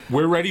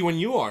We're ready when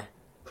you are.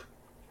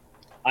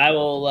 I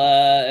will.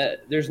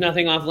 There's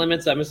nothing off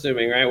limits. I'm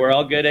assuming, right? We're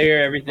all good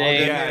here.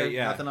 Everything.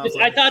 Yeah. Nothing else.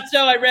 I thought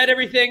so. I read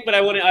everything, but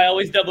I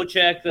always double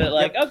check that.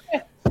 Like,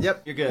 okay.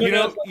 Yep, you're good.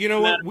 You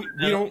know what?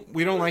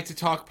 We don't like to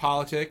talk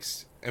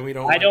politics, and we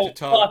don't. I like don't to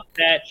talk. fuck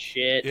that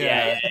shit.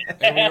 Yeah.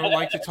 And we don't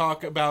like to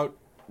talk about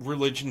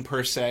religion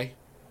per se,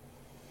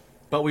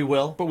 But we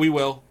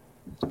will.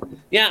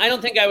 Yeah, I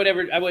don't think I would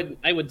ever.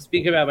 I would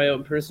speak about my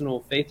own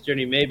personal faith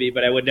journey, maybe,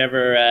 but I would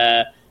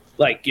never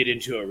get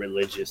into a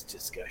religious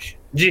discussion.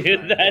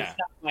 Dude, that's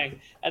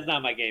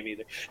not my game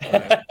either.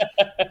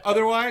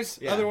 Otherwise,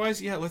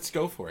 yeah, let's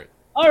go for it.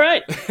 All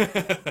right,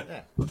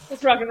 Yeah.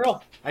 let's rock and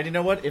roll. And you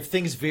know what? If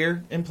things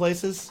veer in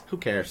places, who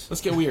cares?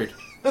 Let's get weird.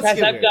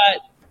 Guys,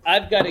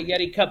 I've got a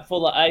Yeti cup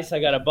full of ice. I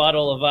got a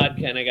bottle of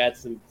vodka, and I got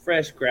some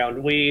fresh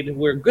ground weed.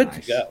 We're good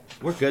to go.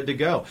 We're good to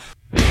go.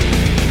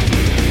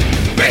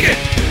 Bacon!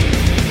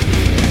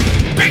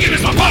 Bacon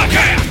is my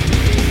podcast!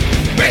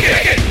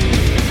 Bacon!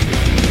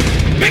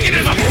 Bacon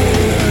is my...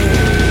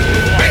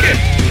 Bacon!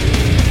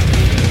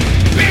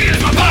 Bacon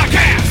is my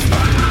podcast!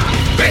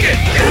 Bacon!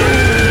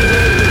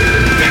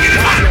 Bacon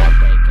is my...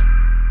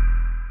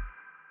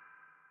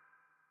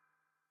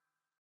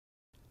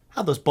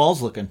 How those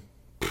balls looking?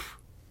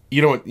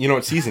 You know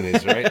what season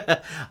is,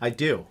 right? I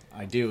do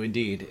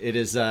indeed. It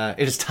is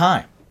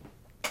time.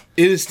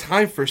 It is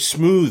time for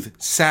smooth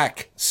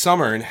sack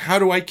summer. And how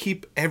do I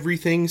keep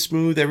everything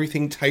smooth,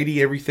 everything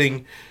tidy,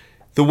 everything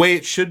the way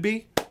it should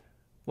be?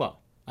 Well,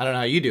 I don't know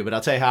how you do, but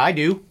I'll tell you how I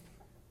do.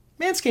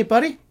 Manscaped,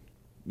 buddy.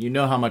 You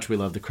know how much we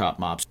love the crop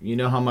mops. You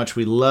know how much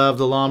we love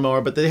the lawnmower,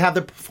 but they have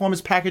the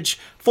Performance Package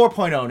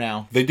 4.0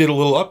 now. They did a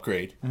little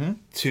upgrade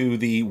to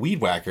the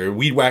Weed Whacker.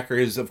 Weed Whacker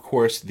is, of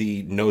course,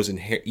 the nose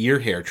and ear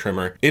hair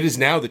trimmer. It is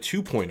now the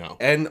 2.0.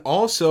 And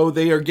also,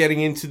 they are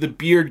getting into the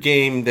beard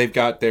game. They've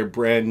got their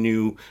brand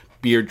new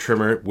beard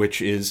trimmer,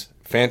 which is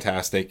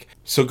fantastic.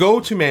 So go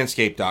to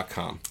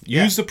manscaped.com.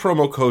 Use the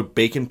promo code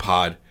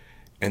BACONPOD,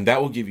 and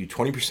that will give you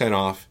 20%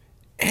 off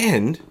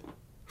and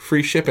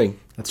free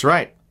shipping. That's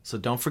right. So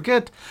don't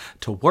forget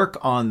to work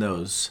on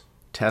those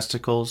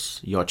testicles,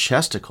 your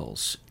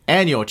chesticles,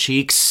 and your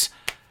cheeks.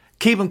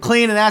 Keep them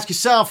clean and ask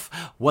yourself,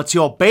 what's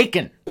your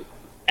bacon?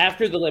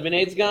 After the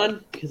lemonade's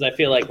gone, because I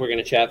feel like we're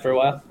gonna chat for a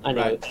while. I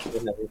know.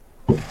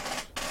 Right.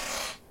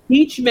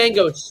 Peach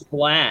mango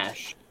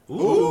splash.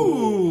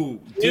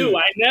 Ooh, dude. New,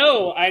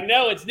 I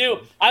know, it's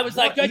new. I was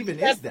like, do I even just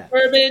grab is that?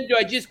 bourbon? Do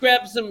I just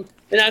grab some?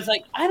 And I was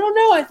like, I don't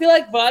know. I feel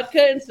like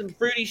vodka and some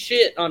fruity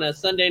shit on a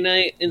Sunday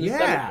night in the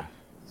summer.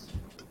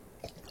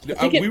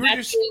 We were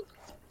just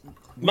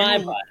my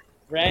vibe,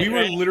 right? We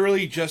were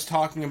literally just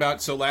talking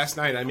about. So last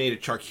night I made a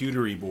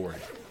charcuterie board.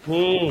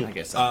 I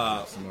guess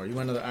I'll have some more. You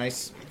want another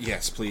ice?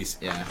 Yes, please.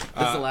 Yeah,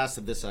 that's the last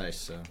of this ice.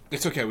 So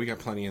It's okay. We got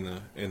plenty in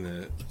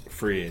the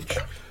fridge.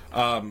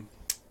 I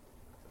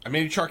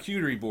made a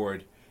charcuterie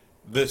board.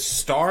 The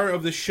star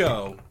of the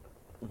show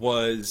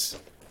was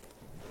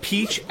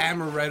peach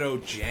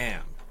amaretto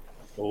jam.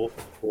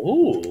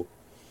 Ooh.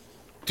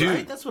 Dude,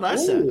 right? That's what I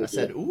said. I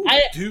said, ooh.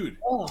 dude.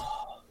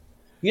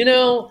 You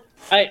know,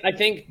 I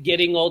think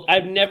getting old,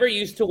 I've never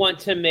used to want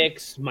to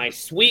mix my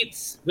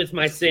sweets with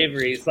my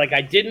savories. Like,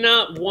 I did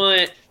not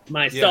want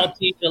my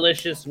salty,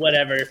 delicious,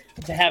 whatever,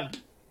 to have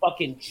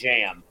fucking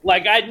jam.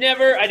 Like, I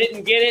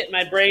didn't get it.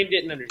 My brain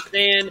didn't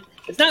understand.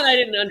 It's not that I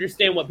didn't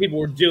understand what people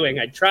were doing.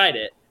 I tried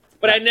it.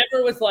 But I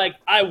never was like,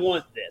 I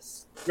want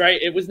this,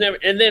 right? It was never.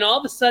 And then all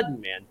of a sudden,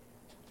 man,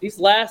 these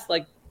last,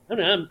 like, I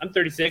don't know, I'm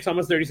 36,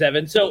 almost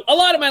 37. So a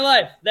lot of my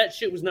life, that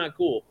shit was not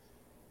cool.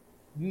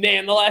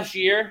 Man, the last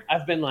year,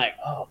 I've been like,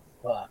 oh,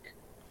 fuck.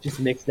 Just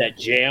mix that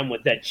jam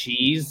with that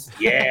cheese.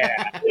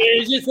 Yeah.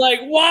 It's just like,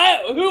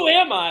 why? Who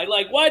am I?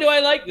 Like, why do I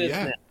like this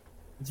now?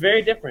 It's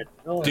very different.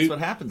 Oh, that's what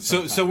happens.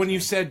 So when you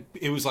said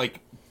it was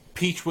like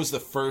peach was the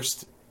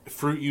first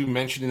fruit you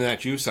mentioned in that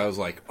juice, I was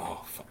like,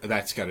 oh,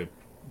 that's got to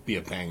be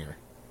a banger.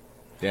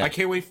 Yeah. I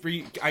can't wait for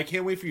you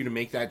to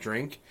make that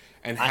drink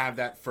and have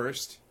that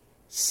first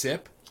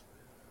sip.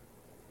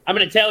 I'm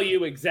going to tell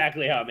you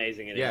exactly how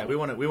amazing it is. Yeah, we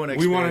want to know.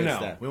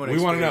 That. We want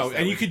to know.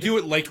 And you could do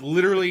it like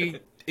literally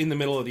in the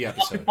middle of the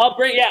episode. I'll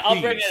bring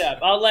it up.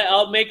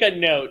 I'll make a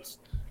note.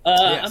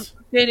 Yes.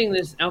 I'm creating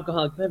this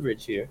alcoholic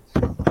beverage here.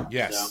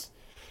 Yes.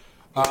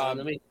 So,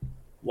 let me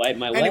wipe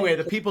my Anyway,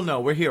 leg. the people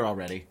know we're here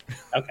already.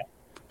 Okay.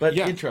 But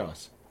intro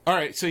us. All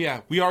right, so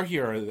yeah, we are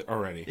here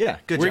already. Yeah,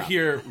 good We're job.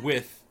 here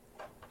with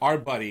our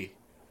buddy,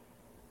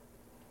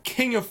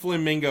 King of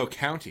Flamingo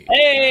County.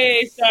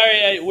 Hey,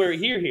 sorry, we're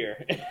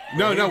here.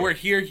 No, we're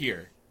here.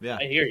 Yeah.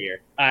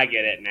 Here. I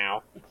get it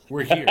now.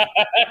 We're here.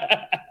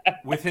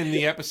 Within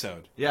the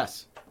episode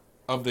Yes.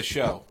 of the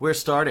show, We're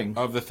starting.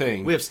 of the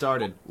thing. We have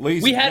started.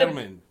 Ladies We and had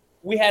gentlemen.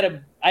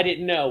 I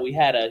didn't know we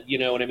had a, you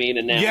know what I mean?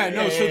 And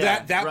now So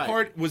that right.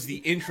 part was the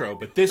intro,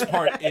 but this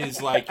part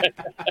is like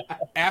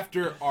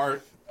after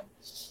our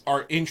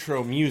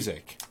intro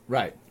music,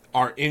 Right.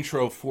 our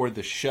intro for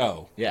the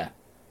show. Yeah.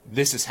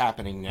 This is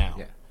happening now.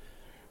 Yeah.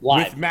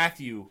 live. With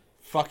Matthew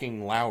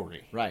fucking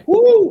Lowry. Right.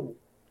 Woo!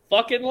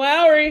 Fucking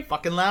Lowry.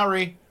 Fucking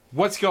Lowry.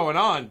 What's going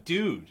on,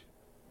 dude?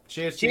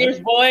 Cheers, Cheers,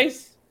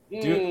 boys.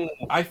 Dude,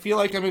 I feel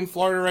like I'm in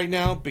Florida right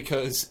now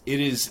because it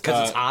is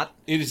Because it's hot.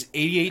 It is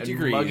 88 And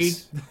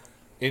degrees muggy.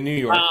 in New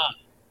York.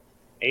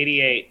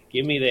 88.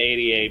 Give me the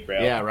 88,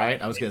 bro. Yeah,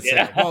 right. I was gonna say.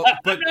 Yeah. Well,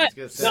 but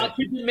Not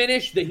to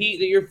diminish the heat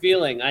that you're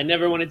feeling. I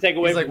never want to take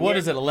away He's like, from what you.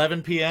 is it?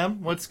 11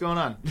 p.m. What's going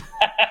on?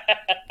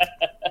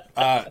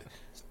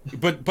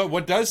 but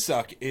what does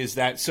suck is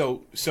that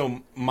so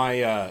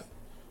my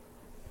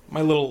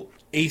my little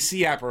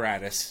AC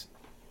apparatus.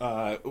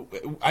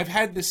 I've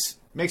had this.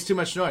 Makes too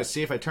much noise.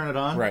 See if I turn it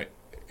on. Right.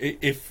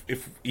 If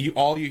you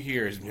all you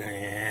hear is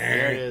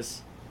There it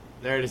is.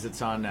 There it is.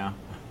 It's on now.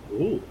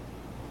 Ooh.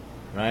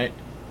 Right.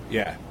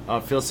 yeah, Oh,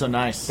 it feels so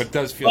nice. but it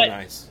does feel But-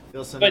 nice.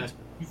 feels so But nice.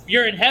 if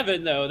you're in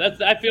heaven, though.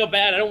 I feel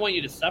bad. I don't want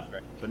you to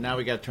suffer. But now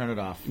we got to turn it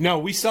off. No,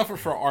 we suffer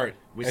for art.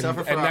 We and,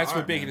 suffer for and our that's art,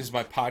 what Bacon man. is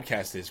my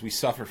podcast is. We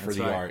suffer for That's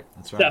the right. art.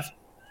 That's right. Stuff.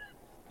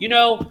 You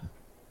know,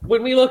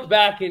 when we look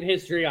back in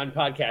history on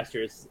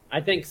podcasters,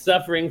 I think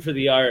suffering for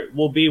the art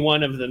will be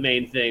one of the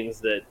main things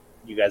that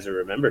you guys are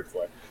remembered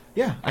for.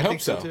 Yeah, I hope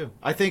think so so. too.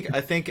 I think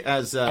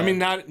as I mean,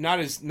 not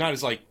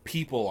as like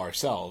people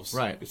ourselves.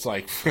 Right. It's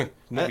like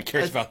nobody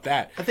cares about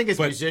that. I think as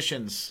But-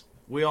 musicians,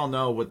 we all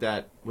know what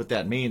that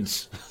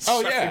means. Oh,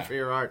 Suffering yeah. for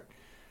your art.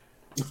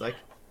 It's like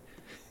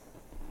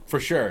For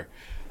sure.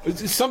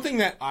 It's something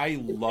that I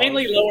love.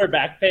 Mainly lower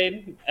back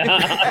pain.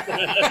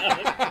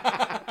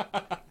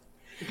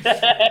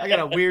 I got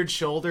a weird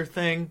shoulder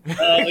thing.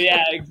 Oh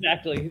yeah,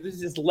 exactly. This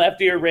is just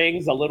left ear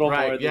rings a little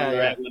Right, more than yeah, the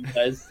yeah. right one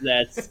does.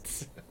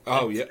 That's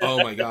Oh yeah.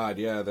 Oh my God.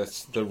 Yeah,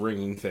 that's the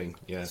ringing thing.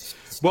 Yeah.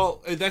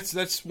 Well,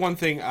 that's one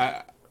thing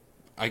I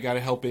gotta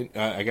help it.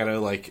 I gotta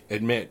like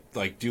admit,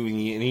 like doing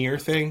the in-ear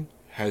thing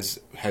has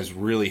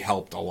really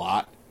helped a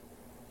lot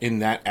in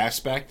that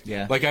aspect.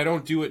 Yeah. Like I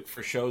don't do it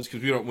for shows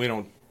because we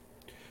don't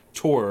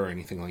tour or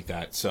anything like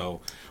that.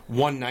 So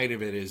one night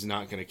of it is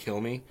not gonna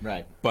kill me.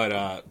 Right.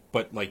 But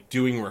like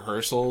doing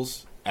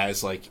rehearsals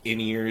as like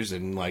in-ears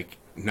and like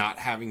not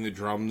having the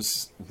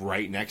drums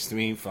right next to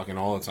me fucking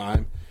all the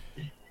time.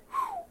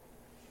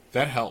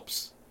 That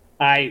helps.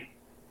 I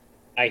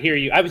hear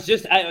you. I was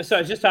just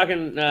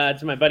talking to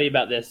my buddy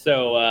about this.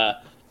 So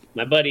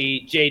my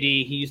buddy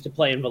JD, he used to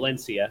play in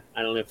Valencia.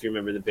 I don't know if you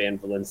remember the band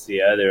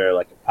Valencia. They were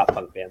like a pop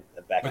punk band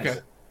back in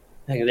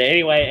the day.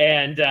 Anyway,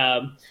 and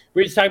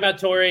we were just talking about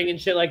touring and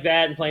shit like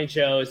that and playing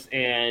shows.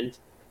 And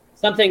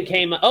something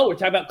came. Oh, we're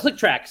talking about click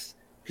tracks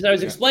because I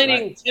was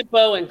explaining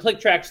tempo and click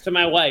tracks to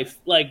my wife,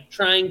 like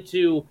trying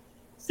to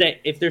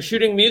say if they're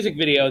shooting a music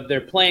video,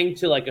 they're playing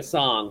to like a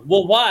song.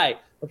 Well, why?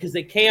 Because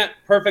they can't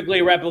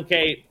perfectly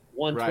replicate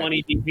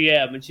 120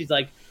 BPM. And she's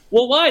like,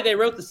 well, why? They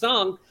wrote the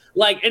song.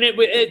 Like, and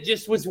it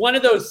just was one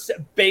of those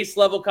base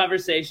level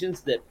conversations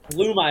that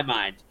blew my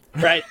mind.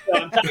 Right. So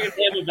I'm talking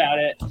to him about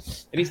it and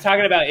he's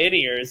talking about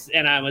in-ears.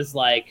 And I was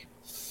like,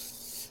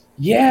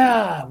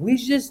 yeah, we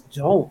just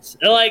don't.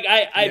 Like,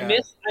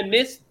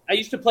 I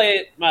used to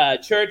play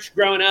at church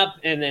growing up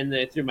and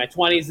then through my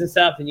 20s and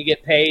stuff. And you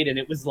get paid and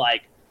it was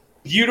like,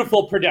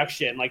 beautiful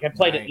production. Like I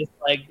played at this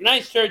like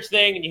nice church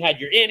thing and you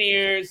had your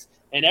in-ears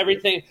and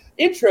everything.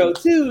 Intro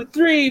 2,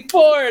 3,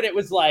 4, and it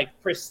was like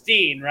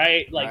pristine,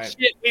 right? Like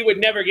shit we would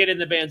never get in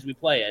the bands we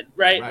play in,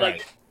 right?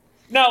 Like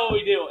not what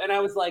we do. And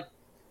I was like,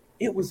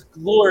 it was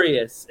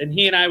glorious. And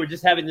he and I were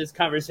just having this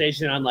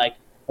conversation on like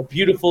a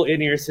beautiful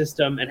in-ear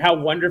system and how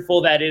wonderful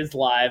that is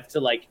live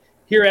to like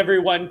hear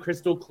everyone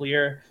crystal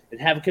clear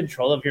and have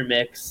control of your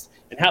mix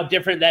and how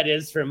different that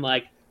is from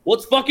like, well,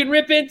 let's fucking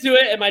rip into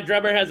it, and my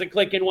drummer has a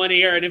click in one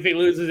ear, and if he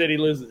loses it, he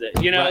loses it.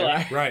 You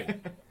know, Right.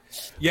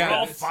 Yeah, We're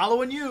all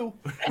following you.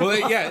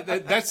 Well, yeah,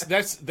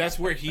 that's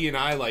where he and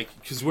I like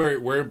because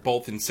we're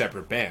both in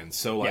separate bands.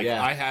 So like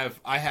I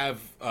have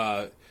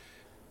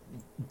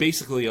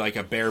basically like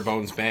a bare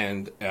bones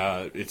band.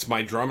 It's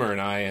my drummer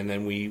and I, and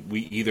then we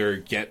either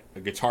get a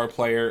guitar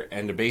player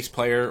and a bass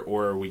player,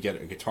 or we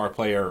get a guitar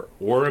player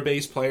or a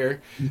bass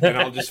player, and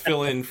I'll just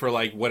fill in for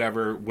like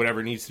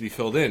whatever needs to be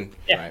filled in.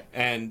 Yeah. Right.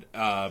 And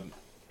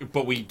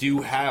but we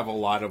do have a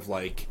lot of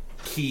like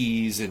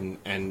keys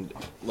and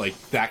like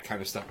that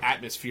kind of stuff,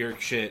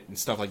 atmospheric shit and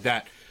stuff like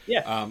that.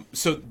 Yeah.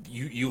 So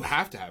you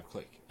have to have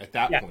click at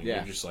that point. Yeah.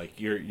 You're just like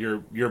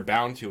you're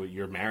bound to it.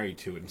 You're married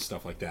to it and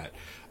stuff like that.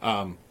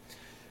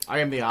 I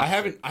am the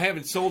opposite. I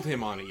haven't sold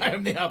him on it yet. I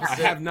am the opposite.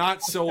 I have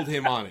not sold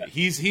him on it.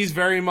 He's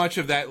very much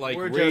of that like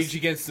We're Rage just-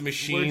 Against the we're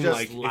Machine. just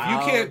Like if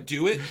loud. you can't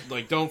do it,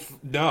 like don't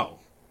no.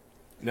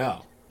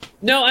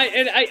 No,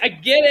 I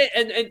get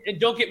it, and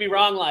don't get me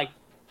wrong.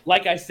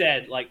 Like I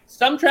said, like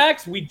some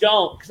tracks we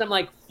don't because I'm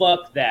like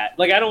fuck that.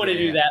 Like I don't want to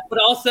do that. But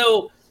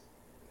also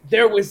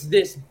there was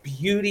this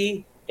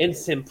beauty and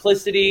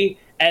simplicity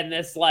and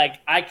this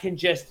like I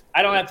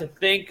don't have to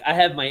think. I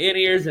have my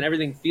in-ears and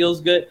everything feels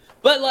good.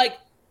 But like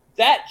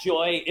that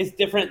joy is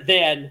different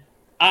than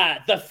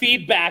the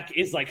feedback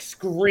is like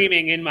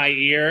screaming in my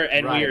ear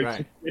and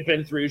we're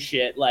ripping through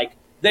shit. Like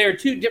they are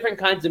two different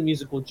kinds of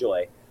musical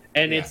joy,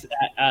 and it's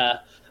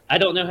I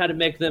don't know how to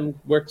make them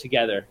work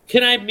together.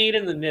 Can I meet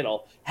in the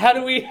middle? How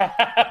do we?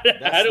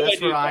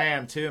 That's where I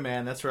am too,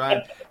 man. That's where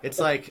I'm. It's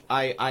like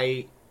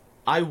I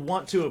I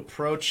want to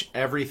approach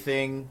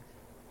everything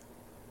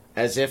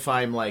as if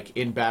I'm like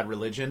in Bad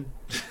Religion,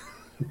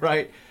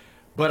 right?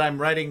 But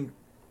I'm writing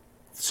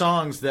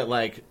songs that,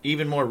 like,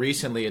 even more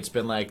recently, it's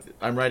been like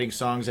I'm writing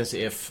songs as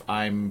if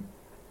I'm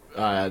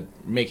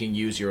making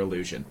Use Your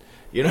Illusion.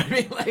 You know what I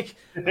mean? Like,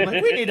 I'm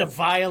like, we need a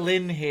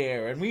violin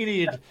here, and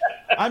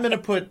I'm going to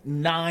put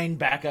 9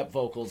 backup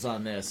vocals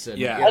on this. And,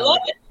 Yeah. you know, I love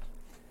it.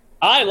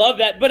 I love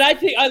that, but I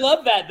think I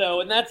love that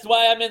though, and that's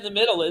why I'm in the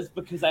middle, is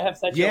because I have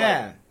such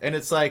yeah. And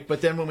it's like,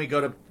 but then when we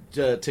go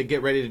to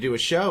get ready to do a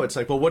show, it's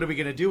like, well, what are we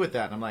going to do with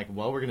that? And I'm like,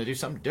 well, we're going to do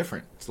something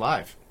different. It's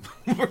live.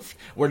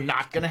 We're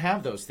not going to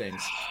have those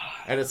things.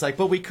 And it's like,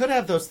 but we could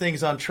have those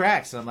things on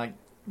tracks. And I'm like,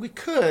 we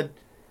could.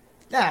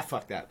 Nah,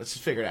 fuck that. Let's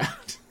just figure it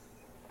out.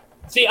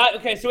 See,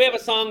 okay, so we have a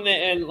song that,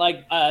 and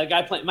like a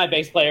guy playing, my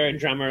bass player and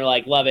drummer,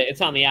 like love it.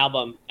 It's on the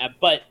album,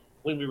 but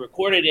when we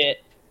recorded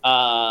it,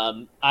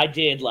 I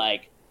did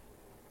like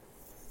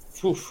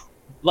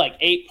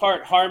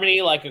 8-part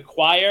harmony, like a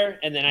choir,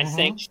 and then I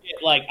sang shit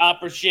like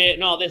opera shit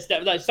and all this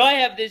stuff. Like, so I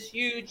have this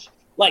huge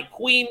like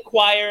Queen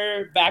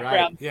choir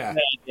background yeah.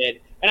 that I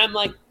did, and I'm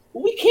like,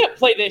 well, we can't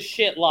play this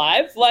shit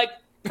live. Like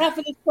half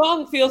of the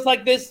song feels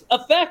like this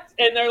effect,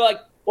 and they're like,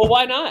 well,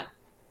 why not?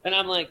 And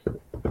I'm like,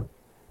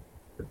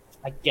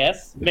 I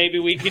guess maybe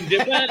we can do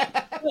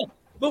that,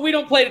 but we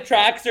don't play the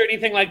tracks or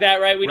anything like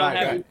that, right? We don't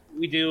have what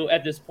we do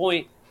at this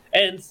point,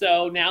 and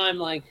so now I'm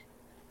like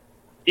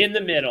in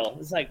the middle.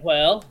 It's like,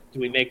 well, do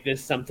we make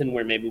this something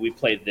where maybe we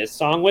play this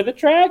song with a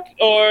track,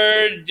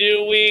 or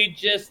do we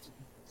just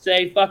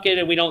say fuck it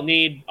and we don't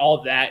need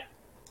all that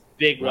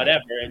big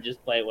whatever and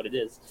just play what it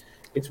is?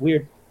 It's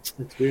weird.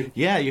 It's weird.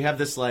 Yeah, you have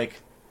this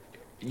like,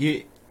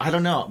 I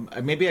don't know.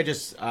 Maybe I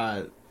just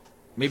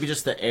maybe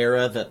just the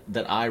era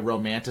that I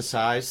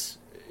romanticize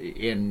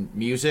in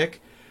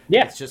music.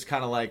 Yeah, it's just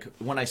kind of like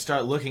when I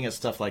start looking at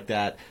stuff like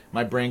that,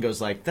 my brain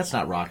goes like, that's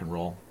not rock and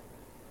roll.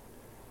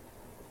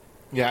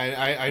 Yeah,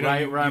 I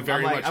know right, you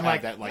very much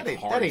have that like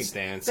hard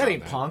stance. That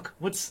ain't punk.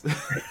 What's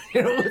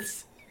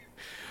what's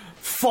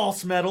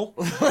false metal?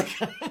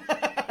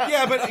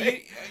 Yeah, but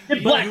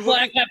Black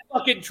Flag have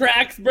fucking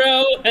tracks,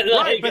 bro.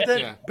 Right,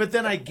 but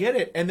then I get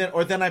it, and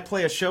then I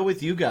play a show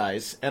with you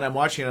guys, and I'm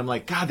watching it. I'm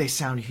like, God, they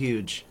sound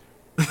huge.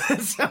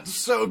 That sounds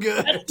so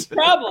good. That's the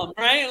problem,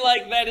 right?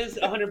 Like that is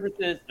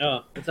 100%. Oh,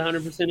 it's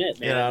 100% it,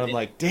 man. Yeah, I'm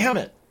like, damn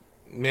it.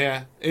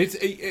 Yeah,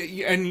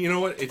 and you know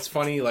what? It's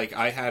funny. Like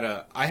I had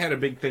a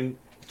big thing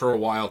for a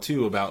while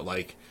too about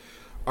like,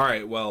 all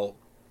right, well,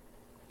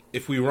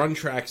 if we run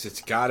tracks,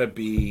 it's got to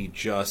be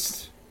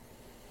just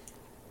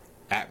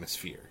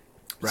atmosphere.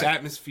 It's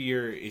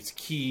atmosphere. It's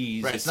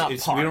keys. Right, it's not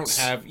parts. We don't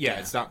have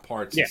it's not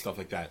parts and stuff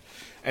like that.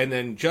 And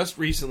then just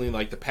recently,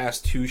 like the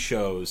past 2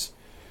 shows,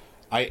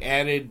 I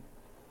added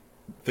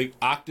the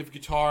octave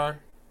guitar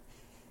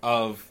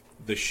of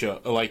the show,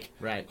 like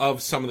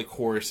of some of the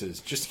choruses,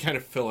 just to kind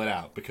of fill it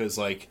out, because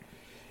like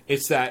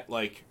it's that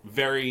like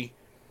very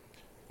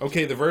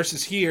okay, the verse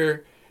is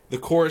here, the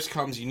chorus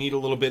comes, you need a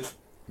little bit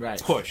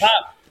push.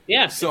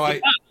 Yeah, so I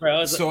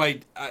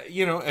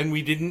you know, and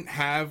we didn't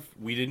have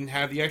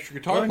the extra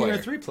guitar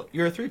player.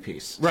 You're a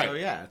 3-piece, right? So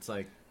yeah, it's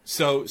like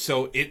so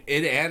it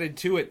added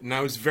to it, and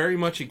I was very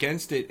much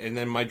against it, and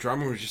then my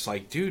drummer was just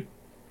like, dude,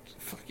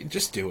 fucking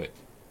just do it.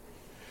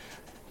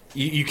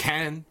 You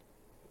can.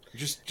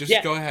 Just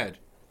go ahead.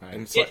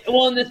 And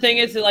and the thing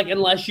is, like,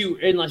 unless you're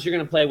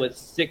gonna play with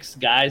 6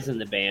 guys in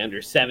the band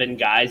or 7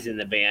 guys in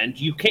the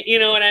band, you can't. You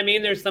know what I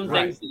mean? There's some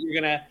things that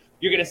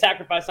you're gonna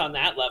sacrifice on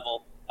that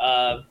level.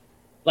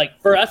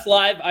 Like for us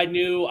live, I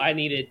knew I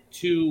needed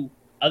 2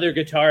 other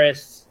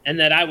guitarists, and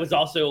that I was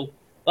also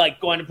like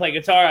going to play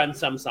guitar on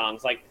some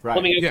songs, like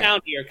Flamingo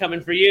County or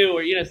Coming for You,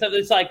 or stuff.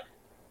 It's like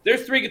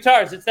there's 3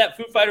 guitars. It's that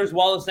Foo Fighters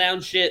Wall of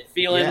Sound shit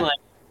feeling like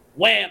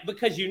wham,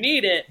 because you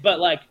need it, but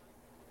like.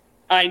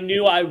 I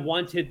knew I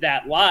wanted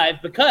that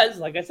live because,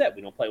 like I said,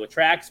 we don't play with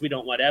tracks, we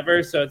don't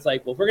whatever. So it's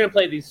like, well, if we're gonna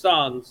play these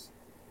songs,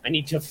 I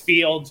need to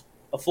field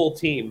a full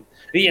team,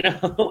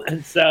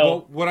 And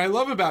so, what I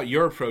love about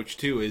your approach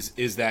too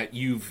is that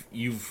you've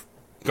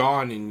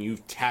gone and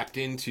you've tapped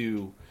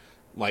into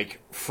like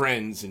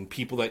friends and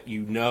people that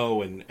you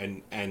know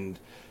and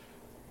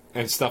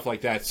stuff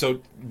like that.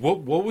 So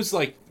what was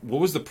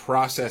the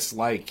process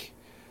like?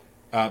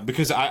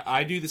 Because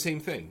I do the same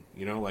thing,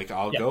 like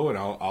I'll go and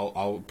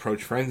I'll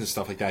approach friends and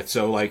stuff like that.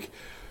 So like,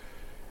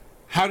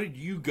 how did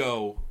you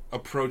go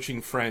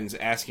approaching friends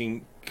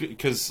asking?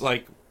 Because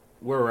like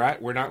where we're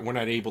at, we're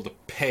not able to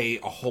pay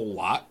a whole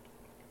lot.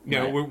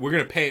 We're going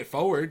to pay it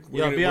forward.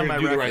 We're going to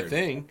do the right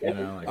thing.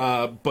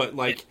 But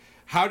like,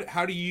 how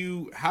did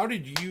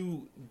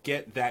you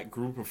get that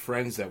group of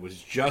friends that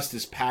was just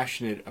as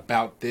passionate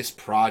about this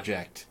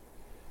project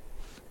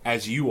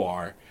as you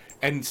are,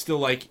 and still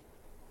like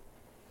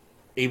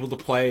able to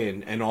play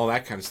and all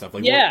that kind of stuff?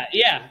 Like it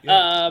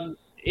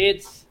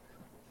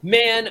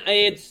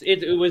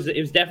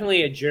was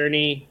definitely a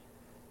journey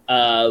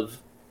of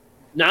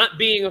not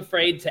being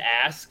afraid to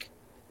ask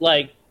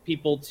like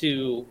people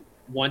to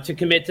want to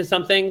commit to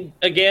something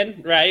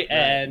again, right?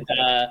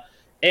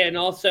 And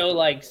also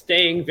like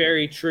staying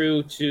very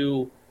true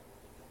to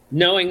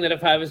knowing that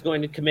if I was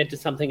going to commit to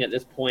something at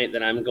this point,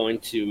 then I'm going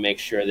to make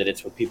sure that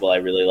it's with people I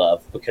really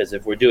love. Because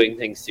if we're doing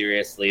things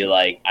seriously,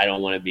 like, I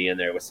don't want to be in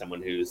there with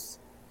someone who's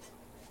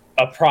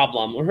a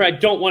problem, or I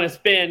don't want to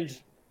spend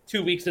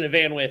 2 weeks in a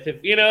van with,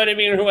 if you know what I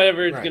mean, or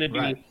whatever it's going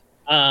to be.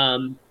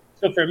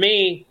 So for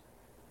me,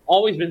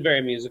 always been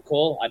very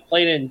musical. I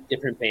played in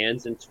different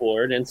bands and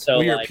toured, and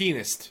so you're a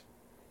pianist.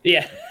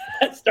 Yeah,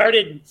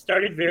 started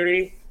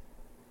very.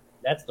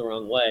 That's the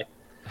wrong way.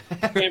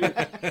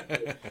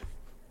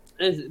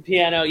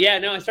 Piano. Yeah,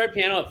 no, I started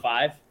piano at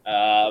 5.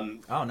 Oh,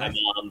 nice. My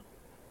mom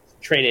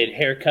traded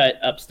haircut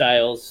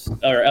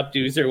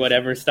updos or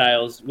whatever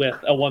styles with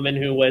a woman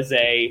who was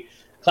a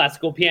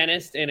classical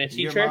pianist and a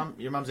teacher.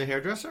 Your mom's a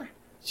hairdresser?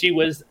 She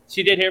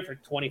did hair for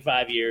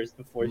 25 years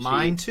before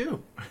Mine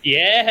too.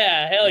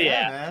 Yeah, hell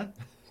yeah. Man.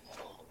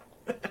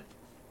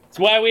 That's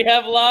why we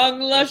have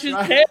long, luscious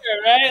hair,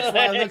 right? That's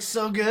why it looks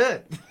so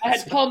good. I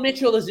had Paul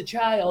Mitchell as a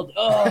child.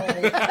 Oh.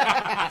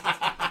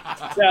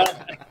 So,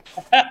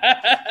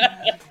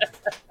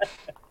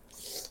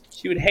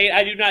 she would hate.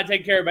 I do not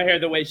take care of my hair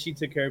the way she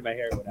took care of my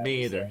hair.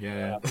 Me either.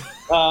 Yeah.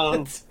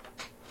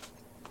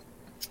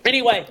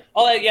 Anyway,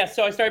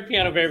 so I started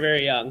piano very,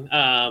 very young,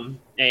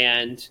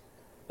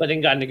 but then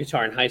got into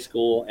guitar in high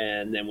school,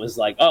 and then was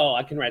like, oh,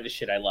 I can write the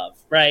shit I love,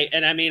 right?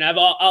 And I mean, I'll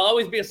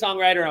always be a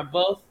songwriter on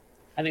both.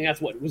 I think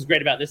that's what was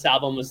great about this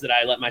album, was that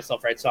I let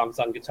myself write songs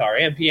on guitar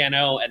and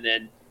piano, and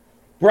then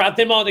brought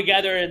them all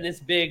together in this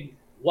big,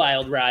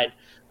 wild ride.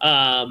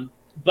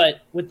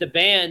 But with the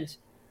band,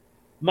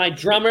 my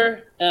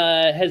drummer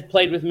has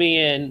played with me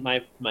in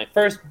my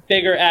first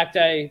bigger act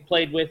I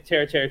played with.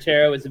 Terra Terra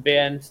Terra was a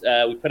band.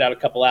 We put out a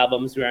couple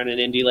albums. We were on an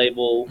indie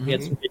label. We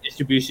had some good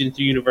distribution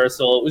through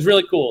Universal. It was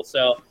really cool.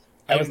 So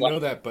I didn't know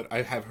that, but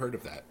I have heard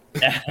of that.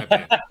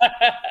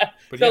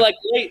 But so like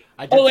late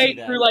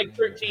 08 through like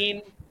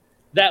 13,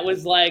 that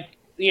was like,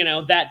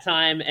 that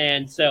time.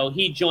 And so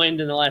he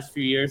joined in the last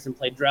few years and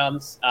played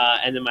drums.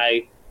 And then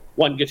my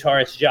one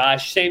guitarist,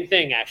 Josh, same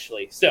thing,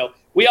 actually. So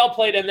we all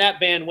played in that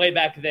band way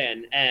back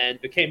then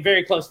and became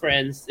very close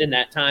friends in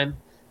that time.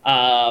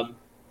 And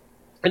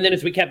then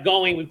as we kept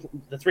going,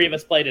 the three of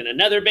us played in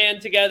another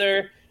band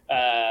together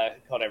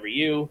called Every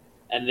You.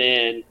 And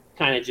then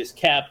kind of just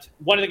kept.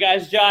 One of the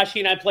guys, Josh, he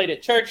and I played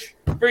at church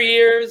for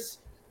years.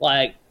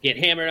 Like, get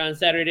hammered on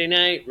Saturday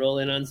night, roll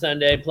in on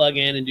Sunday, plug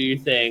in and do your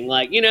thing.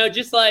 Like,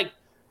 just like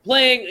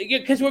playing,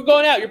 because we're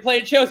going out. You're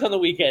playing shows on the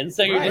weekend,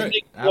 so you're just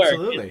making work.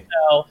 Absolutely. And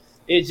so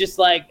it's just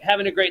like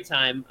having a great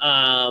time.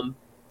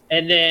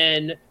 And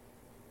then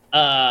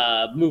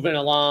moving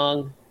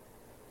along,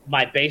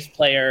 my bass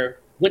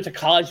player went to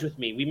college with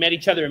me. We met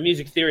each other in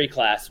music theory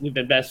class. We've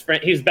been best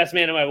friends. He was best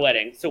man at my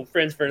wedding, so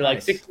friends for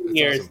like 16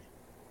 years. Awesome.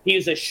 He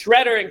was a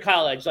shredder in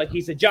college. Like,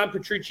 he's a John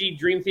Petrucci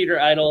Dream Theater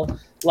idol.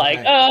 Like,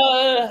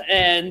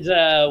 and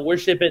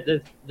worship at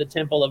the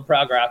Temple of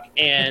Prog Rock.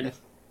 And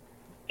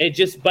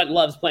but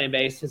loves playing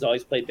bass. Has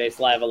always played bass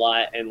live a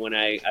lot. And when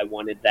I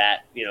wanted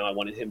that, I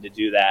wanted him to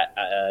do that.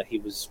 He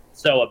was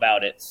so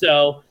about it.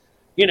 So,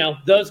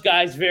 those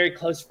guys, very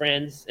close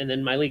friends. And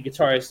then my lead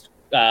guitarist,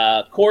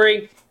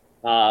 Corey,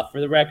 for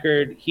the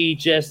record,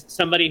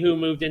 somebody who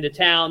moved into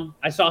town.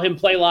 I saw him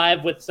play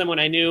live with someone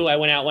I knew. I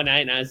went out one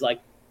night and I was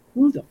like,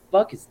 who the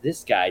fuck is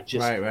this guy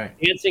just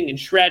dancing and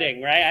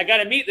shredding, right? I got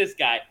to meet this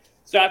guy.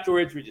 So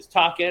afterwards, we're just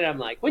talking. I'm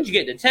like, when'd you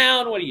get into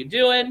town? What are you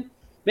doing?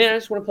 Man, I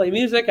just want to play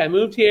music. I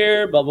moved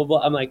here, blah, blah,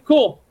 blah. I'm like,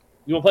 cool.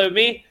 You want to play with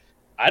me?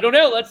 I don't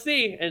know. Let's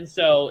see. And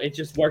so it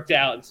just worked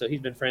out. And so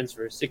he's been friends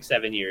for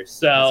 6-7 years.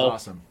 So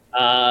that's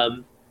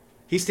awesome.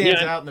 He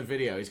stands out in the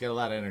video. He's got a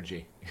lot of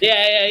energy.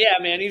 Yeah,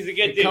 man. He's a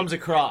good dude. It comes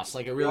across.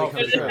 Like, it really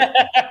comes across.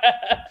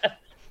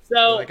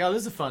 So, you're like, oh,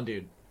 this is a fun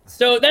dude.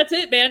 So that's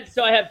it, man.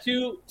 So I have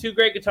two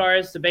great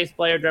guitarists, a bass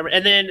player, drummer,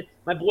 and then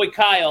my boy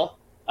Kyle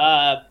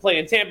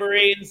playing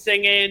tambourine,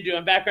 singing,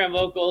 doing background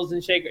vocals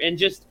and shaker. And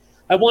just,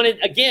 I wanted,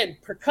 again,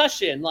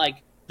 percussion.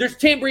 Like, there's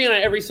tambourine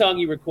on every song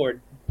you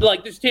record.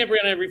 Like, there's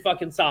tambourine on every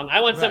fucking song. I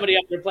want somebody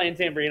up there playing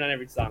tambourine on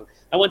every song.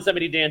 I want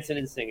somebody dancing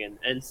and singing.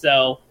 And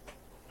so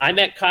I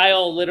met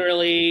Kyle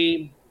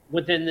literally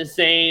within the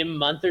same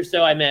month or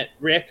so. I met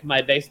Rick,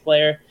 my bass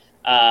player.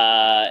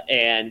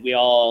 And we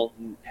all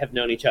have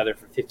known each other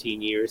for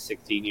 15 years,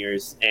 16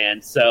 years.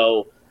 And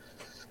so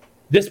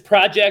this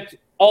project,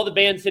 all the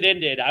bands had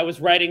ended. I was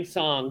writing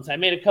songs. I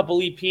made a couple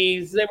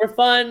EPs. They were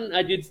fun.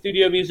 I did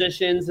studio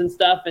musicians and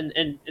stuff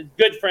and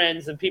good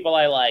friends and people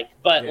I like.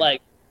 But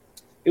like,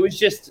 it was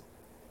just,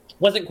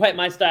 wasn't quite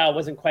my style,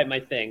 wasn't quite my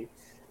thing.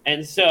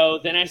 And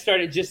so then I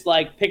started just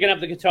like picking up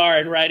the guitar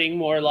and writing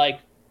more like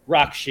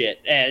rock shit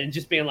and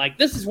just being like,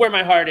 this is where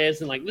my heart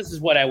is. And like, this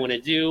is what I want to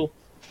do.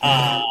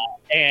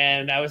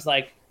 And I was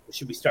like,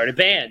 should we start a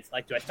band?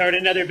 Like, do I start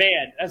another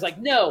band? I was like,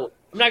 no,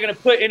 I'm not going to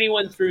put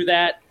anyone through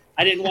that.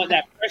 I didn't want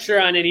that pressure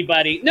on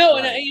anybody. No,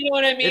 and you know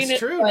what I mean? It's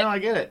true. Like no, I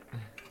get it.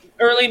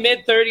 Early,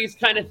 mid-30s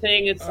kind of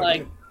thing. It's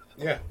like,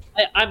 yeah.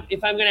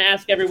 If I'm going to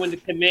ask everyone to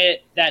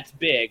commit, that's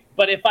big.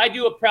 But if I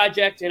do a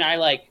project and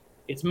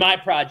it's my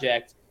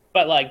project,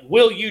 but like,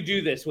 will you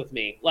do this with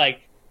me?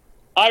 Like,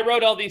 I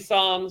wrote all these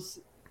songs.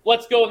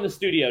 let's go in the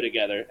studio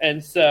together.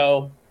 And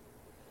so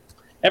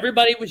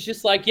everybody was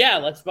just like, yeah,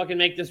 let's fucking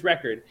make this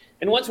record.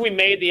 And once we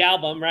made the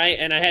album, right,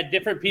 and I had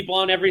different people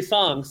on every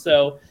song,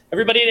 so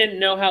everybody didn't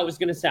know how it was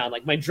going to sound.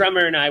 Like, my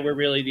drummer and I were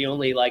really the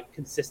only, like,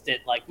 consistent.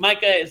 Like,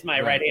 Micah is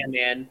my right-hand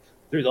man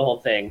through the whole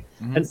thing.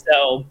 Mm-hmm. And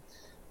so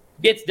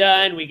gets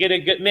done, we get a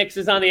good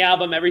mixes on the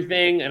album,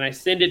 everything, and I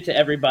send it to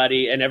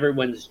everybody, and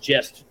everyone's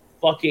just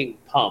fucking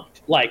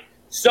pumped. Like,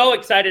 so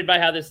excited by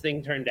how this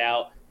thing turned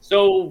out,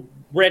 so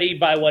ready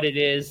by what it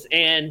is,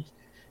 and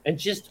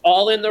just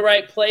all in the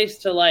right place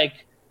to,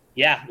 like,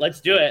 yeah,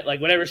 let's do it.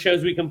 Like, whatever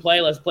shows we can play,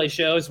 let's play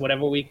shows.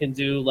 Whatever we can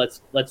do,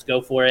 let's go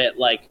for it.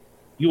 Like,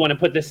 you want to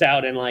put this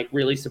out and, like,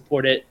 really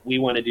support it, we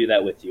want to do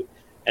that with you.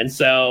 And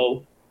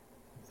so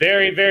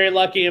very, very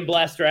lucky and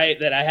blessed, right,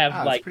 that I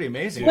have, like, pretty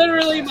amazing.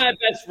 Literally my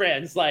best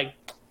friends, like,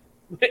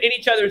 in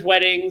each other's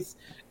weddings,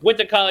 went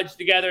to college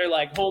together,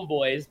 like,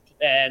 homeboys.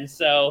 And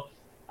so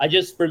I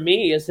just, for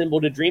me,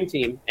 assembled a dream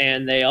team.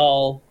 And they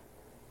all,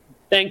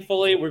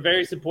 thankfully, were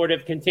very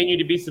supportive, continue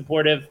to be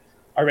supportive,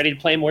 are ready to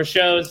play more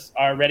shows,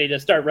 are ready to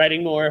start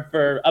writing more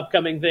for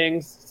upcoming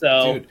things.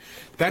 So, dude,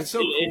 that's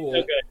so cool. It's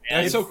so good,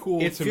 man. That's so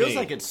cool. It feels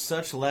like it's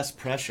such less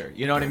pressure.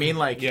 You know what I mean?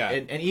 Like, yeah.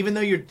 And even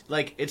though you're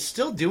like, it's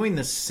still doing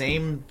the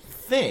same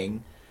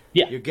thing.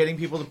 Yeah. You're getting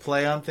people to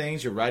play on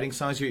things. You're writing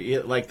songs.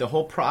 You're like, the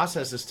whole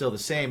process is still the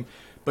same.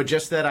 But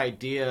just that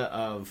idea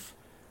of,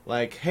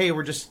 like, hey,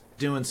 we're just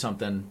doing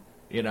something.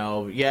 You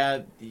know,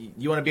 yeah,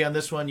 you want to be on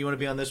this one, you want to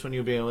be on this one,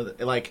 you'll be on with,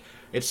 like,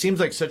 it seems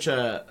like such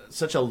a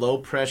low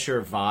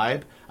pressure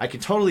vibe. I can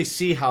totally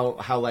see how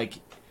like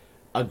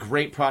a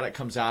great product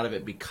comes out of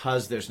it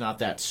because there's not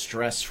that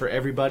stress for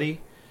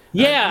everybody.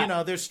 Yeah. You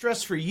know, there's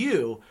stress for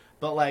you,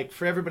 but like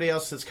for everybody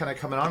else that's kind of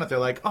coming on it, they're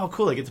like, oh,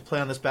 cool, I get to play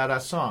on this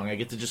badass song. I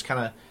get to just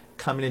kind of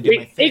come in and do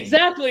my thing.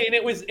 Exactly, and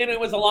it was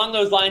along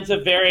those lines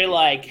of very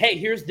like, hey,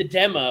 here's the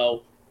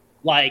demo,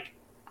 like,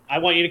 I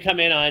want you to come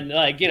in on,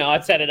 like, you know,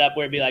 I'd set it up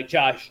where it'd be like,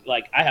 Josh,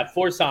 like, I have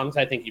 4 songs.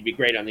 I think you'd be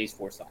great on these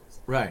 4 songs.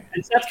 Right.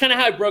 And so that's kind of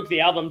how I broke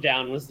the album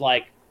down, was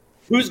like,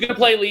 who's going to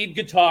play lead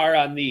guitar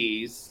on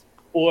these?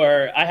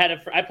 Or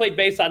I played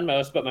bass on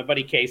most, but my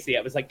buddy Casey,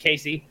 I was like,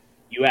 Casey,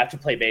 you have to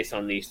play bass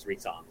on these 3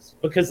 songs.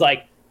 Because,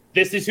 like,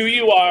 this is who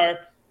you are.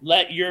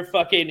 Let your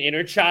fucking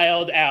inner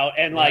child out.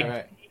 And,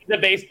 like, be the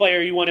bass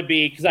player you want to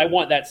be, because I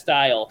want that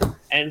style.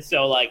 And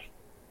so, like,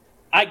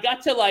 I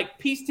got to, like,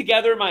 piece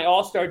together my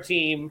all-star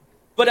team,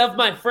 but of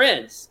my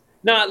friends,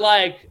 not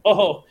like,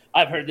 oh,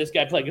 I've heard this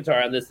guy play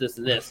guitar on this, this,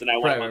 and this, and I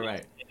want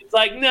right. It's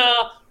like,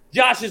 no,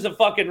 Josh is a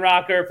fucking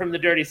rocker from the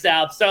Dirty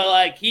South, so,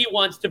 like, he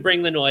wants to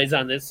bring the noise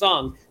on this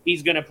song.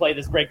 He's going to play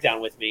this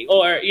breakdown with me.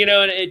 Or, you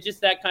know, it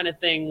just that kind of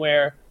thing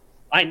where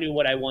I knew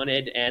what I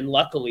wanted, and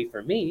luckily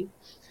for me,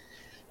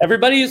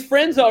 everybody is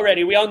friends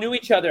already. We all knew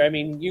each other. I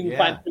mean, you can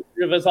find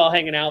pictures of us all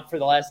hanging out for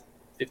the last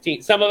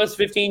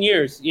 15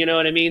 years, you know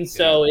what I mean?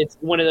 So it's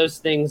one of those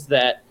things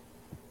that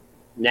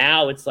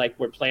now it's like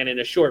we're planning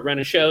a short run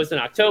of shows in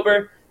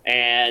October,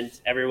 and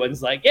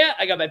everyone's like, yeah,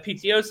 I got my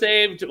PTO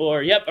saved,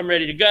 or yep, I'm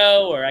ready to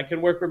go, or I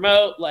can work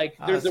remote. Like,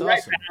 there's the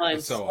right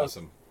balance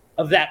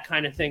of that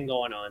kind of thing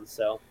going on.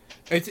 So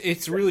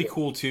it's really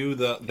cool too,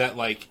 that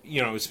like,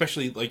 you know,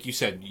 especially like you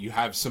said, you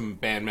have some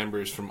band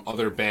members from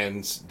other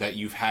bands that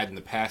you've had in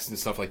the past and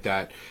stuff like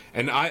that.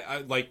 And I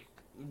like,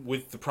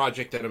 with the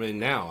project that I'm in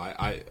now,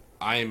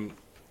 I'm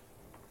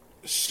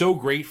so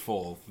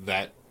grateful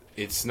that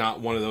it's not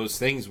one of those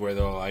things where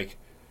they're like,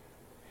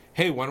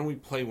 hey, why don't we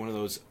play one of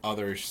those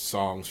other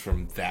songs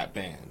from that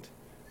band?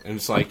 And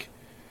it's like,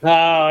 oh,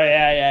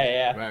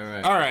 yeah.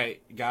 Right. All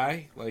right,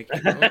 guy. Like,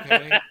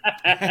 okay.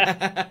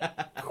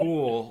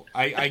 Cool.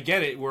 I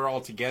get it. We're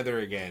all together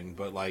again.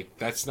 But, like,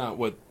 that's not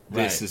what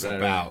this is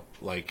about.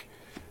 Right. Like,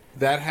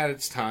 that had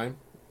its time.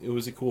 It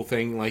was a cool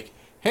thing. Like,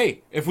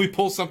 hey, if we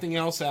pull something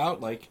else out,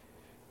 like,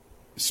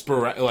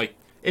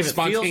 if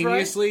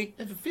spontaneously,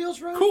 if it feels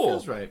right, cool. It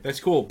feels right. That's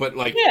cool. But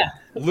like,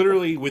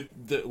 literally with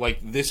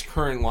this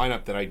current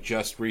lineup that I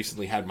just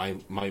recently had my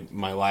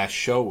last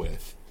show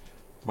with,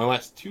 my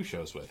last 2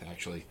 shows with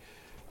actually,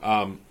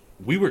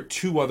 we were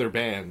 2 other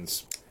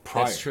bands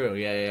prior. That's true.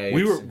 Yeah.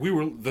 We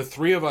were the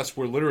 3 of us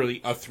were literally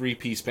a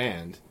 3-piece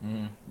band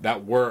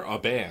that were a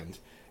band,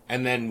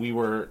 and then we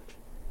were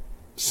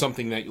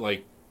something that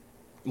like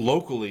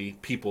locally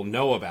people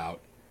know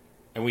about.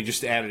 And we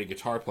just added a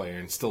guitar player,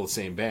 and still the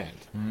same band.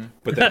 Mm-hmm.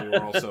 But then we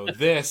were also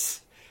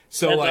this.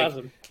 So that's like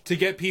awesome. to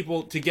get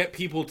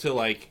people to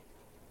like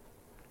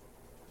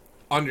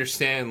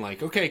understand,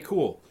 like, okay,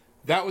 cool,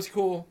 that was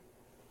cool.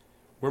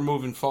 We're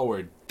moving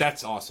forward.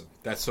 That's awesome.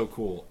 That's so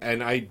cool.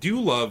 And I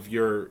do love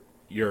your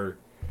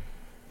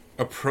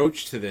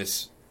approach to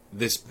this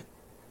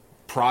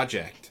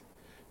project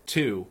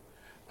too.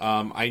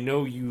 I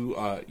know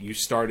you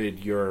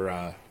started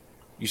a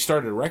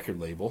record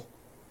label.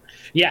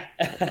 Yeah.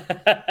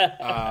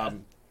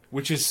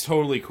 Which is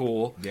totally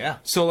cool. Yeah.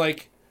 So,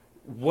 like,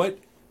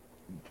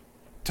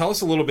 tell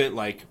us a little bit,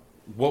 like,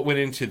 what went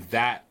into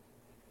that,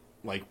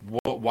 like,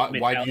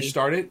 why did you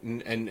start it,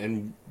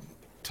 and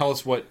tell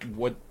us what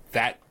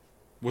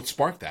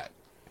sparked that.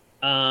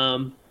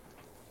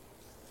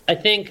 I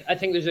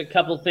think there's a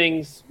couple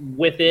things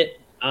with it.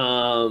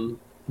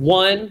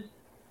 One,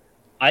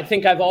 I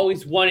think I've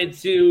always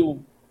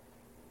been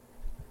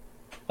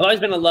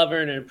a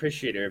lover and an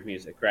appreciator of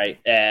music, right?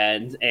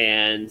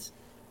 And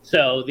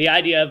so the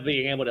idea of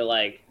being able to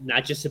like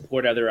not just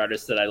support other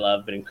artists that I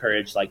love, but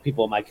encourage like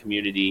people in my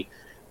community.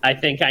 I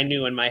think I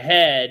knew in my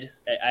head,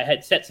 I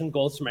had set some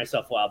goals for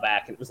myself a while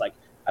back, and it was like,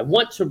 I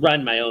want to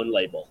run my own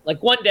label.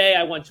 Like one day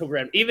I want to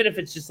run, even if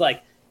it's just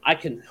like, I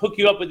can hook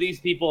you up with these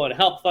people and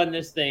help fund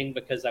this thing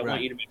because I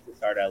want you to make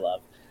this art I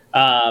love.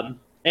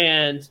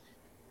 And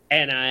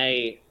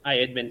I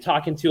had been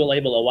talking to a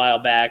label a while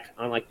back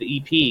on like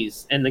the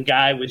EPs, and the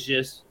guy was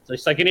just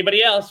like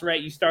anybody else,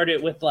 right? You start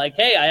it with like,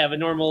 hey, I have a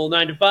normal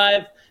 9 to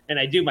 5 and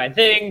I do my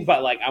thing,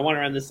 but like I want to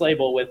run this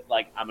label with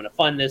like, I'm going to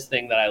fund this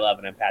thing that I love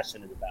and I'm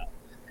passionate about.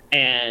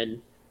 And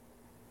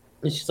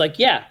it's just like,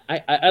 yeah,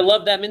 I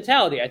love that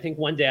mentality. I think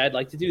one day I'd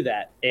like to do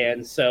that.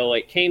 And so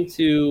it came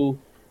to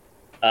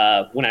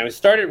when I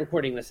started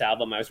recording this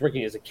album, I was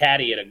working as a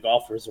caddy at a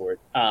golf resort,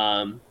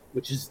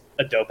 which is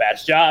a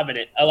dope-ass job, and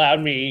it allowed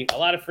me a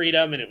lot of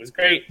freedom, and it was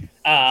great.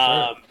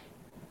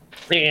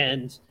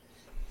 And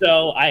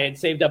so I had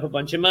saved up a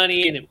bunch of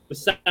money, and it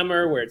was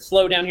summer where it's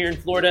slow down here in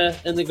Florida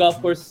in the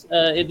golf course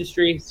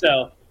industry.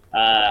 So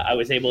I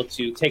was able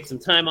to take some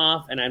time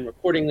off, and I'm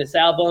recording this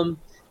album.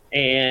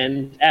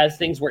 And as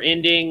things were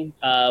ending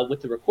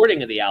with the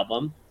recording of the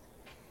album,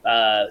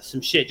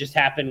 some shit just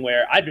happened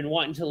where I'd been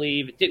wanting to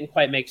leave. It didn't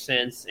quite make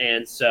sense.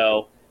 And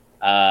so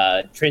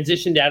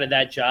transitioned out of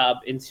that job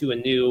into a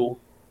new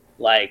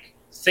like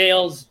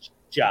sales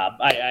job.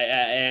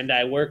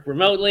 I work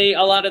remotely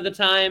a lot of the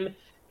time,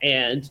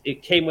 and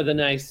it came with a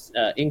nice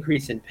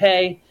increase in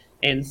pay.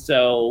 And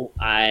so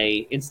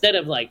instead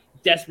of like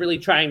desperately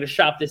trying to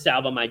shop this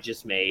album I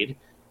just made,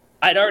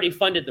 I'd already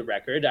funded the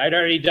record. I'd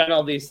already done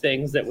all these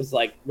things that was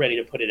like ready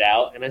to put it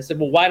out. And I said,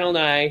 well, why don't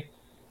I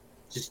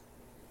just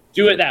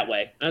do it that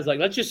way? I was like,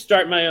 let's just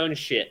start my own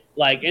shit.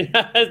 Like, and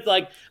I was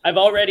like, I've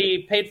already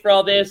paid for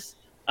all this.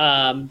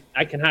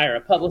 I can hire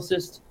a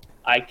publicist.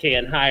 I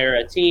can hire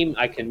a team.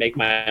 I can make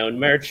my own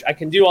merch. I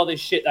can do all this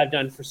shit I've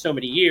done for so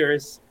many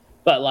years.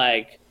 But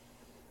like,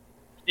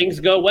 things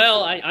go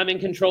well, I'm in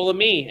control of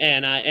me.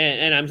 And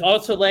I'm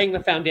also laying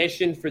the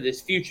foundation for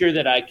this future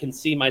that I can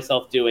see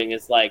myself doing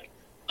is like,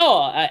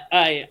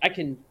 I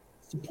can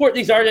support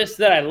these artists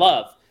that I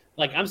love.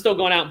 Like I'm still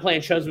going out and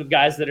playing shows with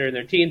guys that are in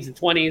their teens and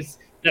 20s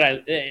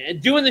that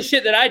doing the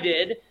shit that I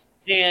did.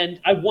 And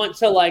I want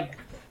to like,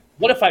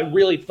 what if I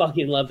really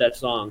fucking love that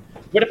song?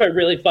 What if I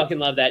really fucking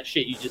love that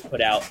shit you just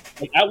put out?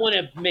 Like I want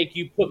to make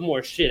you put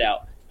more shit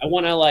out. I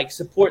want to like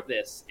support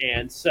this.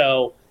 And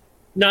so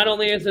not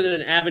only is it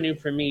an avenue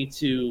for me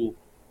to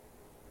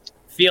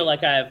feel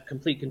like I have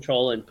complete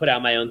control and put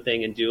out my own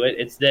thing and do it,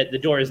 it's that the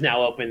door is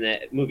now open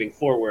that moving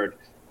forward,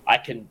 I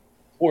can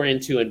pour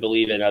into and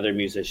believe in other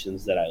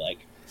musicians that I like.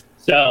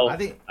 So I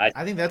think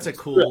that's a really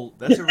cool.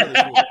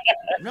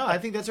 No, I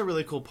think that's a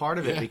really cool part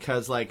of it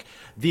because like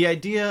the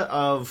idea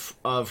of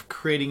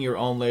creating your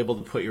own label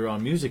to put your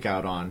own music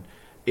out on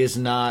is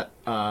not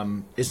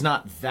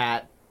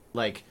that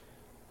like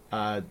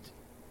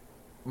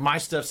my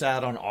stuff's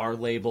out on our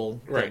label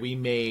that we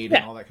made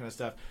and all that kind of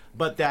stuff.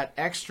 But that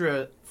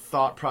extra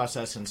thought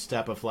process and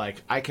step of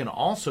like I can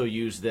also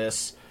use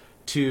this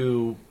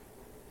to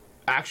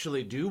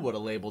actually do what a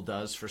label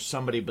does for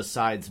somebody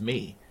besides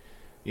me.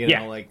 You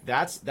know, like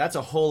that's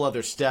a whole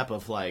other step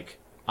of like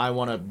I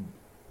want to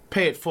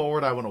pay it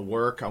forward, I want to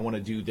work, I want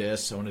to do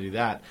this, I want to do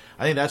that.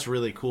 I think that's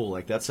really cool.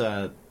 Like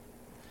that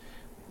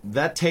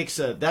takes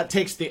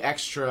the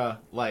extra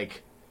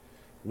like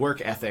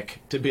work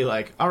ethic to be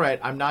like, all right,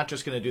 I'm not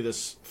just going to do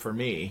this for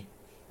me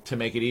to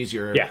make it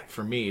easier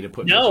for me to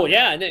put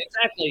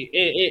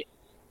exactly.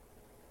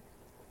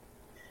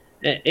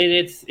 And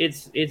it's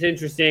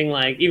interesting.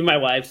 Like even my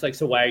wife's like,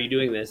 so why are you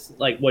doing this?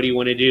 Like, what do you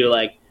want to do?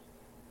 Like,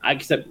 I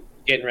kept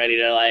getting ready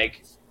to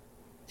like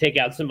take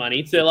out some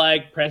money to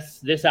like press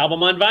this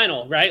album on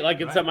vinyl, right?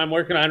 Like it's something I'm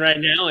working on right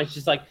now. It's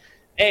just like,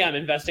 hey, I'm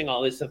investing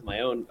all this of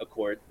my own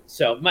accord.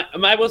 So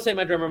I will say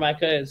my drummer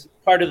Micah is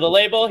part of the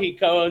label. He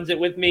co-owns it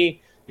with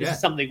me. This is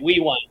something we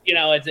want. You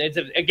know,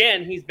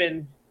 again, he's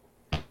been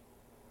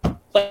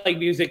playing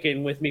music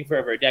and with me for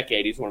over a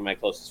decade. He's one of my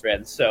closest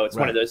friends. So it's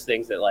one of those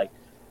things that like,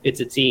 it's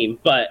a team,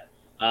 but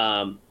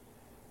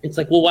it's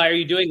like, well, why are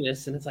you doing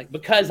this? And it's like,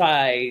 because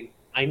I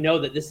know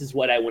that this is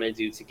what I want to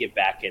do to give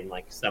back in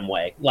like some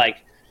way.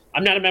 Like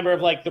I'm not a member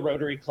of like the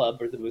Rotary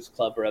Club or the Moose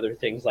Club or other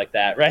things like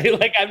that, right?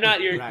 Like I'm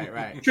not your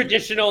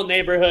traditional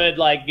neighborhood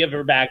like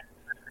giver back.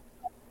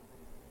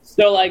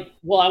 So like,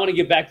 well, I want to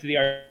give back to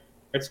the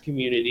arts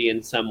community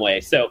in some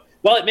way. So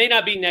while it may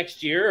not be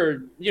next year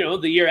or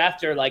the year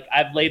after, like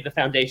I've laid the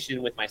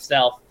foundation with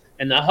myself,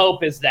 and the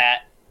hope is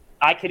that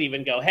I could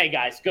even go, hey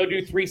guys, go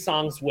do 3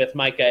 songs with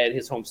Micah at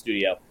his home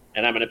studio,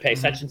 and I'm going to pay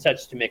such and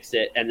such to mix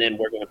it, and then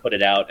we're going to put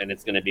it out, and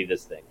it's going to be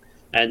this thing.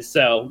 And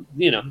so,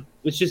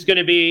 it's just going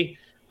to be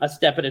a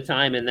step at a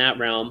time in that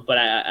realm. But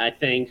I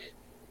think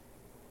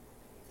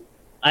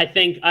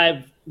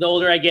the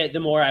older I get, the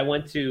more I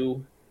want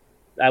to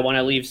want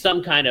to leave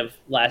some kind of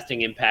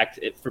lasting impact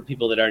for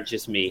people that aren't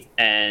just me.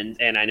 And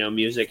I know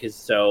music is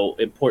so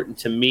important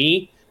to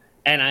me,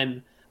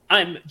 and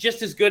I'm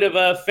just as good of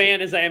a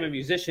fan as I am a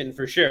musician,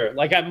 for sure.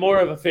 Like, I'm more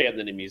of a fan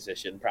than a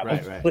musician,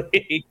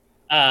 probably.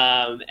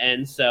 Right.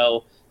 And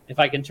so if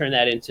I can turn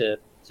that into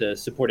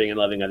supporting and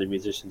loving other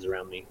musicians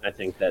around me, I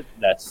think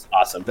that's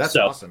awesome. That's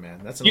awesome, man.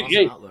 That's an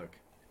awesome outlook.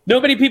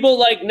 Nobody people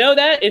know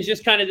that. It's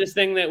just kind of this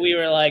thing that we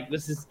were like,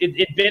 it's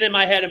been in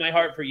my head and my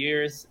heart for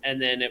years.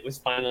 And then it was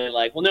finally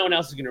like, well, no one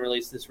else is going to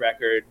release this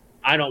record.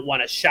 I don't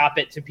want to shop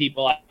it to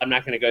people. I'm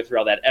not going to go through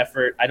all that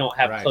effort. I don't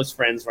have close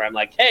friends where I'm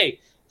like, hey,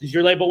 does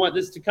your label want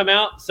this to come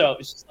out? So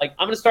it's just like,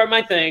 I'm going to start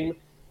my thing.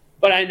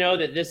 But I know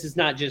that this is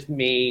not just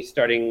me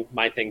starting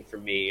my thing for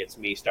me. It's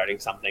me starting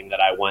something that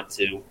I want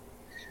to,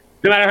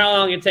 no matter how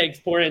long it takes,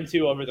 pour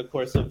into over the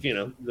course of,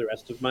 the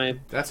rest of my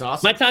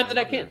time that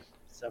I can.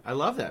 So. I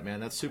love that, man.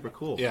 That's super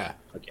cool. Yeah.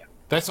 Okay.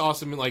 That's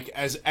awesome. Like,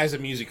 as a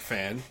music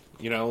fan,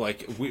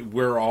 like,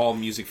 we're all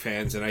music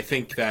fans, and I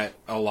think that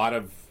a lot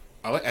of,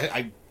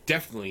 I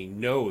definitely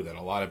know that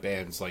a lot of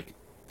bands, like,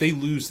 they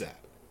lose that.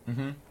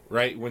 Mm-hmm.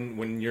 Right?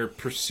 When you're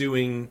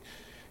pursuing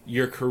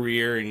your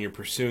career and you're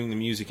pursuing the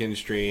music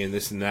industry and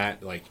this and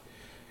that, like,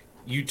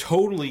 you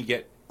totally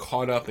get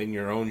caught up in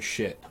your own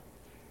shit.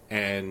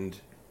 And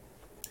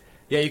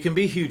yeah, you can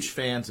be huge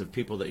fans of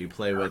people that you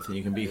play with, and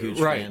you can be huge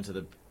fans of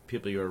the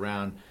people you're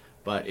around,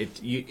 but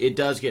it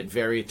does get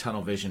very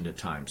tunnel visioned at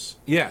times.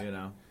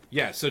 Yeah.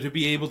 Yeah, so to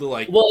be able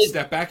to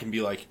step back and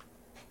be like,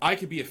 I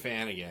could be a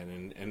fan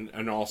again,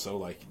 and also,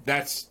 like,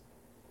 that's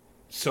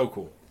so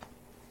cool.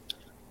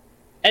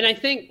 And I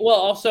think,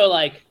 also,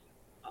 like,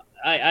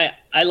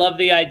 I love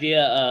the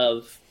idea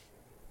of,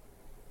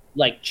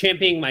 like,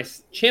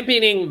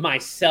 championing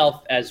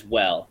myself as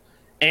well.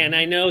 And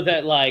I know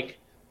that, like,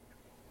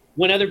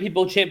 when other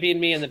people championed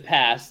me in the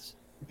past,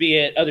 be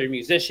it other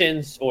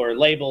musicians or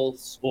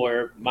labels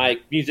or my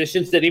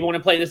musicians that even want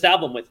to play this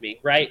album with me,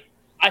 right?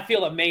 I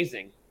feel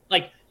amazing.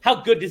 Like, how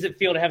good does it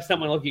feel to have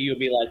someone look at you and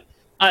be like,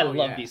 I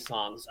love these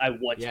songs. I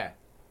want you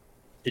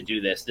to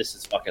do this. This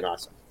is fucking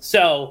awesome.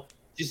 So,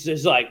 just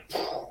is like,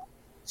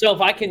 so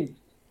if I can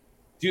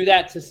do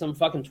that to some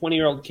fucking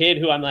 20-year-old kid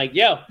who I'm like,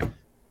 yo,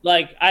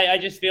 like, I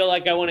just feel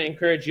like I want to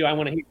encourage you. I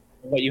want to hear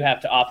what you have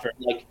to offer.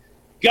 Like,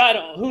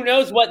 God, who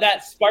knows what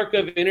that spark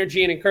of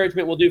energy and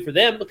encouragement will do for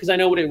them, because I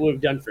know what it would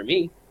have done for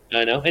me.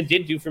 I know, and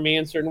did do for me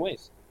in certain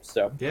ways.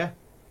 So yeah,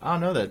 I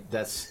don't know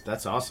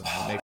that's awesome.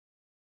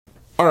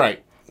 All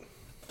right,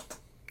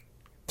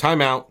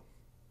 time out.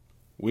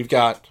 We've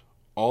got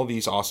all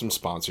these awesome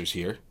sponsors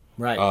here.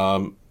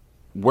 Right.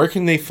 Where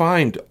can they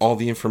find all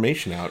the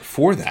information out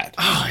for that?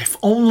 Oh, if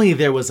only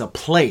there was a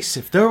place.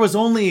 If there was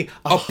only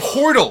a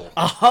portal,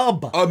 a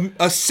hub,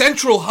 a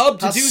central hub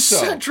to do so. A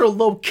central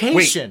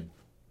location. Wait.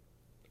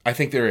 I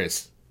think there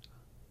is.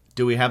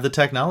 Do we have the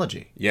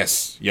technology?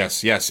 Yes.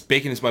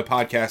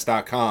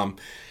 Baconismypodcast.com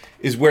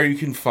is where you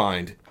can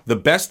find the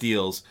best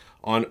deals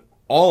on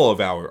all of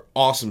our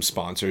awesome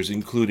sponsors,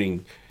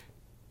 including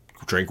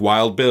Drink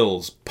Wild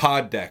Bills,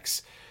 Pod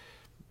Decks,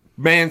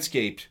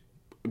 Manscaped,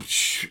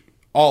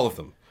 all of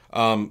them.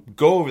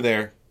 Go over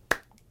there,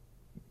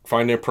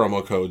 find their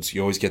promo codes.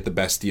 You always get the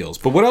best deals.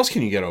 But what else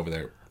can you get over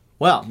there?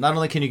 Well, not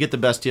only can you get the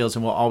best deals,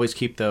 and we'll always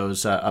keep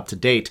those up to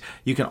date,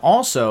 you can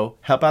also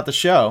help out the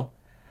show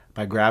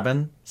by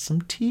grabbing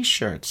some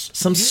T-shirts,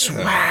 some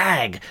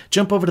swag.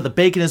 Jump over to the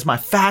Bacon Is My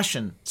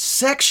Fashion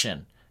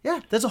section. Yeah,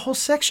 there's a whole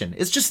section.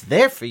 It's just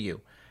there for you.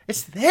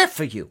 It's there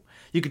for you.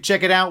 You can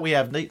check it out. We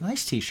have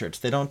nice T-shirts.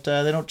 They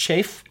don't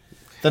chafe.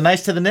 The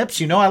nice to the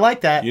nips, I like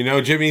that.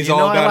 Jimmy's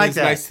all about his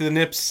nice to the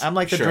nips. I'm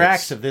like the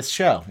Drax of this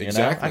show.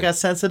 Exactly. I got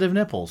sensitive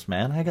nipples,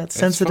 man. I got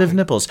sensitive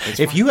nipples.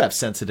 If you have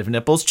sensitive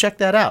nipples, check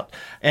that out.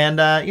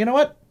 And you know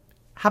what?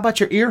 How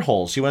about your ear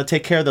holes? You want to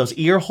take care of those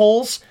ear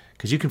holes?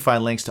 Because you can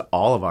find links to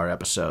all of our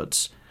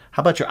episodes. How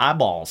about your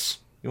eyeballs?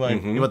 You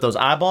want those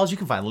eyeballs? You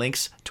can find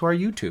links to our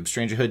YouTube,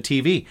 Strangerhood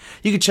TV.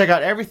 You can check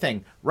out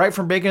everything right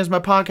from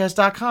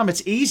baconismypodcast.com.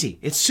 It's easy.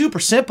 It's super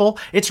simple.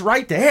 It's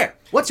right there.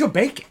 What's your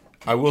bacon?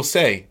 I will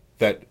say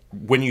that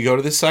when you go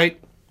to this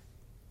site,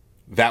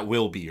 that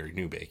will be your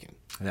new bacon.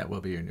 That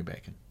will be your new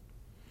bacon.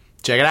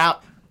 Check it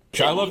out.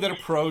 I love that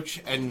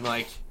approach, and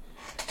like,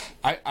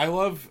 I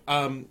love.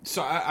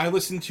 So I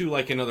listened to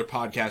like another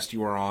podcast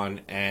you were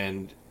on,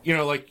 and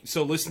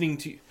listening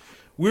to,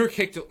 we were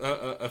kicked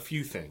a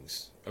few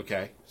things.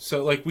 Okay,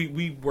 so like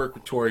we work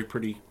with Tori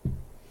pretty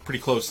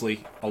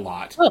closely a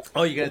lot.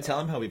 Oh, you gonna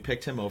tell him how we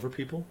picked him over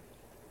people?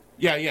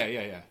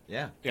 Yeah.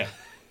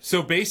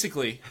 So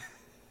basically.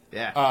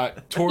 Yeah.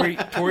 Tori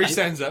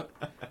sends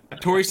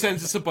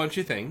us a bunch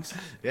of things.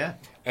 Yeah.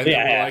 And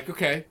then we're like,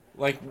 okay,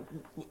 like,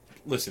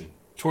 listen,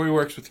 Tori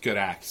works with good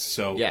acts,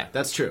 so yeah,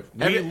 that's true.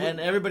 And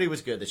everybody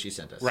was good that she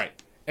sent us. Right.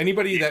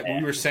 Anybody that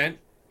we were sent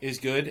is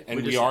good,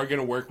 and we are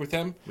going to work with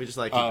them. We just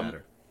like you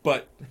better.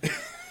 But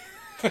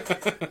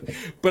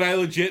but I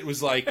legit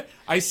was like,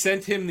 I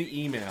sent him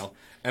the email,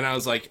 and I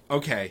was like,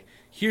 okay,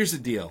 here's the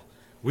deal.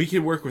 We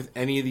can work with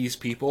any of these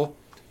people.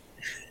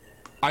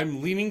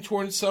 I'm leaning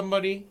towards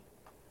somebody.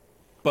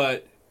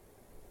 But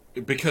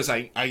because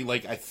I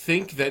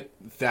think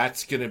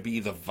that's gonna be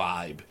the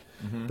vibe,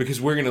 because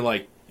we're gonna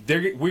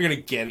we're gonna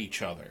get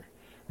each other,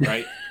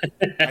 right?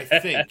 I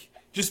think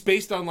just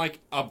based on like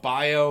a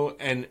bio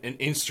and an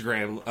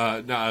Instagram,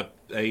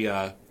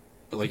 a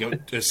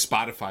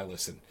Spotify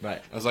listen.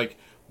 Right. I was like,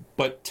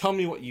 but tell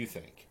me what you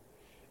think.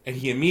 And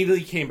he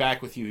immediately came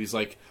back with you. He's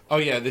like, oh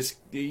yeah,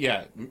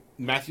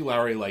 Matthew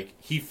Lowry, like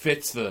he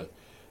fits the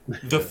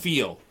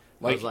feel.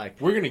 Like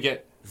we're gonna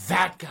get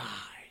that guy.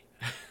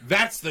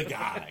 That's the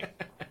guy.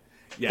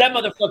 Yeah. That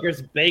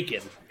motherfucker's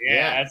bacon.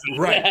 Yeah.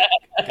 Right.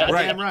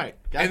 Goddamn right.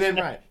 And then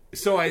right.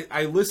 So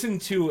I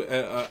listened to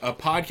a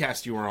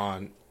podcast you were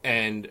on,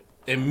 and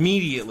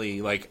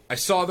immediately, like, I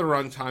saw the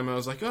runtime. I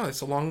was like, oh,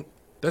 that's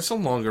a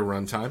longer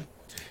runtime.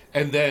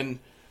 And then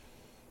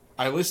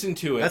I listened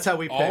to it. That's how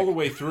we pick. all the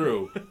way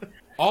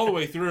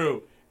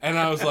through, and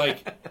I was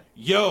like,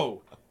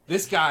 yo,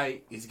 this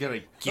guy is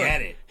gonna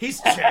get it.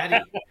 He's chatty.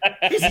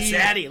 He's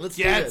chatty. Let's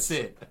do Gets this.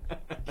 it.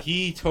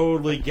 He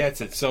totally gets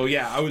it. So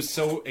yeah, I was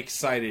so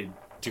excited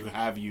to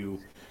have you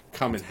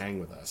come and hang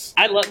with us.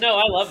 I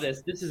love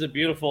this. This is a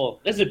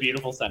beautiful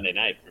Sunday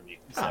night for me.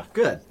 So. Oh,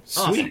 good.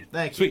 Awesome. Sweet.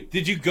 Thank you. Sweet.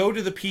 Did you go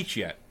to the Peach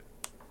yet?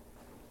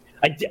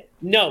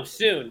 No,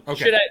 soon.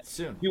 Okay. Should I?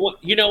 Soon.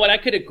 You know what? I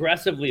could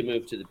aggressively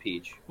move to the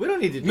Peach. We don't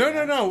need to do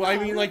that. No. I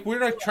mean, like, we're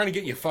not trying to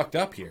get you fucked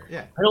up here.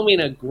 Yeah. I don't mean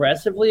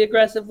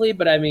aggressively,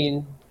 but I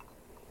mean.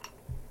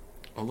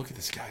 Oh, look at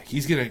this guy.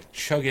 He's gonna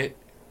chug it.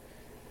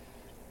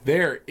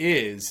 There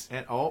is.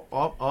 And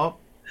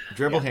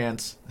dribble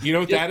hands. You know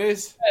what that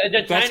is?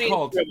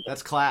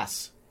 That's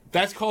class.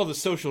 That's called a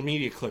social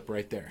media clip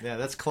right there. Yeah,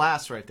 that's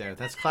class right there.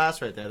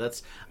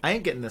 I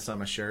ain't getting this on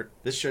my shirt.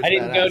 This shirt's I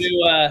didn't badass. go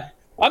to.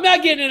 I'm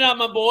not getting it on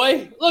my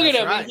boy. Look at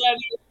him. Right.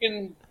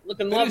 He's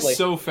looking That lovely. is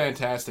so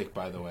fantastic,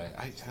 by the way.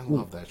 I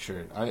love that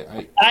shirt.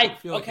 I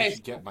feel like I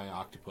should get my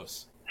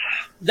octopus.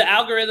 The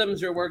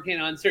algorithms are working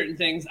on certain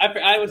things.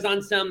 I was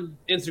on some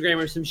Instagram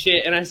or some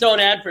shit, and I saw an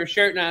ad for a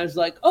shirt, and I was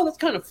like, oh, that's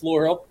kind of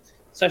floral.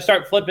 So I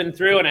start flipping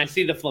through, and I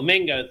see the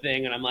Flamingo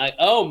thing, and I'm like,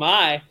 oh,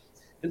 my.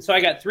 And so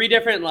I got 3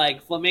 different,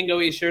 like,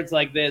 Flamingo-y shirts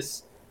like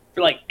this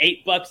for, like,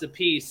 $8 a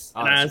piece.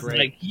 Oh, and I was great.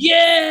 like,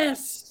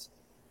 yes!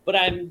 But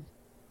I'm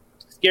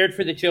scared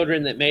for the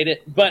children that made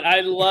it. But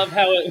I love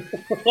how it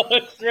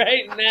looks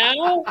right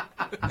now.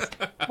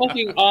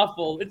 Fucking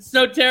awful. It's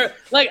so terrible.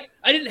 Like,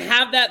 I didn't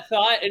have that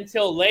thought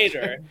until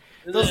later.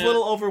 Those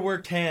little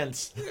overworked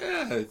hands.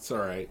 Yeah, it's all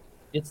right.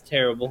 It's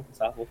terrible. It's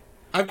awful.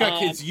 I've got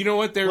kids. You know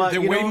what? They're Well,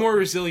 you way know- more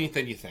resilient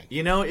than you think.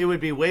 You know, it would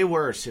be way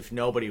worse if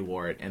nobody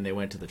wore it and they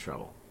went to the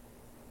trouble.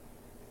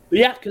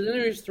 Yeah, because then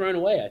they're just thrown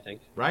away, I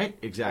think. Right?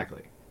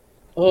 Exactly.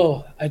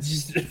 Oh, I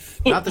just...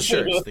 Not the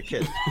shirts, the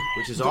kids,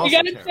 which is also You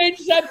gotta terrible. change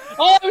that.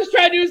 All I was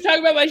trying to do was talk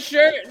about my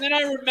shirt, and then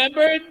I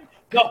remembered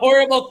the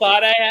horrible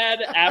thought I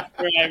had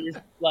after I was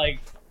like,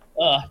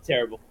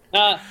 terrible.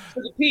 So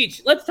the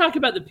Peach. Let's talk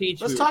about the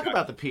Peach. Let's talk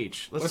about the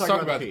Peach. Let's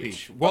talk about the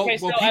peach. Well, Okay,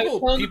 so I was people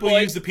telling the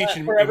boys, use the peach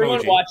in for everyone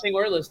emoji. watching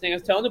or listening, I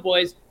was telling the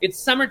boys, it's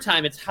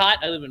summertime. It's hot.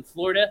 I live in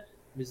Florida.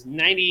 It was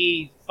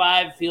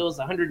 95, feels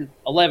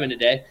 111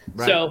 today.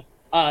 Right. So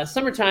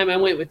summertime, I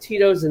went with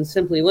Tito's and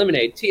Simply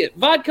Lemonade.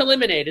 Vodka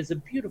lemonade is a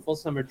beautiful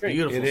summer drink.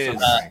 Beautiful It is.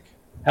 summer drink.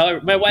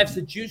 However, my wife's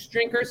a juice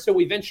drinker, so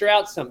we venture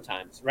out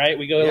sometimes, right?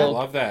 We go Yeah, I a little,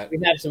 love that. we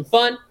have some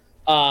fun. You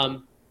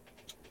gotta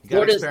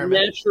Florida's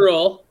experiment.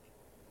 natural.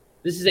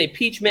 This is a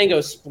peach mango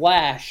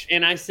splash,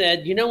 and I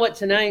said, you know what?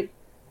 Tonight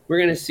we're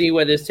gonna see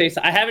what this tastes.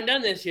 I haven't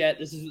done this yet.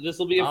 This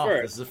will be a Oh,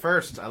 first. this is the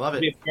first. I love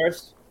It'll be it. a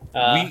first.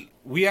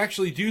 We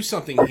actually do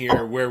something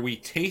here where we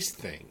taste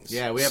things.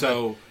 Yeah, we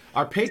have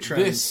our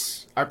patrons.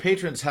 Our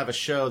patrons have a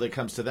show that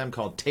comes to them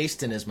called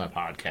 "Tastin' Is My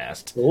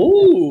Podcast,"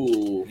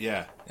 Ooh.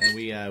 Yeah. and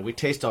we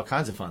taste all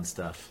kinds of fun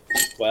stuff,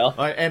 Well,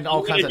 and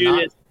all We're kinds gonna of do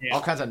not this, yeah.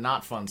 all kinds of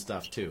not fun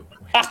stuff too.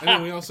 And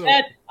then we also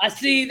I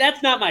see.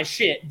 That's not my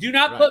shit. Do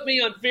not Right. put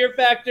me on Fear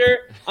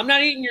Factor. I'm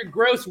not eating your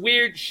gross,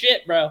 weird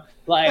shit, bro.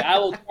 Like I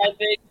will try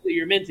things that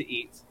you're meant to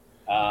eat.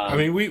 I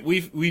mean,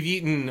 we've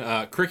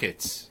eaten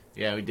crickets.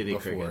 Yeah, we did eat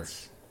Before.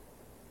 crickets.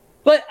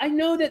 But I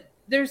know that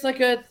there's like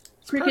a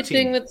cricket protein.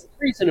 thing that's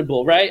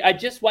reasonable, right? I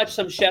just watched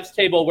some chef's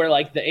table where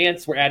like the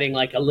ants were adding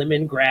like a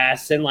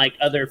lemongrass and like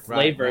other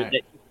flavor right. that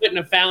you couldn't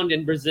have found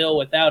in Brazil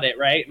without it,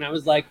 right? And I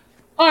was like,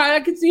 all right, I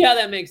can see how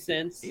that makes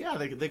sense. Yeah,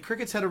 the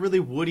crickets had a really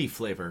woody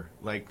flavor,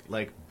 like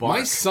bark.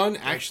 My son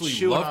Like actually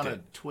chewing loved on it.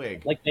 a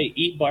twig. Like they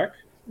eat bark.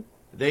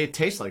 They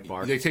taste like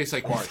bark. They taste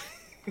like bark.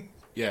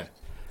 Yeah.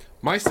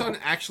 My son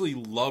actually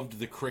loved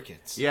the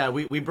crickets. Yeah,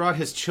 we brought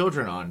his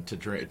children on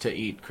to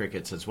eat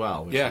crickets as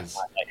well. Which Yeah. is,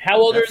 Like, how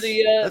old are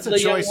the that's a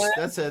the young choice.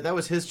 lads? That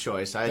was his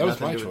choice. I had That was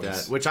nothing to my do with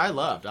choice. that, which I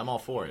loved. I'm all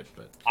for it,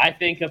 but I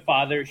think a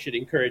father should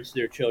encourage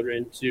their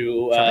children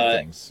to try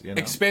things. You know?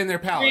 Expand their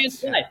experience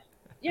palates. life.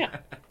 Yeah.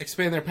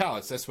 Expand their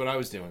palates. That's what I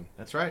was doing.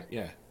 That's right.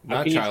 Yeah. How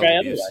Not can you child try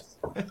abuse.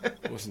 otherwise?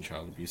 It wasn't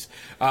child abuse.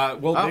 Well,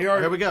 Oh, they are.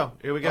 here we go.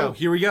 Here we go. Oh,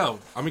 here we go.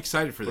 I'm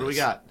excited for What this. do we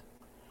got?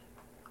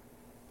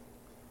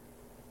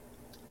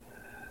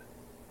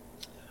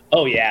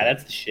 Oh yeah,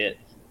 that's the shit.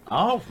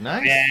 Oh,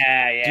 nice.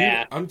 Yeah,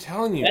 yeah. Dude, I'm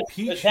telling you,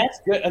 peach. That's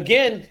good.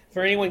 Again,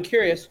 for anyone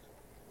curious,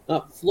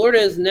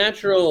 Florida's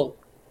natural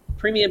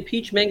premium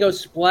peach mango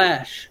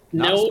splash.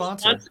 Not No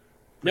sponsored.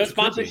 no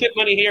sponsorship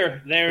money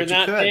here. They're But you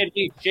not could. paying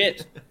me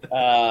shit. But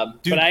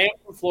I am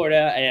from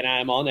Florida, and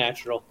I'm all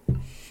natural.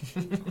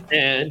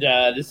 And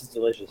this is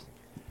delicious.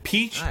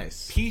 Peach.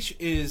 Nice. Peach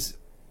is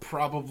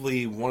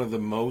probably one of the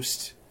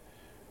most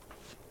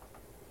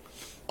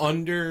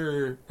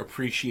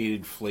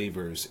underappreciated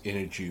flavors in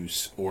a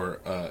juice, or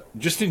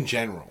just in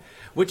general.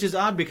 Which is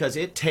odd because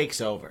it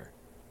takes over.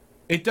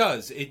 It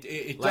does.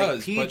 It Like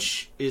does.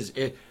 peach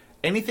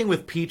anything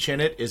with peach in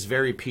it is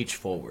very peach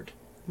forward.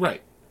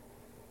 Right.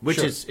 Which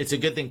Sure. it's a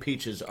good thing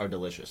peaches are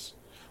delicious.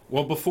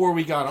 Well, before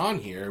we got on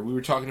here, we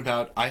were talking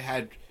about I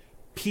had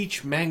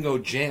peach mango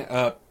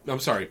jam.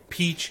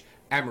 Peach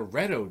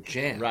amaretto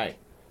jam. Right.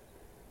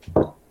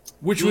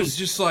 Which was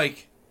just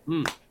like,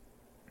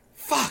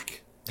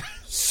 fuck,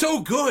 so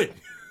good.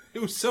 It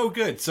was so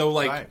good. So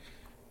like, Right.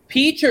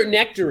 Peach or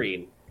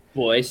nectarine,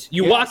 boys.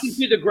 You Yes. walk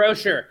into the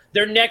grocer.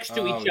 They're next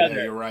to each yeah,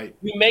 other. you're right.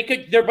 You make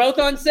it. They're both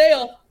on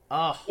sale.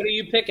 Oh. What are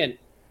you picking?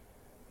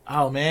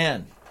 Oh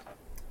man.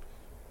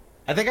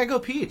 I think I go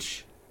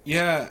peach.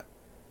 Yeah,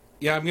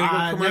 I'm gonna go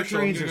commercial. I'm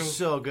Nectarines gonna are go-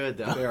 so good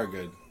though. They are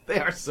good. They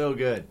are so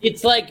good.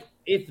 It's like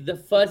if the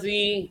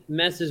fuzzy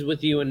messes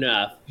with you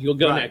enough, you'll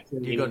go Right.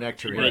 nectarine. You go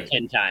nectarine. Right.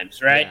 10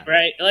 times, right? Yeah.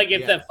 Right? Like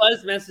if Yeah. the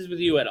fuzz messes with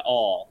you at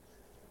all.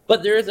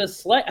 But there is I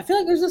feel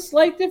like there's a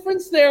slight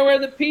difference there where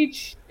the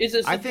peach is a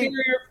I think-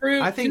 superior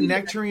fruit. I think to-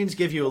 nectarines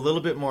give you a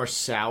little bit more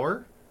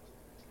sour.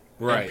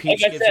 Right. And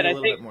peach Like I gives said, you I a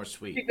little think- bit more I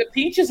sweet. think the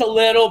peach is a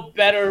little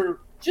better,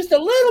 just a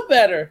little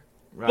better.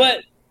 Right.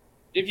 But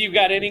if you've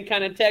got any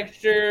kind of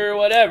texture or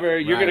whatever,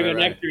 you're Right, going to go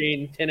right.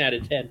 nectarine 10 out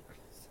of 10.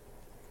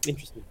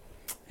 Interesting.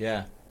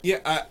 Yeah.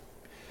 Yeah.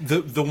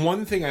 The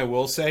one thing I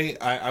will say,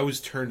 I was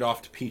turned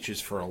off to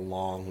peaches for a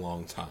long,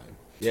 long time.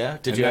 Yeah.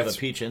 Did And you have a that's-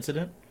 peach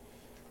incident?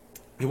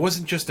 It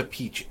wasn't just a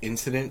peach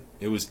incident;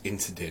 it was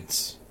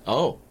incidents.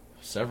 Oh,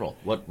 several.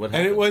 What happened?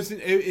 And it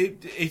wasn't.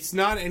 It's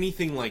not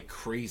anything like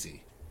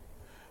crazy.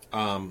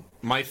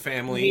 My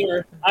family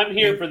I'm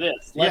here for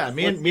this. Yeah, Let's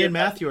me and hear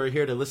Matthew are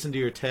here to listen to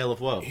your tale of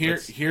woe. here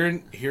Let's- here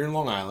in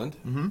Long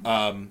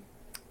Island,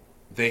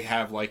 they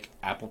have like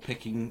apple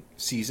picking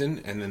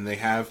season, and then they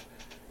have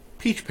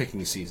peach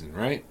picking season,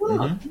 right?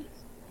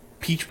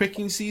 Peach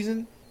picking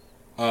season,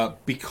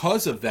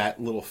 because of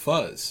that little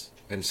fuzz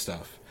and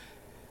stuff.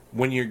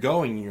 When you're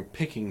going, and you're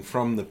picking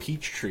from the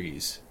peach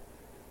trees.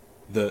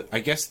 I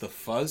guess the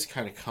fuzz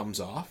kind of comes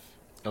off.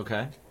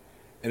 Okay.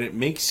 And it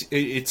makes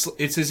it's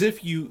as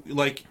if you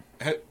like.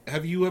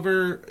 Have you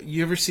ever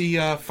see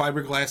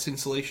fiberglass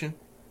insulation?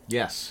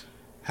 Yes.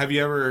 Have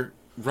you ever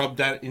rubbed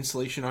that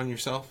insulation on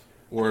yourself,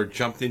 or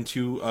jumped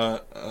into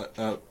a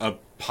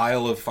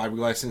pile of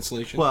fiberglass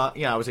insulation? Well,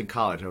 yeah, I was in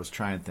college. I was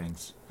trying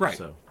things. Right.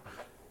 So.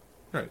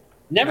 Right.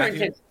 Never Matthew?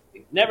 intentionally.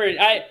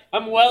 Never.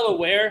 I'm well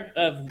aware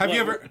of. Have what you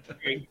ever- we're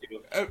referring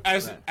to.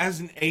 As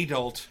an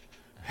adult,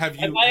 have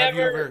you Have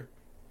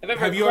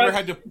you ever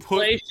had to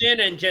put inflation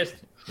and just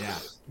Yeah.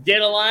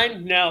 did a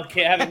line? No,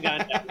 okay, haven't gone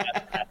down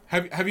that.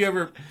 have you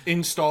ever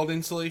installed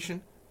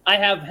insulation? I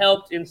have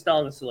helped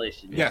install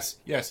insulation. Yes.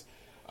 You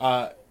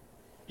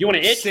You want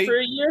to itch Say- for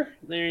a year?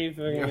 There you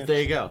fucking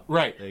There you go.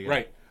 Right. There you go.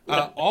 Right.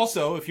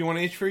 Also, if you want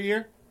to itch for a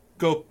year,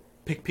 go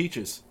pick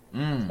peaches,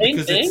 Same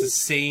because thing. it's the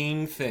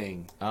same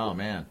thing. Oh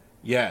man.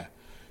 Yeah.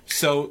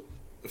 So,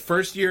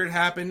 first year it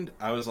happened,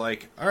 I was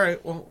like, all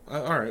right,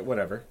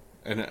 whatever.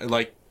 And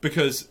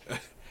because,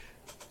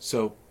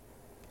 so,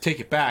 take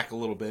it back a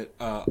little bit.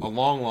 A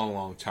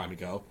long time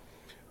ago,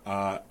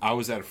 I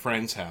was at a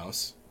friend's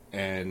house,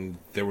 and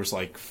there was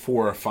like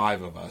 4 or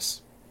 5 of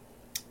us,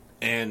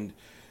 and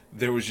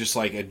there was just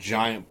like a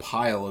giant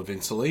pile of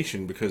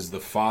insulation because the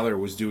father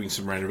was doing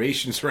some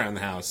renovations around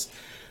the house.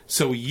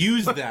 So we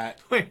used that.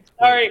 Wait.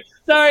 Sorry.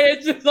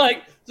 It's just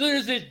like so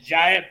there's this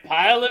giant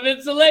pile of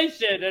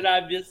insulation, and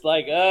I'm just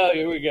like, oh,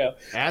 here we go.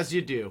 As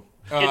you do.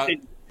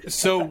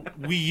 So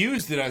we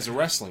used it as a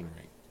wrestling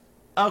ring.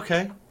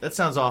 Okay. That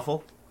sounds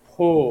awful.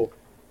 Oh,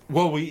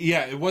 Well,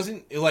 it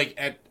wasn't like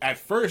at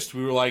first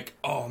we were like,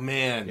 oh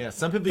man, Yeah.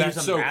 Some people that's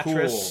use a so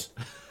mattress.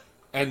 cool.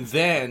 And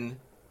then,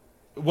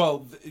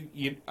 what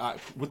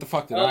the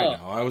fuck did I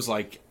know? I was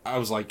like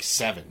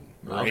 7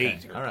 or Okay,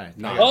 8. Or all right.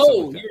 9, oh,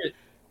 something like that. you're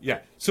Yeah.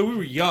 So we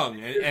were young,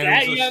 and it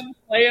that was just- young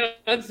playing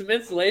on some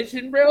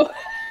insulation, bro.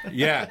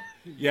 Yeah.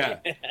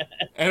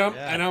 And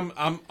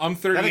I'm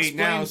 38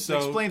 now, so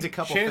explains a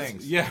couple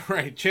things. Yeah,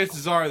 right.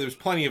 Chances are there's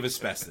plenty of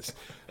asbestos.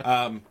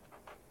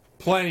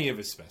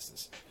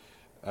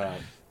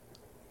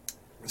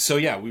 So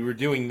yeah, we were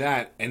doing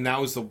that, and that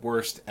was the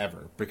worst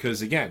ever.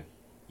 Because again,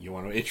 you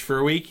want to itch for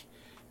a week,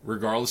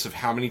 regardless of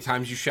how many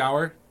times you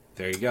shower.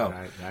 There you go.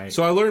 Right.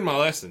 So I learned my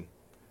lesson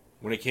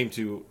when it came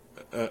to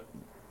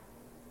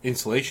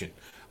insulation.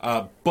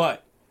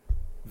 But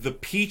the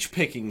peach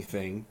picking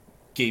thing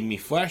gave me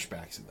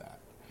flashbacks of that.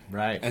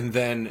 Right. And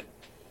then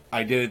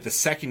I did it the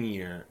second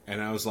year,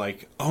 and I was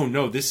like, oh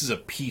no, this is a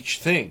peach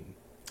thing.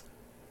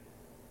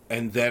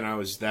 And then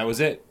that was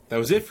it. That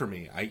was it for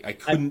me. I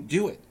couldn't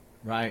do it.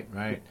 Right.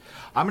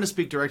 I'm going to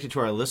speak directly to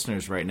our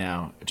listeners right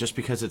now, just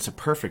because it's a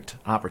perfect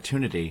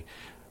opportunity.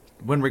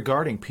 When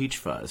regarding peach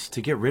fuzz,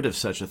 to get rid of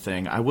such a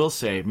thing, I will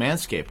say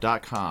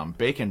manscaped.com,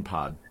 bacon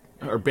pod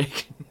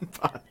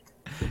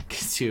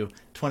gets you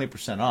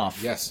 20%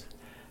 off. Yes.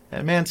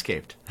 At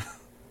Manscaped.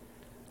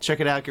 Check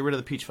it out, get rid of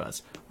the peach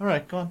fuzz. All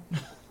right, go on.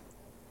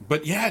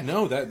 But yeah,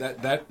 no,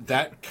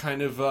 that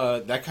kind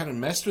of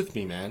messed with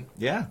me, man.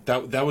 Yeah.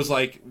 That was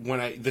like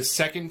the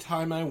second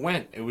time I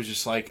went, it was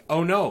just like,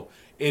 oh no,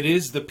 it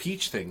is the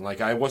peach thing. Like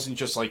I wasn't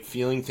just like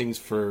feeling things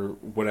for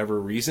whatever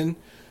reason.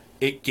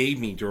 It gave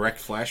me direct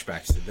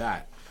flashbacks to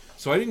that.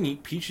 So I didn't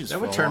eat peaches. That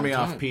for would a turn long me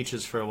time. off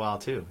peaches for a while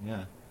too.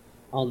 Yeah.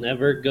 I'll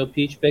never go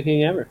peach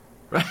picking ever.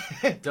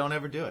 Right. Don't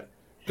ever do it.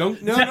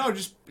 No.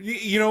 Just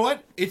you know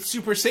what? It's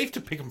super safe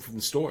to pick them from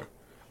the store.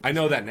 I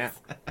know that now.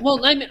 Well,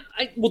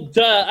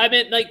 duh. I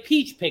meant like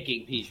peach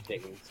picking.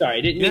 Sorry,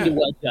 I didn't mean to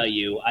well tell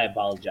you. I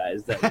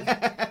apologize. That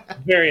was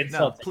very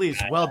insulting. No,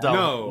 please, well done.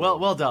 No.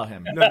 Well done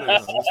him.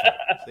 No.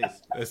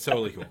 Please. That's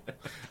totally cool.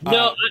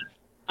 No,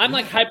 I'm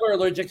like hyper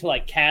allergic to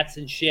like cats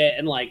and shit,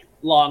 and like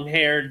long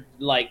haired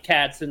like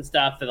cats and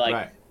stuff that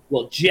like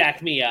will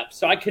jack me up.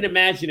 So I can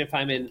imagine if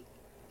I'm in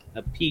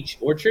a peach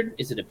orchard.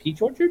 Is it a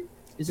peach orchard?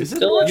 Is it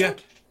still?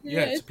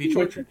 Yeah, it's a peach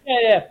orchard.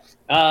 Yeah.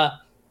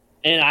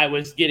 And I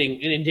was getting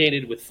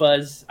inundated with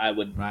fuzz. I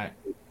would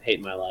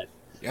hate my life.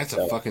 That's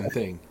a fucking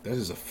thing. That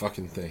is a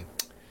fucking thing.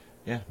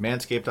 Yeah,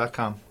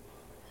 manscaped.com.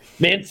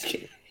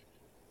 Manscaped.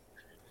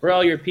 For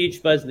all your peach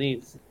fuzz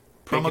needs.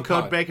 Promo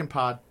code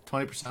BaconPod,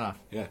 20% off.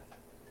 Yeah.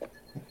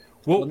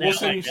 We'll now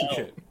send I you some know.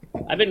 shit.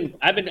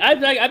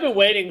 I've been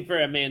waiting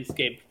for a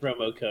Manscaped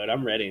promo code.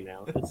 I'm ready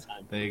now. It's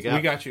time. There you go.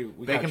 We got you.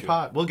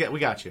 BaconPod. We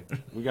got you.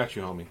 We got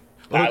you, homie.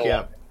 We'll hook you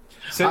up.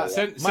 Send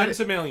us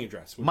a mailing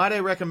address. Might I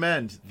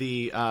recommend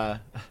the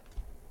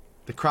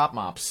crop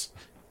mops?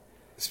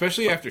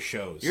 Especially after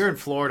shows. You're in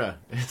Florida.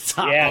 It's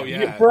hot. Yeah, Oh,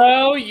 yeah.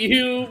 bro,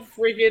 you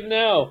freaking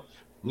know.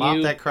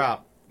 Mop that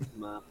crop.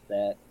 Mop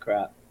that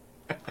crop.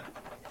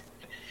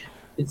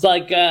 It's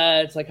like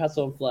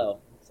hustle and flow.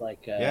 It's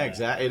like yeah,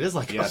 exactly. It is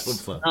like hustle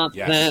and flow. Mop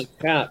Yes.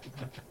 that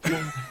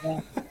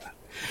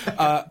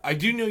crop. I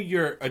do know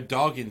you're a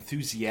dog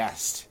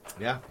enthusiast.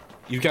 Yeah.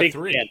 You've got Big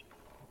 3. fan.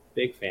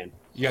 Big fan.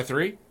 You got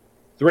 3?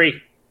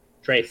 3.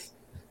 Trace.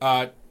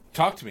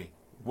 Talk to me.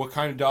 What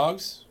kind of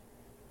dogs?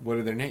 What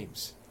are their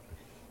names?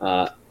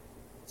 So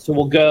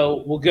we'll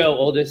go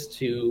oldest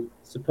to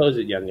supposed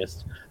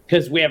youngest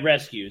because we have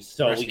rescues.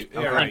 So we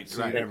can right.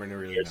 So you never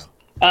really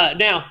know.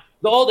 Now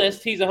the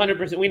oldest, he's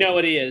 100%. We know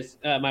what he is.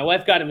 My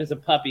wife got him as a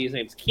puppy. His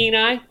name's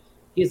Kenai.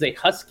 He's a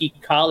Husky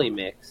Collie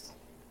mix.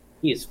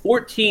 He is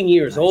 14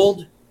 years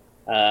old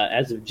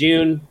as of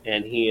June,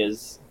 and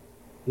he's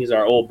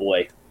our old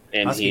boy.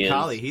 And Husky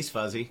Collie, he's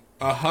fuzzy.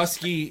 A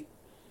Husky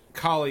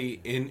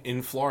Collie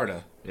in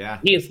Florida. Yeah.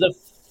 He is the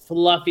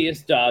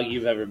fluffiest dog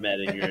you've ever met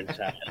in your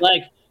entire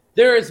life.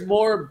 There is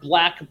more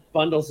black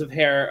bundles of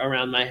hair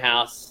around my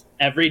house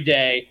every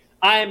day.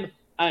 I'm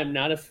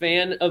not a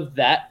fan of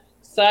that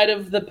side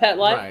of the pet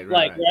life.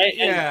 Right?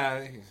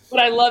 Yeah.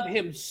 But I love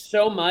him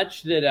so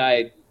much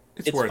that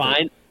it's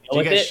fine. Do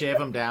you guys shave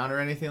him down or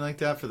anything like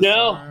that for the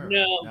summer?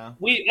 No.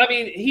 He's not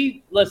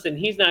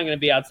going to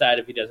be outside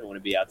if he doesn't want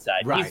to be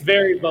outside. Right. He's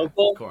very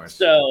vocal. Of course.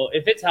 So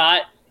if it's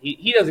hot,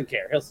 he doesn't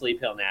care. He'll sleep,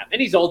 he'll nap.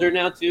 And he's older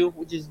now too,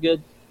 which is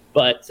good.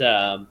 But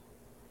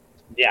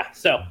yeah,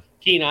 so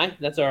Kenai,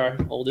 that's our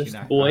oldest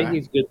boy. Right.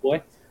 He's a good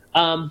boy.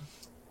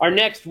 Our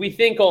next, we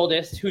think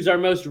oldest, who's our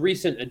most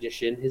recent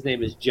addition, his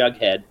name is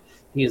Jughead.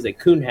 He is a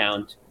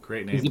coonhound.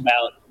 Great name. He's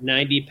about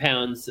 90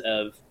 pounds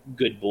of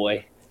good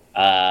boy.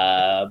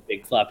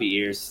 Big floppy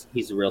ears.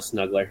 He's a real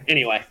snuggler.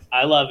 Anyway,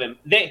 I love him.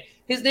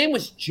 His name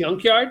was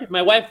Junkyard.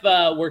 My wife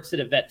works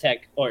at a vet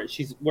tech, or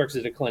she works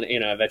at a clinic,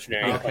 a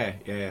veterinarian. Okay,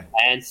 yeah.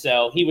 And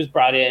so he was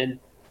brought in,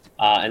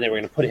 and they were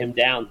going to put him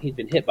down. He'd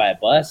been hit by a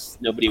bus.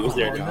 Nobody was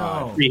there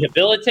to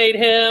rehabilitate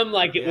him.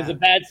 Like it was a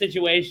bad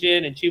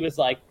situation. And she was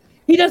like,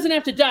 "He doesn't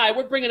have to die.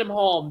 We're bringing him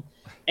home."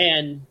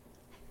 And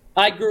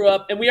I grew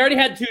up, and we already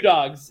had 2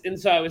 dogs, and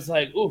so I was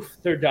like, "Oof,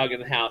 3rd dog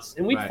in the house."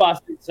 And we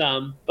fostered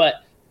some,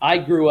 but I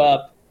grew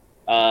up,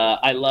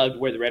 I loved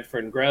Where the Red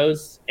Fern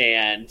Grows,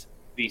 and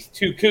these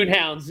 2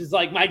 coonhounds is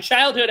like my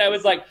childhood. I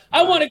was like,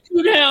 I want a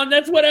coonhound.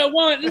 That's what I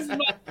want. This is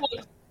my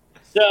place.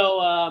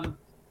 So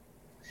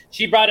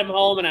she brought him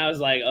home, and I was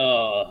like,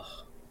 oh,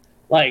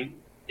 like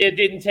it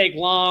didn't take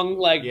long.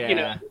 Like,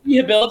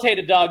 rehabilitate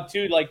a dog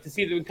too, like to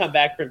see them come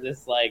back from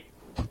this. Like,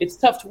 it's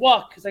tough to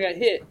walk because I got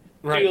hit.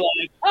 Right. To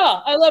like,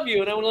 I love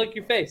you, and I want to lick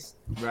your face.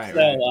 Right.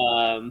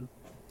 So,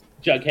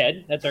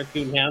 Jughead, that's our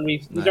coonhound.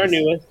 He's our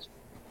newest.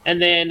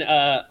 And then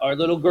our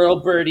little girl,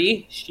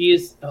 Birdie, she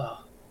is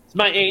it's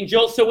my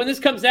angel. So when this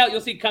comes out,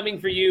 you'll see Coming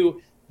For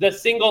You, the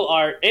single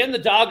art, and the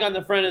dog on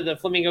the front of the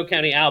Flamingo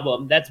County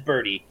album. That's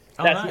Birdie.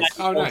 That's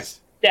my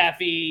nice.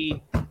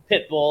 Staffy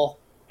pit bull.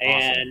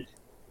 And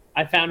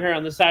I found her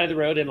on the side of the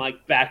road in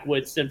like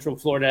backwoods, Central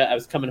Florida. I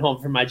was coming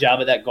home from my job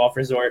at that golf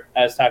resort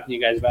I was talking to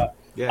you guys about.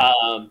 Yeah.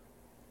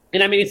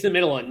 And I mean, it's the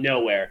middle of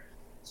nowhere.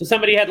 So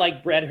somebody had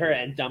like bred her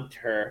and dumped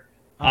her.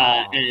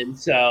 And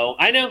so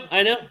I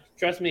know.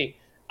 Trust me.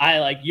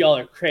 Y'all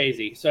are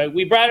crazy. So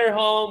we brought her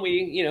home.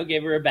 We,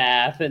 gave her a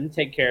bath and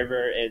take care of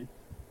her. And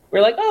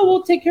we're like, oh,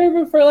 we'll take care of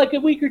her for like a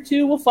week or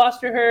two. We'll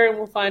foster her and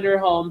we'll find her a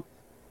home.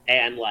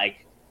 And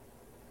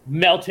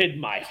melted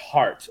my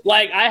heart.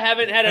 I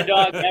haven't had a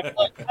dog ever.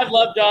 I've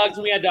loved dogs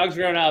and we had dogs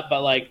growing up,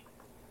 but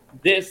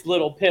this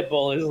little pit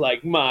bull is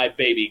my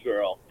baby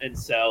girl. And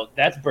so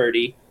that's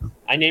Birdie.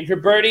 I named her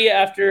Birdie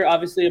after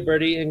obviously a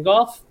birdie in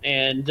golf,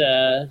 and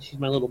she's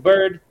my little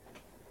bird.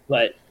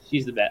 But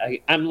she's the best.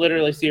 I'm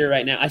literally seeing her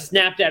right now. I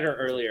snapped at her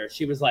earlier.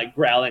 She was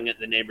growling at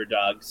the neighbor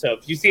dog. So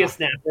if you see a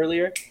snap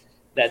earlier,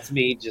 that's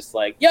me just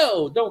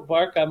yo, don't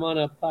bark. I'm on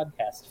a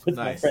podcast with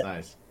my friend.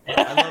 Nice.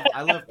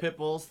 I love pit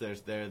bulls.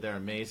 They're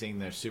amazing.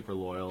 They're super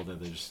loyal.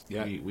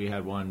 We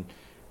had one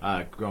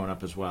growing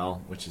up as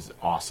well, which is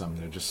awesome.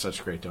 They're just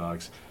such great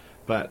dogs.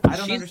 But I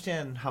don't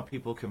understand how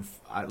people can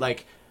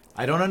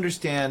I don't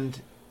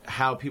understand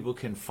how people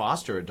can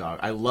foster a dog.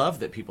 I love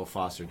that people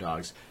foster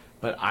dogs,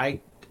 but I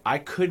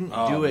couldn't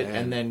do it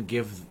and then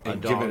give a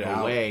dog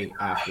away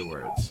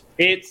afterwards.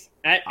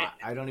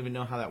 I don't even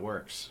know how that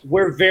works.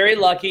 We're very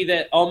lucky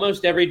that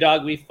almost every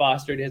dog we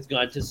fostered has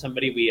gone to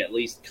somebody we at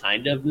least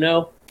kind of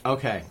know.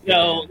 Okay.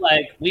 So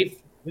we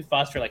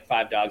foster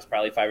 5 dogs,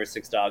 probably 5 or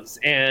 6 dogs,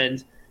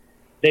 and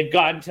they've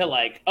gone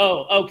to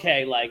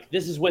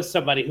this is with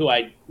somebody who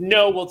I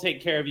know will take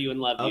care of you and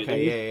love you.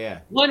 Okay, yeah.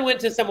 One went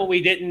to someone we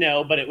didn't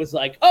know, but it was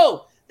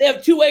they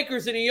have 2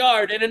 acres in a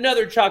yard and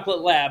another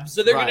chocolate lab,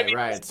 so they're going to be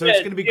right. So it's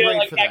going to be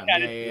great for them.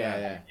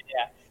 Yeah.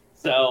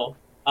 So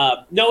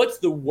no, it's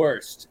the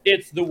worst.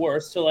 It's the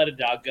worst to let a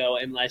dog go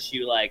unless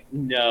you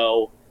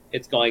know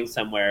it's going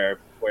somewhere.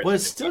 Well,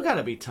 it's still got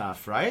to be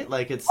tough, right?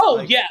 It's.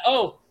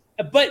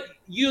 But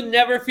you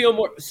never feel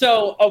more.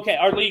 So okay,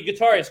 our lead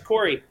guitarist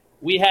Corey,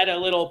 we had a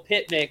little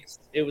pit mix.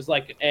 It was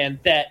and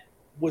that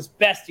was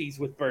besties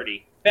with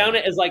Birdie. Found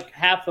it as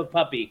half a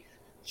puppy.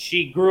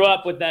 She grew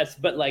up with us,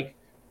 but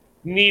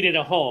needed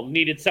a home,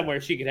 needed somewhere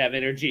she could have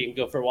energy and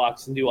go for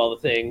walks and do all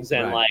the things.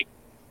 And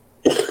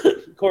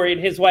Corey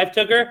and his wife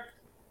took her.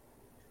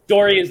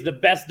 Dory is the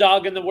best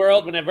dog in the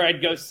world. Whenever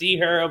I'd go see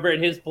her over at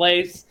his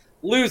place,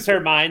 lose her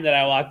mind that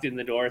I walked in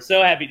the door.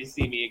 So happy to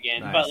see me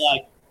again. Nice.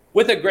 But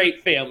with a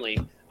great family.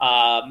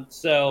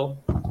 So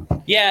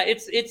yeah,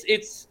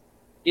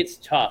 it's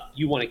tough.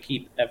 You want to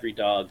keep every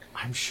dog.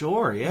 I'm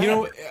sure,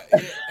 yeah.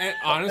 And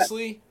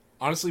honestly,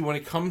 when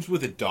it comes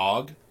with a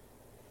dog,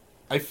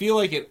 I feel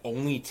like it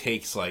only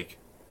takes an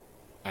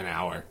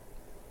hour.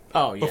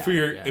 Oh yeah. Before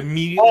you're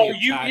immediately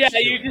you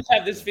just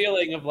have this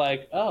feeling of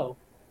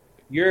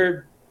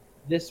you're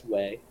this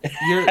way.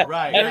 You're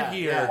right. You're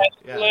here.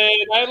 Yeah.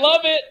 I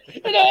love it.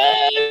 And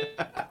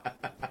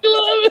I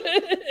love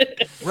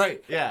it.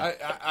 Right. Yeah.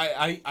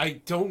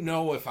 I don't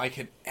know if I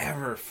could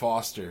ever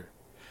foster.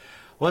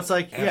 Well, it's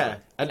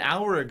an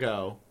hour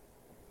ago,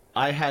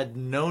 I had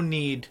no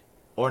need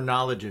or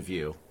knowledge of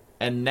you,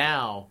 and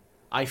now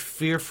I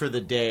fear for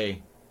the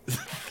day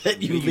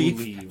that you leave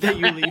me.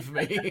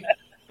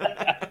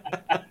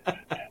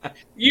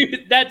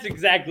 That's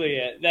exactly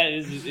it. That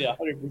is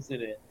 100%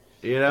 it.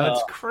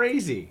 It's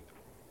crazy.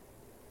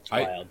 It's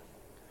wild.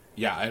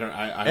 I don't.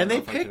 And they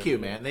pick you,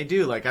 man. They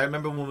do. I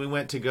remember when we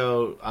went to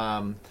go,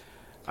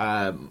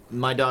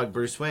 my dog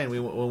Bruce Wayne.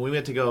 When we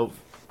went to go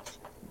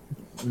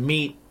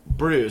meet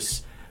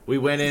Bruce, we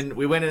went in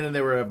and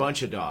there were a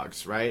bunch of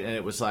dogs, right? And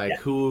it was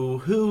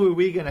who are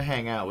we gonna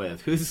hang out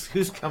with?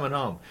 Who's coming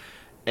home?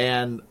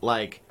 And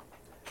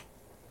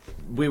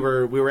we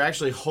were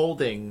actually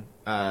holding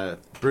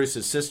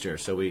Bruce's sister,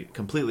 so we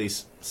completely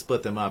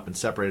split them up and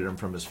separated him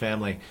from his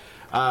family.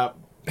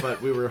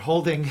 But we were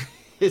holding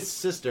his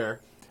sister,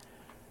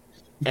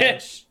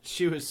 and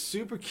she was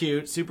super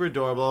cute, super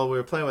adorable. We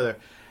were playing with her,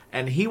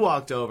 and he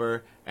walked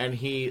over and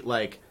he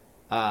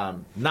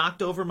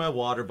knocked over my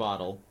water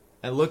bottle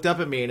and looked up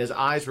at me, and his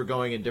eyes were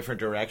going in different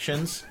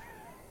directions,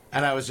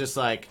 and I was just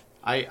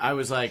I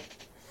was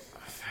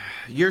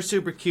you're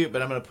super cute,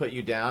 but I'm going to put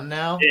you down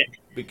now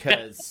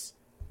because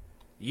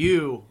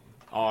you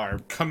are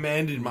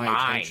commanded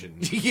my attention.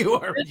 you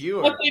are.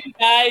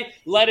 Guy,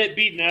 let it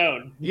be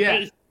known.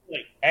 Yeah.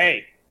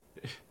 Hey.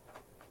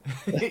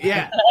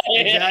 Yeah,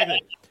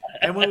 exactly.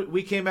 And when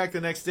we came back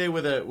the next day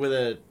with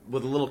a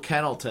little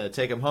kennel to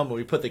take him home, and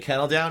we put the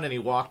kennel down, and he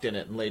walked in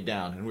it and laid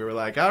down, and we were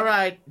like, "All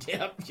right,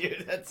 yep,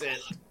 that's it."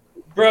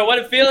 Bro, what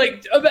a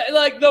feeling!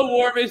 The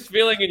warmest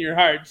feeling in your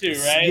heart too,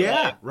 right?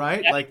 Yeah,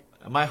 right. Yeah.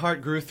 My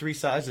heart grew 3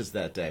 sizes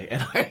that day,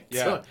 and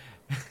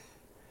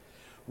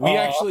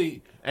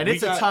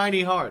it's a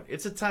tiny heart.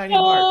 It's a tiny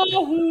heart.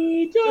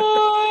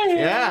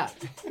 Yeah.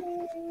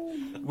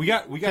 We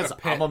got a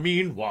pet. I'm a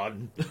mean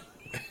one.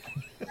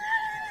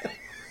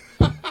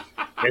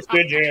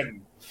 Mr.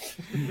 Jim.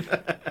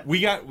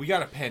 We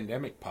got a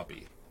pandemic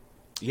puppy.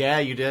 Yeah,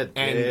 you did.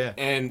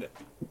 And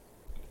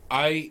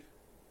I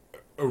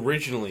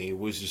originally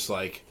was just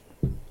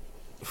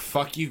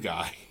fuck you,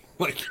 guy.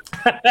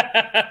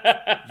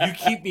 You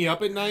keep me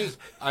up at night.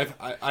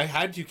 I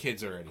had 2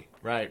 kids already.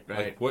 Right.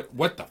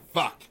 What the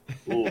fuck?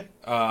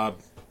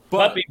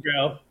 Puppy,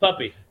 bro.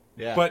 Puppy.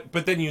 Yeah.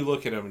 But then you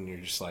look at him and you're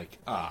just like,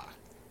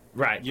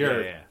 right.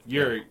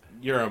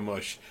 You're a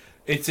mush.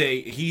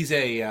 He's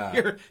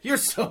a You're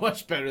so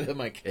much better than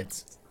my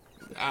kids.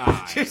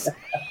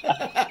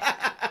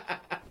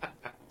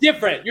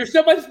 Different. You're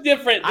so much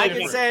different. I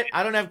can say it.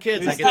 I don't have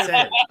kids. I can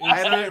say it.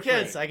 I don't have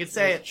kids. I can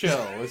say it.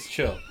 Let's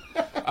chill.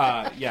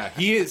 Yeah,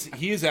 he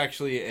is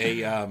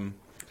actually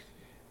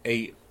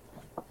a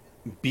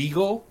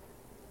beagle,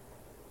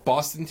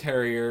 Boston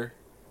Terrier,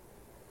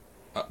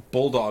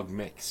 bulldog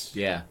mix.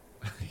 Yeah.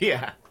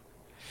 Yeah.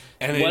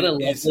 And what a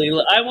lovely.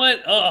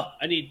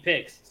 I need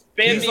pics.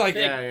 Spam he's me like,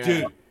 pics.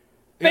 dude.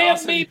 Spam I'll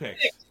send me you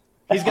pics. pics.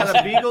 He's got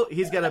a beagle.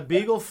 He's got a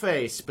beagle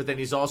face, but then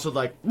he's also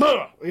like, you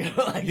know,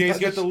 like He's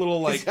got the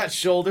little he's got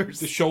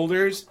shoulders. the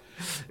shoulders,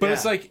 but Yeah.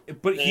 it's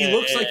like, but he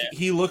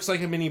looks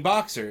like a mini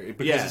boxer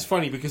because it's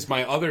funny because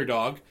my other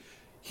dog,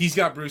 he's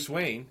got Bruce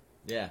Wayne.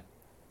 Yeah.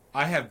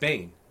 I have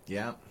Bane,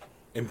 Yeah.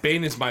 and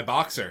Bane is my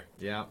boxer,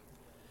 Yeah.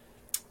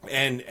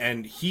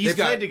 and he's They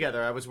got played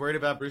together. I was worried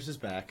about Bruce's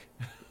back.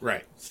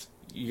 right.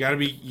 You gotta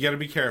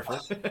be careful.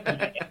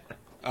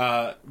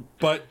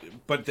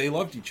 But they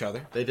loved each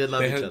other. They did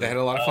love each other. They had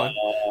a lot of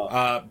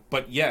fun.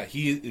 But yeah,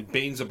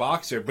 Bane's a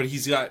boxer, but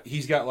he's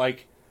got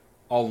like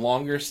a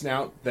longer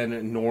snout than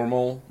a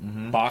normal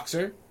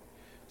boxer.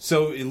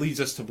 So it leads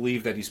us to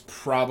believe that he's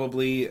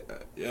probably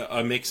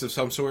a mix of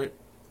some sort.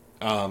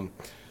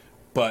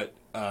 But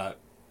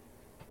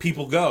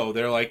people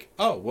they're like,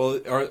 oh, well,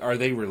 are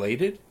they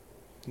related?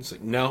 It's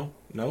like, no.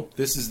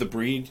 This is the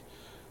breed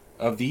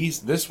of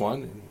this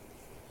one. And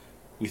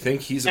we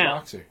think he's a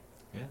boxer.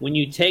 When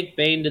you take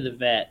Bane to the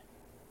vet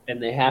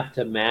and they have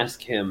to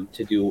mask him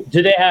to do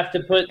they have to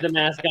put the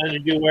mask on to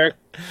do work?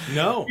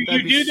 No.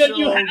 That'd You be do that, so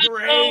you have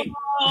great.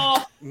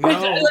 to.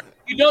 No.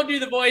 You don't do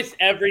the voice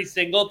every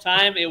single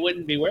time, it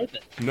wouldn't be worth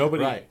it.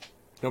 Nobody Right.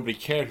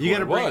 cared who You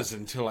gotta it bring- was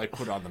until I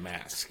put on the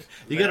mask.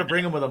 You got to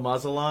bring him with a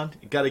muzzle on.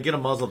 You got to get a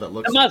muzzle that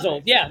looks A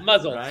muzzle,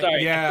 muzzle. Right?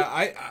 Sorry. Yeah,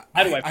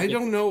 How do I I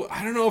don't know.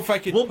 I don't know if I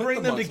could. We'll put bring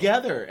the them muzzle.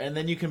 together, and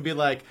then you can be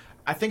like,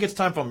 I think it's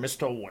time for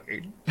Mr.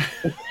 Wayne.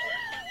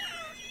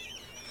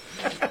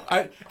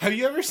 Have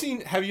you ever seen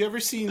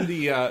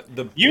the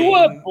You Bane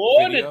were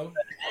born video?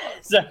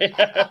 Sorry.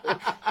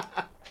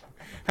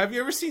 Have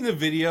you ever seen the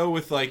video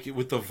with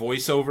the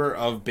voiceover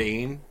of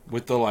Bane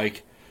with the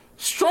like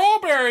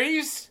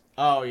strawberries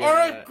Oh yeah. are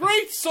a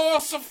great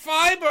source of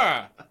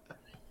fiber?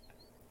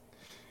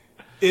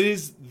 It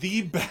is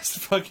the best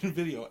fucking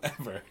video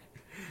ever.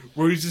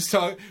 Where he's just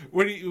talking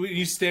when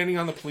he's standing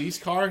on the police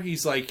car,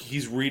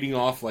 he's reading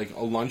off like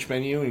a lunch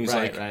menu and he's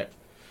right.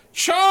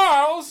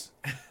 Charles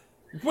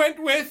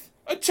went with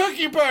a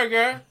turkey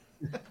burger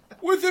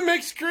with a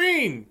mixed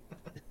green.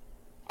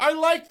 I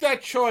like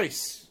that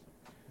choice.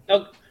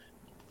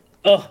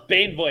 Oh,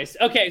 Bane voice.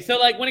 Okay, so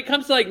like when it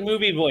comes to like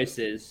movie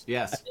voices,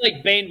 Yes. I feel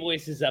like Bane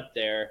voice is up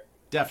there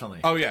Definitely.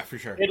 Oh yeah, for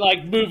sure. in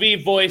like movie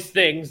voice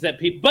things that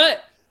people.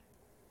 But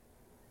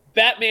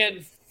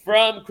Batman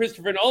from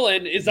Christopher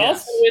Nolan is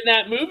also in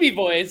that movie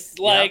voice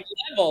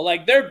level.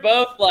 Like they're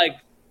both like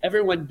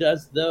everyone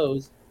does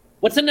those.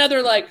 What's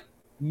another like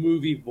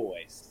movie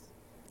voice?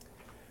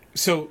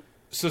 So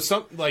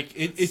some like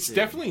it's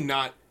definitely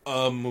not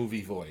a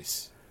movie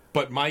voice,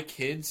 but my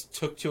kids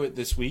took to it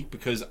this week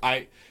because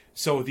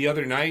So the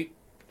other night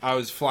I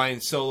was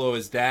flying solo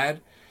as dad.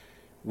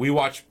 We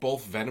watched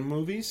both Venom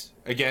movies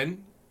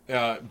again,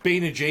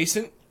 Bane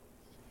adjacent.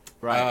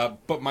 Right.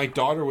 But my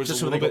daughter was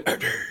Just a when little they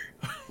bit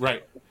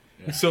right.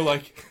 Yeah. So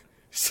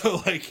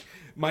like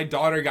my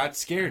daughter got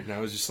scared, and I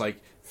was just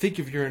like, think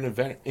if you're in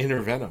a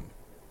inner Venom,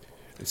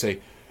 and say,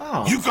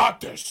 Oh. "You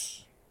got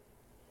this,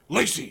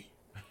 Lacey,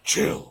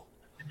 chill,"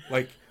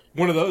 like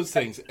one of those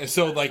things. And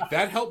so like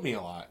that helped me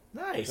a lot.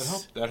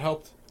 Nice. That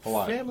helped a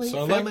lot. Family, So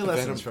I like family the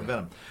lessons Venom from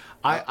thing.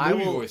 Venom. I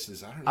Movie will.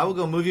 voices. I don't know. I will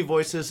go movie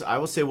voices. I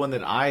will say one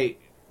that I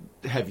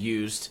have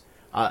used.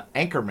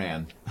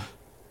 Anchorman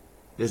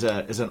is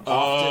an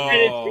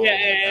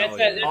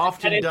often.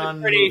 Often it's done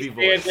a pretty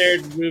movie voice.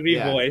 standard movie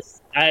Yeah.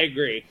 voice. I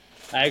agree.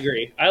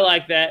 I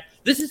like that.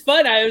 This is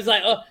fun. I was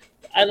like, oh,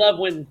 I love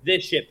when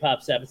this shit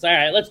pops up. It's all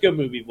right. Let's go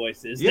movie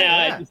voices. Yeah,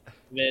 Now yeah. I just,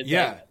 it's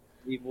Yeah. like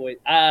movie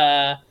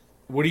voice.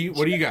 What do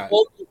you got?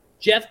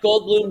 Jeff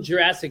Goldblum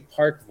Jurassic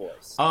Park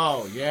voice.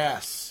 Oh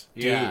yes.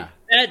 Dude. Yeah.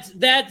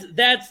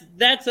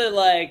 That's a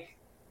like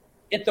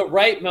at the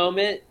right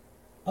moment.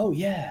 Oh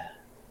yeah,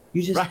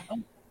 you just Right.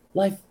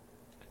 life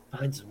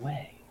finds a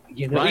way.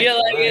 You know, Right, you're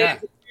like right.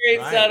 it's very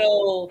Right.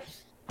 subtle.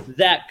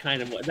 That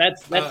kind of voice.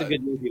 That's a Uh,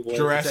 good movie voice.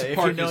 Jurassic If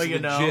Park you know, is you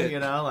know, legit. you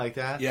know, like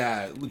that.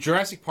 Yeah,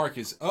 Jurassic Park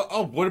is.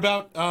 Oh, what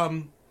about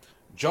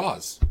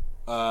Jaws?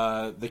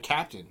 The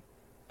captain.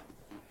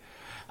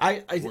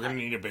 I We're gonna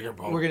need a bigger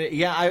boat. We're gonna.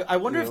 Yeah, I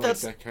wonder You if know, like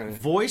that's that kinda-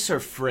 voice or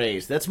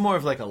phrase. That's more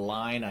of like a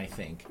line, I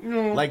think.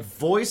 No. Like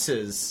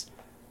voices,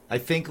 I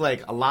think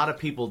like a lot of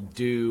people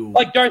do.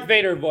 Like Darth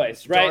Vader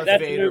voice, right? Darth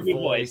That's Vader a movie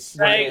voice. voice,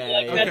 right? Yeah,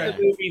 like yeah. that's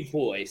a movie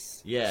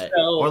voice. Yeah,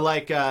 So- or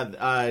like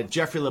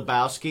Jeffrey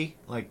Lebowski,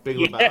 like Big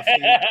Lebowski.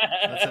 Yeah.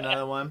 That's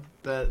another one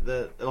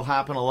that it'll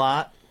happen a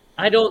lot.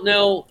 I don't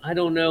know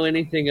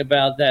anything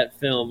about that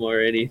film or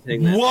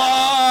anything.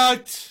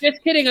 What?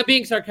 Just kidding. I'm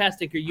being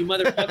sarcastic. Are you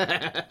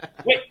motherfucker?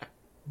 Wait.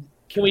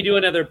 Can we do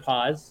another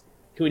pause?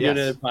 Can we do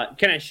another pause?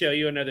 Can I show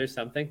you another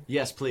something?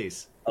 Yes,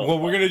 please.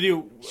 What we're gonna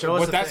do? Show us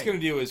what a that's thing. gonna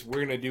do is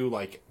we're gonna do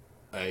like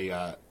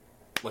a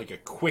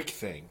quick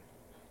thing,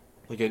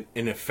 like an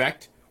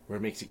effect where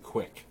it makes it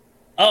quick.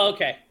 Oh,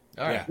 okay.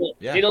 All right. Well,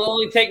 Yeah. It'll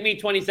only take me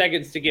 20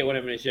 seconds to get what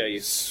I'm going to show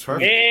you.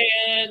 Perfect.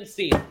 And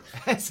see.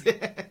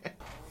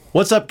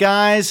 What's up,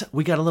 guys?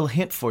 We got a little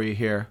hint for you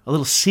here. A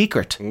little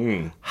secret.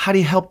 How do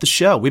you help the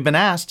show? We've been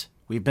asked.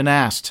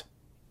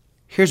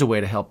 Here's a way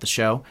to help the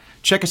show.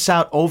 Check us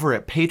out over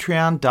at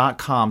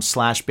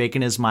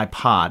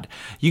patreon.com/baconismypod.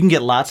 You can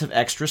get lots of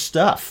extra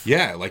stuff.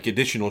 Yeah, like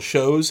additional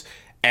shows,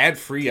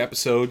 ad-free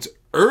episodes,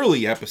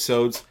 early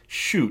episodes.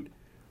 Shoot,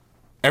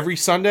 every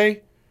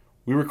Sunday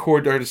we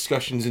record our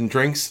discussions and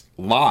drinks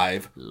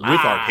live with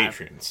our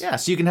patrons. Yeah,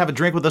 so you can have a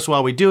drink with us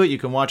while we do it. You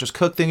can watch us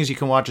cook things. You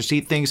can watch us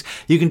eat things.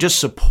 You can just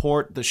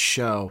support the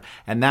show.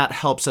 And that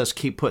helps us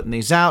keep putting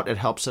these out. It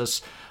helps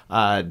us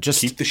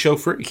just Keep the show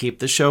free. keep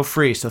the show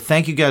free. So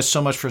thank you guys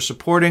so much for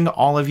supporting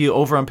all of you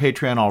over on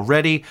Patreon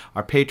already.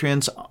 Our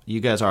patrons,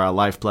 you guys are our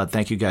lifeblood.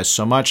 Thank you guys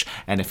so much.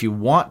 And if you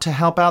want to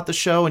help out the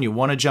show and you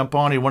want to jump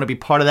on, and you want to be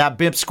part of that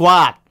BIP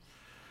squad,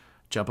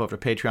 jump over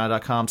to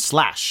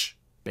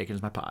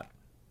patreon.com/baconismypod.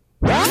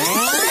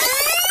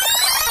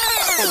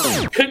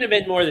 Couldn't have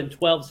been more than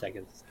 12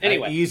 seconds.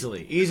 Anyway.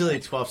 Easily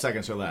 12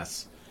 seconds or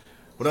less.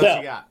 What else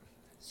you got?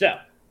 So,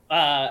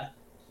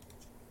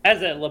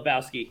 as a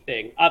Lebowski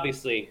thing,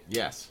 obviously,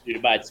 Yes. due to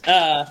bites.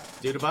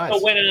 Dude abides.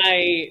 So when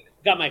I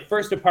got my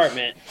first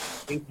apartment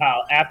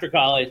after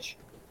college,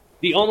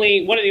 one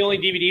of the only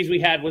DVDs we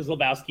had was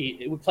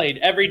Lebowski. We played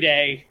every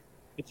day.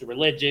 It's a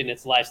religion.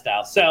 It's a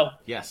lifestyle. So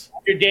Yes.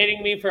 after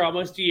dating me for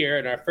almost a year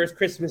and our first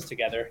Christmas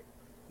together,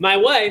 my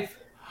wife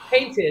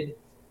painted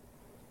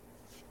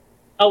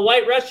a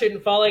white Russian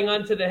falling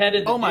onto the head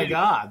of the Oh my dude.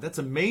 God, that's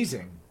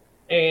amazing.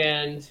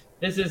 And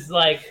this is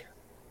like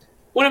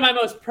one of my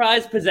most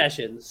prized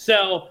possessions.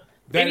 So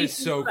That is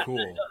so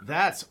cool.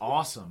 That's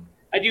awesome.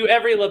 I do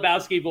every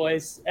Lebowski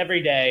voice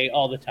every day,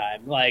 all the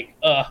time. Like,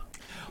 I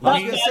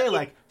was gonna say,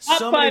 like, Top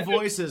so many five-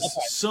 voices,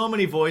 okay. so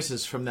many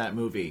voices from that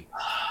movie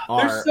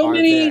are, There's so are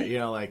many- there, you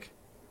know, like,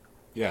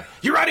 Yeah,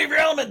 you're out of your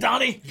element,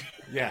 Donnie.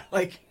 yeah.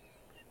 Like,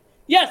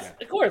 yes,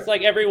 of course.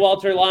 Like every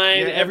Walter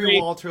line, yeah, every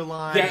Walter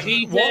line. Yeah,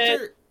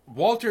 Jesus.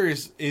 Walter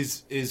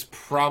is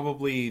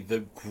probably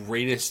the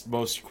greatest,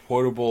 most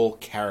quotable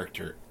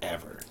character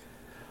ever.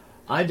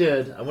 I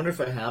did. I wonder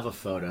if I have a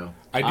photo.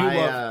 I do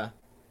love-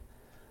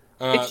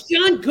 It's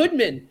John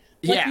Goodman.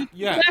 Like, yeah, you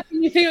yeah. go back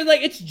and you think of,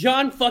 like, it's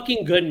John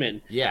fucking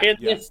Goodman. Yeah, and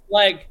yeah. it's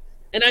like,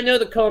 and I know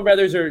the Coen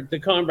Brothers are the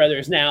Coen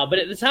Brothers now, but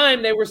at the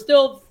time they were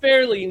still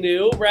fairly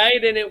new,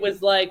 right? And it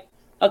was like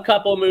a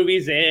couple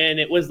movies in,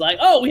 it was like,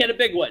 oh, we had a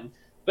big one,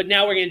 but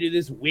now we're gonna do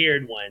this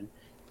weird one,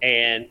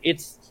 and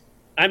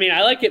I mean,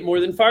 I like it more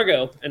than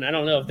Fargo, and I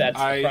don't know if that's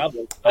the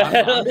problem.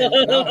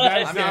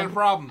 That's not a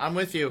problem, I'm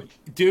with you.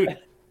 dude.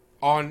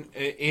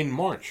 In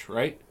March,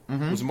 right?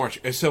 Mm-hmm. It was March.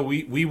 So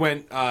we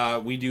went.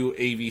 We do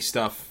AV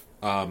stuff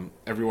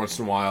every once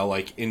in a while,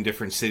 like in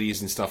different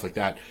cities and stuff like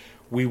that.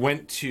 We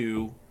went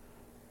to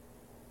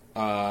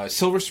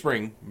Silver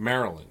Spring,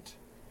 Maryland,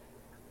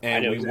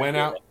 and we went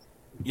out.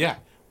 Yeah,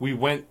 we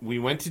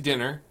went to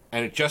dinner,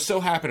 and it just so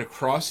happened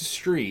across the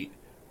street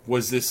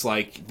was this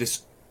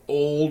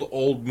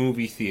old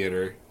movie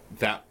theater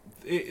that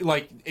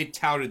it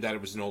touted that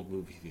it was an old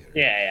movie theater.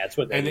 Yeah, that's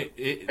what they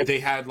do. They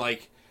had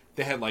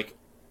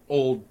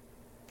old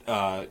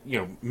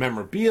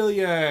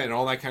memorabilia and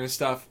all that kind of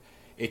stuff.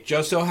 It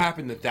just so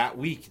happened that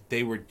week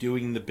they were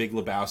doing The Big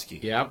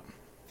Lebowski. Yep.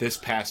 This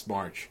past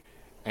March,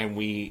 and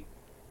we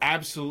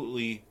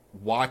absolutely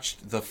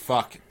watched the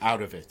fuck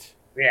out of it.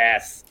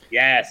 Yes.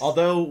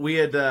 Although we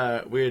had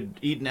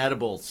eaten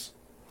edibles,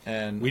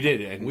 and We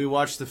did, and we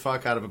watched the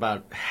fuck out of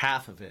about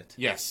half of it.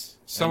 yes,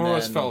 some And of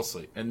us then- fell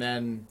asleep. and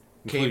then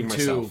Including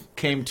myself.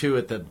 came to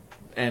at the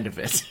end of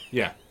it.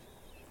 Yeah.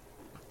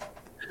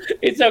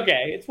 It's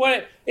okay.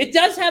 It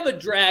does have a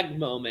drag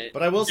moment.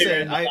 But I will say,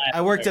 during the I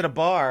last worked part. at a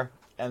bar,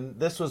 and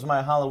this was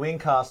my Halloween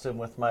costume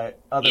with my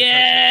other.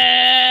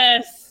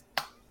 Yes!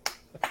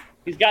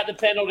 He's got the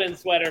Pendleton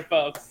sweater,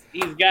 folks.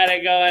 He's got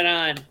it going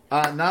on.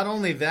 Not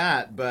only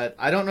that, but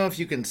I don't know if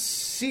you can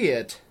see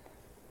it,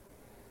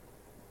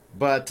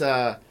 but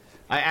I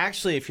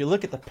actually, if you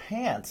look at the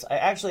pants, I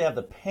actually have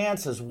the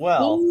pants as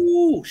well.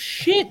 Ooh,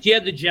 shit. Do you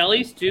have the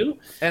jellies, too?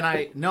 And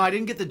I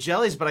didn't get the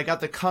jellies, but I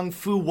got the Kung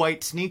Fu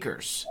white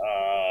sneakers.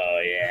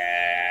 Oh,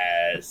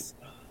 yes.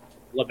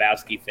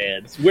 Lebowski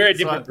fans. We're a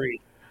different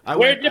breed.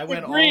 We're a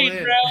different breed,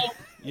 bro.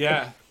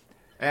 Yeah.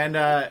 And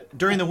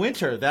during the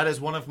winter, that is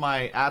one of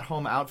my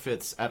at-home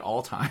outfits at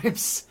all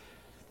times.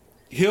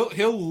 He'll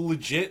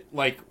legit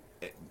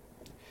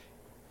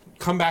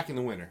come back in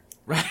the winter.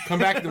 Right. Come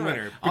back in the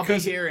winter. I'll be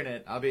hearing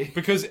it.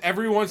 Because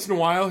every once in a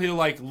while he'll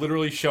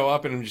literally show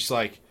up and I'm just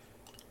like,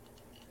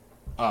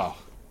 oh,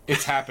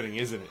 it's happening,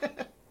 isn't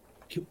it?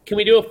 Can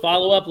we do a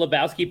follow-up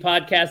Lebowski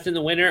podcast in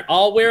the winter?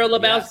 I'll wear a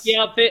Lebowski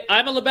outfit.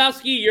 I'm a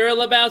Lebowski. You're a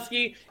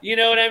Lebowski. You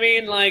know what I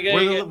mean? Like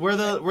we're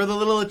the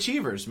little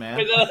achievers, man.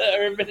 We're the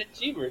urban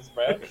achievers,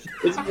 bro.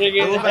 The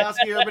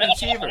Lebowski urban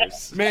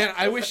achievers. Man,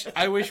 I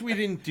wish we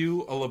didn't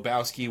do a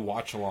Lebowski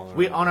watch along.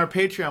 We on our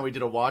Patreon we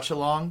did a watch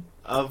along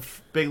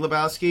of Big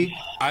Lebowski.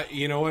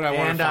 You know what I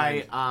want to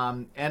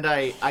find?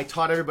 I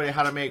taught everybody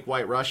how to make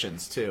White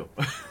Russians too.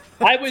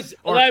 I was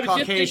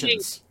Caucasians.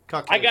 just thinking.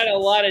 I got a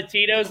lot of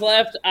Tito's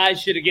left. I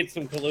should have get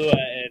some Kahlua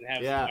and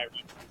have some.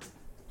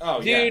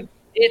 Oh, dude,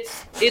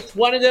 it's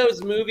one of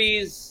those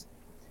movies.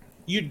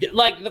 You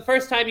like the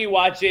first time you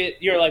watch it,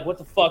 you're like, "What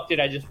the fuck did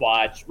I just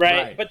watch?"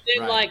 Right? But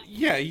then,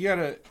 you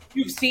gotta.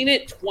 You've seen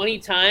it 20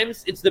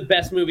 times. It's the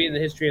best movie in the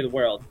history of the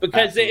world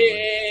because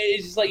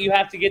it's just like you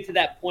have to get to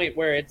that point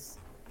where it's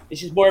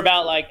just more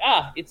about like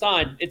it's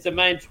on. It's a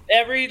mind.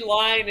 Every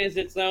line is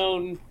its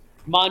own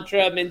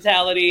mantra,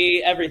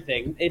 mentality,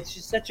 everything. It's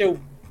just such a.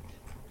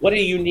 What a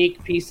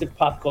unique piece of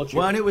pop culture.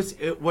 Well,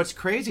 and what's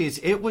crazy is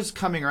it was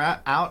coming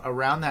out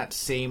around that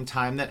same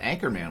time that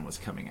Anchorman was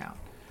coming out.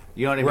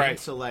 You know what I mean? Right.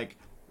 So, like,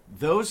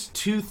 those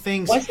two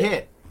things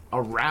hit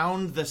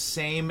around the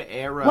same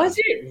era. Was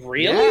it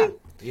really?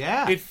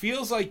 Yeah. It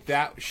feels like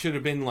that should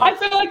have been like. I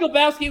feel like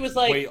Lebowski was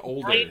like way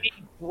older.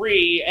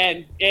 93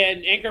 and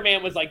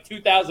Anchorman was like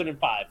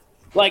 2005.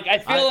 Like I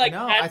feel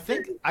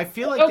I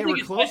feel like they were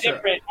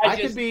closer. I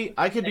could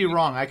be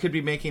wrong. I could be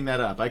making that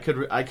up. I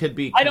could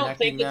be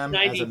connecting them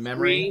as a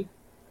memory.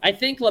 I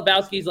think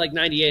Lebowski's like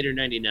 98 or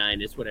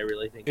 99 is what I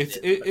really think.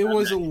 It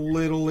was a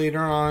little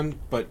later on,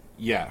 but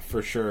yeah,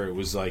 for sure it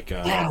was like.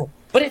 Wow,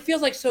 but it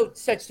feels like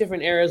such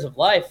different eras of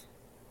life.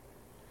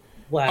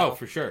 Wow. Oh,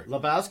 for sure.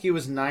 Lebowski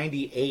was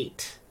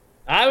 98.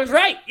 I was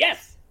right.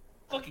 Yes,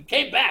 fucking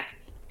came back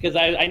because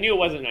I knew it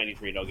wasn't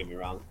 93. Don't get me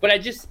wrong, but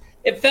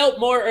it felt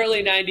more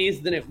early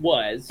 90s than it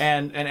was.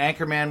 And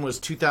Anchorman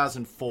was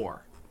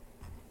 2004.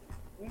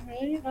 All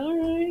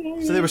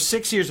right. So they were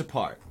 6 years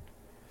apart.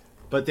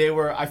 But they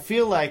were, I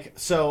feel like,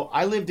 so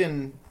I lived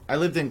in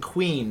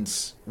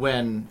Queens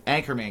when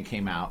Anchorman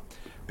came out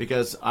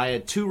because I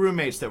had two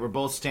roommates that were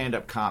both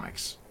stand-up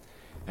comics.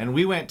 And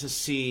we went to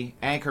see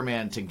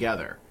Anchorman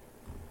together.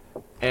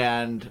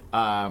 And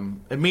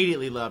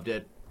immediately loved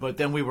it. But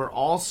then we were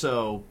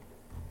also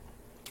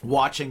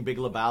watching Big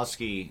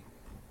Lebowski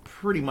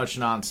pretty much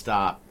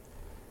nonstop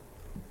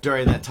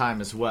during that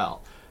time as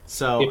well.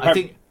 So I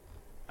think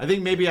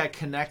maybe I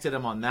connected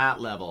them on that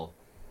level.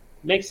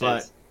 Makes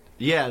sense. But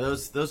yeah,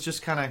 those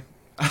just kind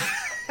of.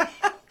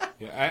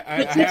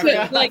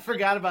 I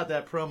forgot about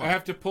that promo. I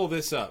have to pull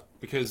this up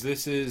because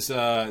this is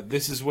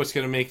what's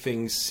going to make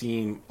things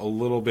seem a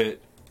little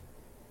bit.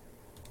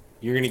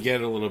 You're going to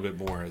get a little bit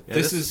more. Yeah,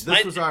 this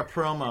was our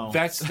promo.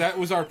 That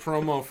was our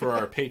promo for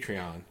our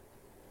Patreon.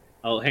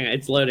 Oh, hang on.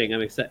 It's loading.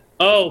 I'm excited.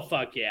 Oh,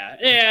 fuck yeah.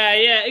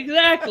 Yeah,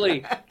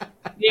 exactly.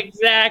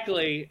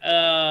 Exactly.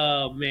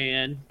 Oh,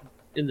 man.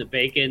 In the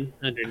bacon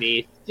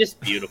underneath.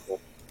 Just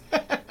beautiful.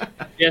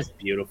 Just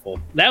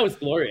beautiful. That was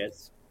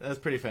glorious. That's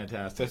pretty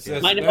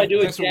fantastic. Mind if I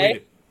do a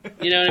J?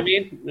 You know what I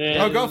mean?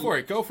 Oh, go for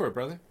it. Go for it,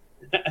 brother.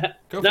 I'm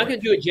not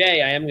going to do a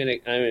J. I'm going to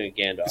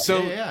Gandalf.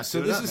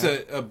 So this is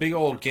a big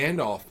old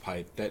Gandalf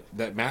pipe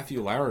that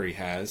Matthew Lowry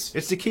has.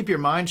 It's to keep your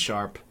mind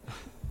sharp.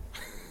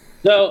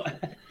 So...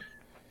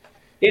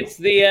 It's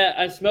the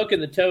I'm smoking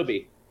the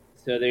Toby.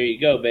 So there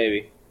you go,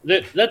 baby.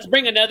 Let's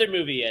bring another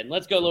movie in.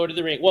 Let's go Lord of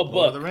the Rings. Well, book.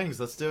 Lord of the Rings.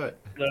 Let's do it.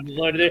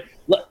 Lord of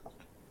the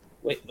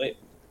Wait.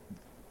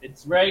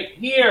 It's right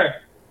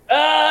here.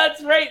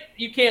 It's right.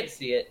 You can't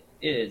see it.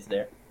 It is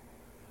there.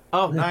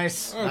 Oh,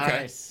 nice. Okay.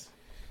 Nice.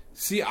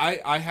 See,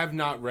 I have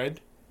not read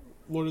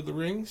Lord of the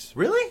Rings.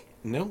 Really?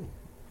 No.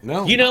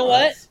 You know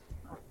what?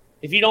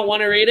 If you don't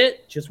want to read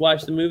it, just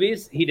watch the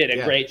movies. He did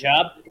a great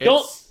job.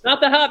 Not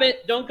The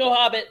Hobbit. Don't go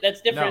Hobbit.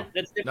 That's different. No.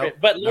 That's different.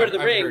 But Lord of the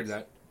Rings,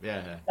 heard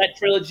that. that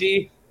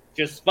trilogy,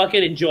 just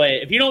fucking enjoy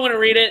it. If you don't want to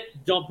read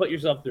it, don't put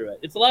yourself through it.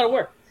 It's a lot of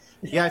work.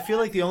 Yeah, I feel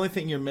like the only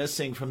thing you're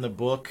missing from the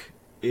book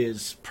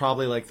is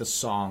probably like the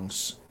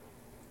songs.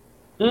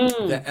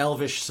 The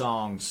elvish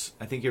songs.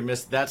 I think you're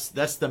that's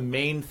the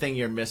main thing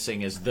you're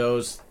missing is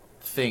those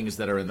things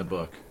that are in the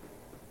book.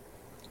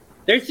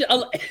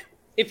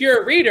 If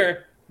you're a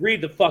reader,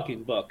 read the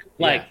fucking book.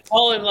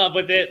 Fall in love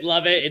with it,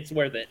 love it, it's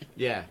worth it.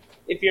 Yeah.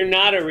 If you're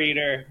not a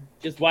reader,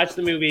 just watch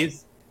the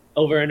movies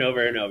over and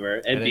over and over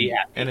and be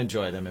happy. And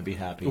enjoy them and be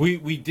happy.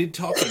 We did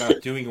talk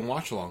about doing a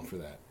watch along for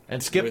that.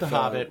 And skip The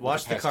Hobbit,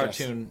 watch the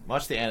cartoon,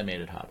 watch the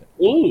animated Hobbit.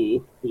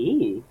 Ooh.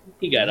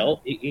 He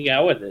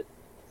got with it.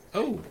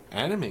 Oh,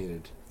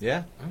 animated.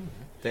 Yeah.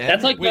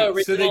 That's like the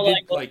original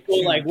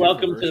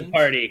welcome to the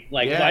party.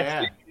 Watch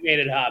the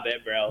animated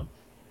Hobbit, bro.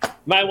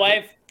 My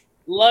wife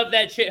loved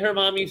that shit. Her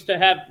mom used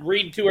to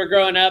read to her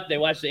growing up. They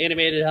watched the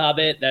animated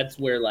Hobbit. That's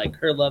where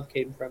her love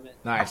came from it.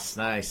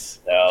 Nice.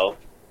 So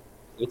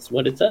it's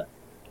what it's up.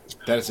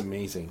 That is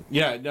amazing.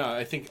 Yeah, no,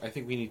 I think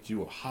we need to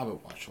do a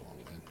Hobbit watch along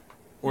then.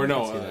 Or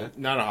no,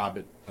 not a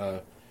Hobbit.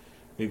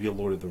 Maybe a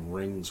Lord of the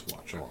Rings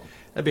watch along.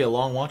 That'd be a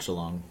long watch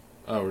along.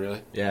 Oh,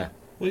 really? Yeah.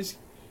 Well, he's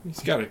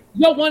got to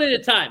Go one at a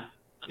time.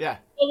 Yeah.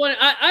 Well,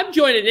 I'm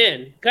joining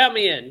in. Count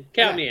me in.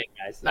 Count me in,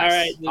 guys. Nice. All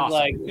right. Just Awesome.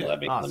 Like, Yeah,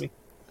 let me.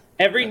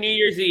 Every New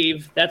Year's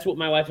Eve, that's what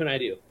my wife and I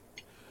do.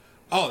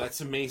 Oh,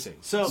 that's amazing.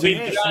 So you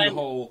hey, just do the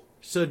whole.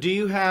 So do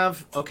you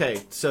have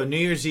so New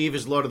Year's Eve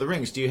is Lord of the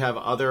Rings. Do you have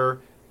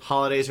other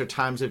holidays or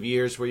times of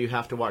years where you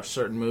have to watch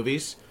certain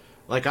movies?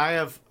 Like I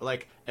have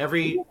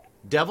every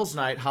Devil's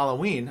Night,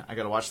 Halloween, I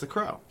got to watch The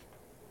Crow.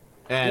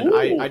 And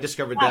I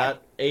discovered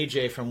that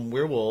AJ from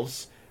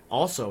Werewolves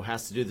also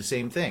has to do the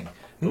same thing.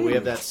 But we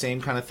have that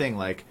same kind of thing,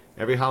 like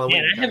every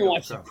Halloween. Man, I haven't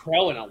watched The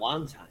Crow in a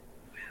long time.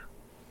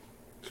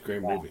 It's a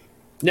great movie.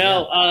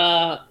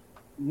 No,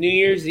 New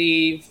Year's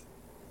Eve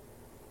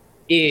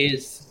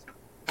is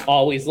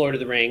always Lord of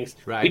the Rings.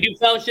 Right. We do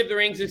Fellowship of the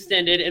Rings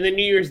Extended, and then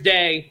New Year's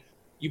Day,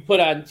 you put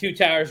on Two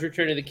Towers,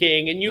 Return of the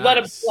King, and you let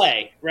them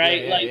play,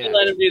 right? You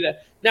let them do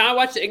that. Now, I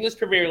watch the English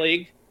Premier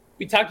League.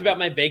 We talked about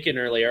my bacon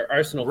earlier,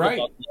 Arsenal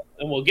Football Club,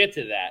 and we'll get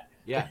to that.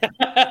 Yeah.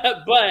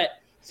 But,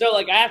 so,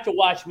 I have to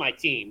watch my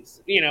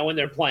teams, when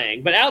they're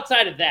playing. But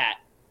outside of that,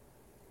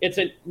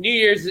 New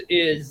Year's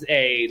is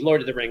a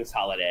Lord of the Rings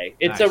holiday.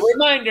 It's a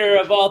reminder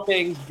of all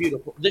things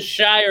beautiful. The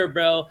Shire,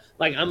 bro.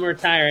 I'm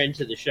retiring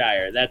to the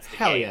Shire. That's the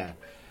Hell game. yeah.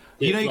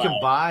 You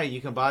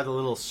can buy the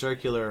little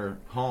circular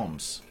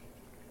homes.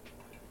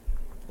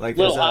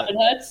 Little hobbit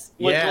huts?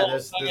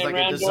 There's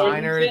a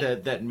designer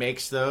that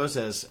makes those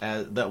as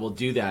that will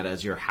do that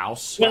as your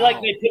house.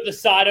 But they put the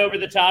sod over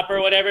the top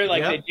or whatever,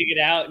 they dig it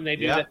out and they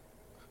do that.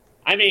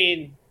 I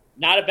mean,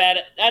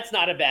 that's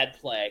not a bad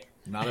play.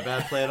 Not a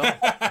bad play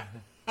at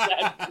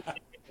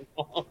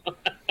all.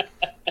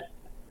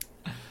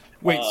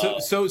 Wait,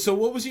 so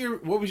what was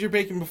your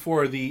bacon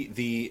before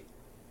the?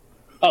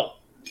 Oh,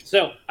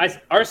 so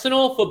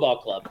Arsenal Football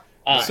Club.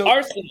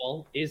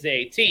 Arsenal is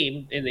a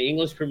team in the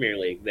English Premier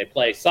League. They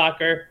play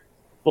soccer,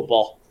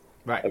 football,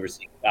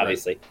 overseas,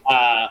 obviously.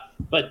 Right.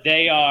 But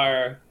they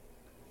are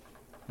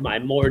my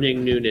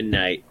morning, noon, and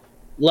night.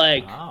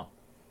 Wow.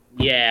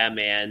 Yeah,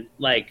 man.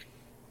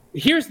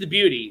 Here's the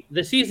beauty.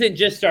 The season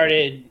just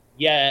started.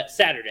 Yeah,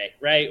 Saturday,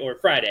 right? Or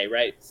Friday,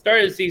 right?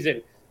 Start of the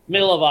season,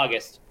 middle of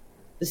August.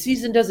 The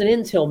season doesn't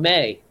end until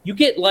May. You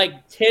get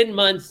 10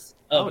 months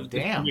of the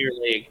Premier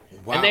League.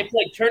 Wow. And they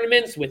play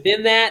tournaments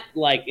within that,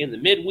 in the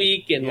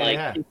midweek and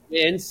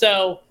and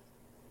so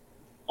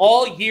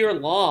all year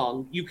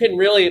long, you can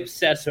really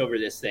obsess over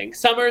this thing.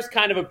 Summer's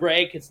kind of a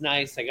break. It's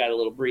nice. I got a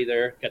little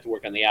breather. Got to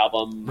work on the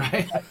album.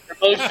 Right.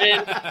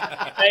 Promotion.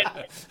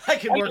 I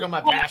can work on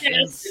my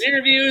passions. And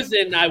interviews,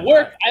 and I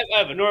work. I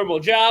have a normal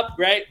job,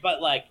 right?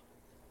 But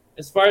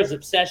as far as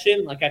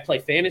obsession, I play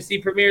Fantasy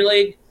Premier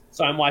League,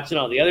 so I'm watching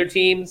all the other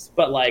teams.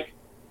 But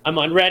I'm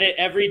on Reddit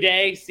every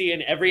day,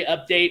 seeing every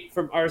update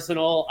from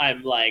Arsenal. I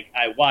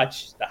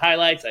watch the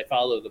highlights. I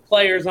follow the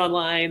players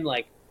online.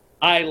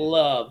 I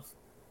love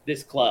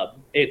this club.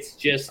 It's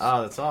just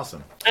that's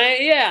awesome.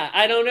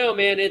 I don't know,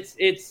 man.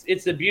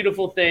 It's a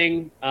beautiful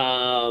thing.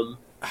 How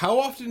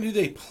often do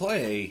they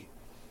play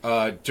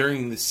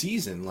during the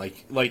season?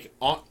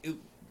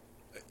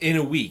 In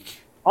a week?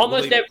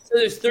 Almost so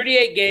there's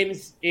 38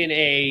 games in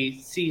a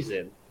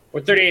season,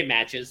 or 38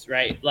 matches,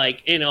 right?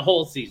 In a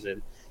whole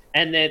season.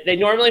 And they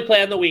normally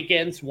play on the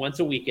weekends, once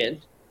a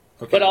weekend.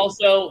 Okay. But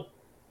also,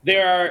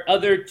 there are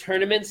other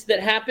tournaments that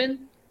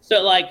happen.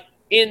 So,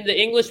 in the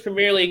English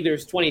Premier League,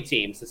 there's 20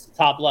 teams. It's the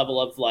top level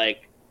of,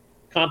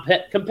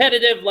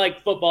 competitive,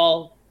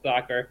 football,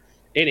 soccer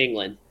in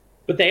England.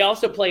 But they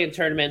also play in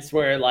tournaments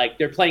where,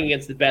 they're playing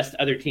against the best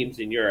other teams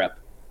in Europe.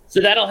 So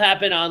that'll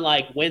happen on,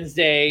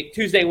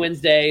 Tuesday,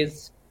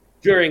 Wednesdays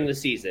during the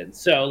season.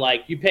 So,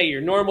 you pay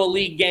your normal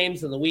league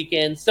games on the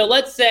weekends. So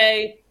let's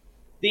say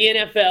the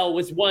NFL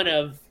was one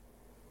of,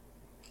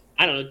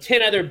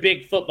 10 other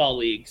big football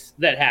leagues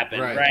that happen,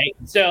 right?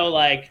 So,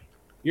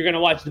 you're going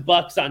to watch the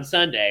Bucks on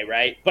Sunday,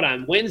 right? But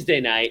on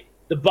Wednesday night,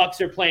 the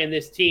Bucks are playing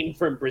this team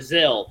from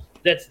Brazil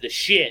that's the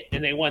shit,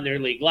 and they won their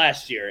league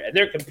last year. And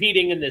they're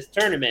competing in this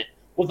tournament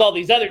with all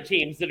these other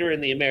teams that are in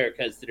the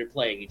Americas that are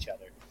playing each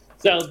other.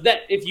 So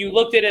that if you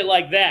looked at it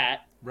like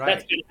that,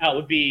 that's how it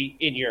would be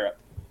in Europe.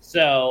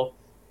 So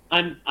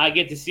I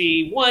get to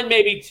see one,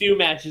 maybe two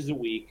matches a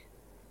week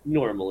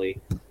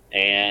normally,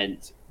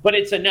 but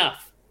it's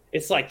enough.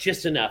 It's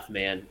just enough,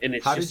 man. And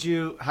it's how'd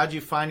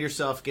you find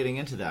yourself getting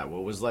into that?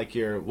 What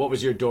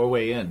was your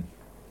doorway in?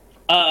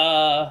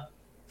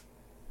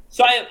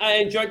 So I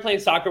enjoyed playing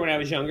soccer when I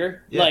was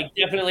younger. Yeah.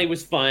 Definitely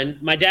was fun.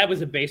 My dad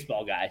was a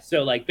baseball guy,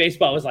 so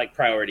baseball was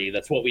priority.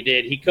 That's what we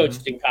did. He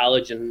coached in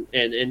college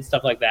and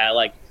stuff like that.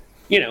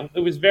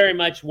 It was very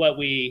much what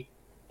we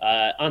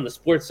on the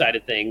sports side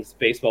of things.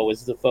 Baseball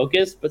was the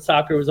focus, but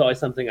soccer was always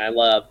something I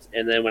loved.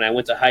 And then when I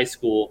went to high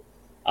school,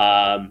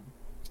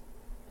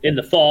 in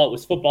the fall it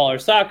was football or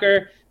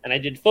soccer, and I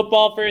did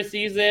football for a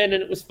season,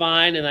 and it was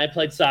fine. And I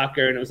played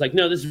soccer, and it was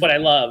no, this is what I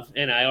love,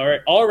 and I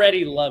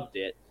already loved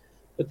it.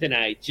 But then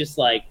I just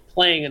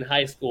playing in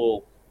high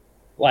school,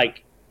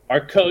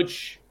 our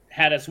coach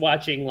had us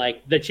watching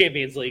the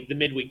Champions League, the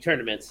midweek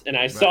tournaments. And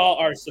I saw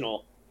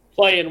Arsenal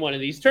play in one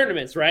of these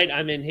tournaments, right?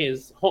 I'm in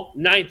his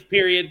 9th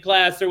period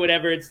class or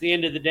whatever. It's the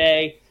end of the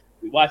day.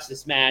 we watch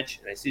this match,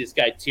 and I see this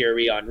guy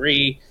Thierry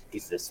Henry.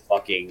 He's this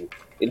fucking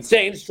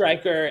insane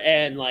striker,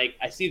 and like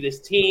I see this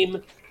team,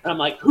 and I'm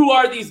like, who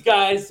are these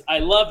guys? I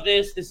love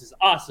this. This is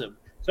awesome.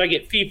 So I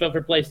get FIFA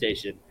for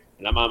PlayStation,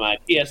 and I'm on my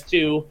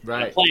PS2, and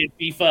I'm playing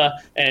FIFA,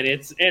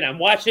 and I'm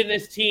watching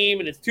this team,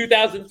 and it's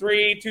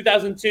 2003,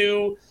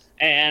 2002,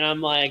 and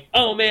I'm like,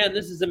 oh man,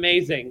 this is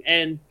amazing.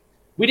 And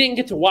we didn't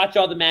get to watch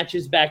all the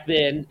matches back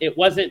then. It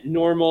wasn't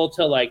normal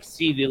to like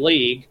see the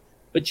league,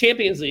 but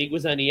Champions League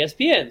was on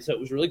ESPN, so it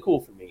was really cool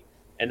for me.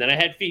 And then I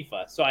had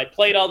FIFA, so I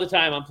played all the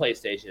time on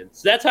PlayStation.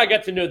 So that's how I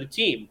got to know the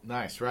team.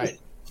 Nice, right?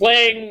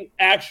 Playing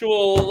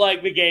actual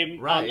like the game,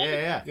 right?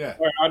 Online, yeah.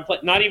 Or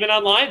not even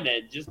online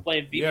then, just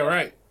playing FIFA. Yeah,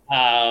 right.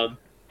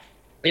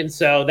 And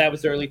so that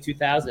was the early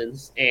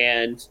 2000s,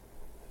 and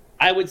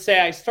I would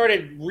say I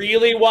started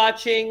really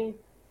watching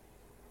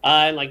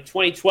in like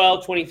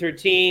 2012,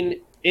 2013.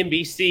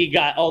 NBC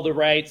got all the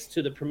rights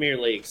to the Premier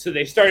League, so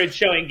they started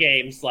showing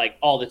games like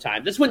all the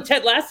time. This is when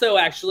Ted Lasso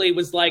actually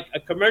was like a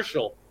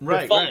commercial.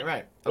 Right.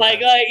 Okay. Like,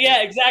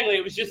 yeah, exactly.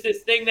 It was just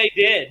this thing they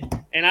did,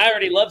 and I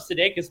already loved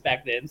Sudeikis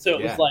back then, so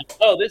it was like,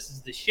 oh, this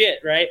is the shit,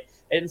 right?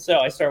 And so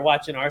I started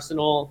watching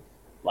Arsenal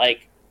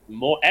like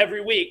more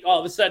every week. All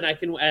of a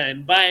sudden,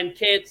 I'm buying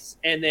kits,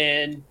 and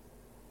then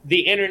the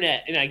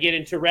internet, and I get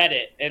into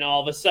Reddit, and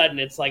all of a sudden,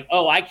 it's like,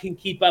 oh, I can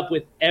keep up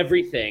with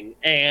everything,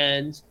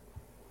 and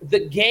the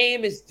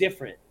game is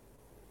different.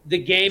 The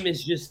game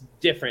is just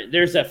different.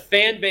 There's a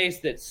fan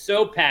base that's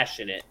so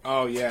passionate.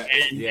 Oh, yeah.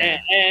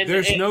 And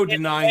there's no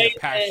denying the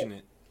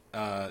passionate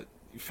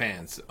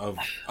fans of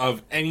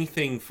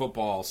anything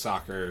football,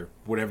 soccer,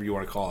 whatever you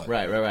want to call it.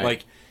 Right.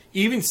 Like,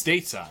 even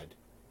stateside,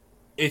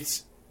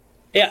 it's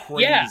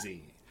crazy. Yeah.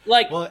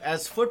 Like, well,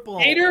 as football...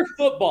 Gator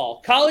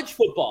football, college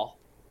football,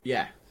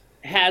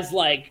 has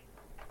like...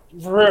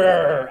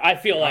 I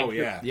feel like... Oh,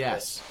 yeah.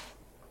 Yes.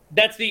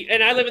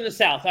 And I live in the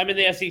South. I'm in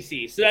the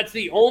SEC, so that's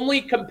the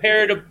only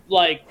comparative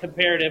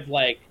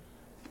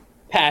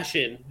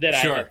passion that I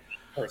have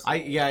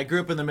personally. I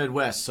grew up in the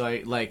Midwest, so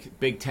I like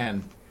Big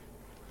Ten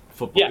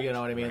football. Yeah. You know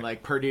what I mean?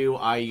 Like Purdue,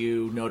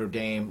 IU, Notre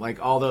Dame, like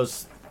all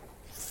those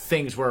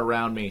things were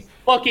around me.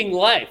 Fucking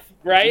life,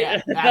 right? Yeah,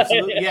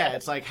 absolutely. Yeah,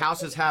 it's like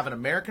houses have an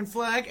American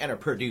flag and a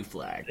Purdue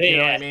flag. You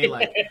know what I mean?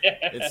 Like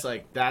it's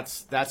like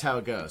that's how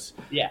it goes.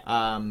 Yeah.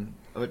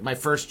 Like my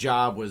first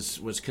job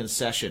was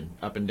concession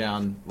up and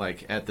down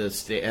like at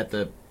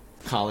the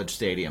college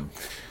stadium.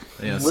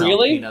 You know,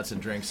 really? Peanuts and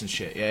drinks and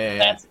shit. Yeah.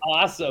 That's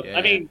awesome. Yeah.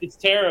 I mean, it's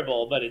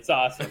terrible, but it's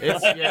awesome.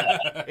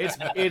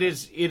 It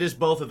is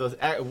both of those.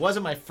 It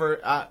wasn't my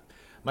first.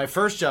 My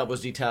first job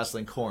was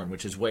detasseling corn,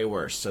 which is way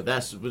worse. So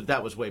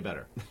that was way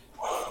better.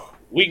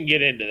 We can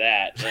get into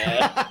that.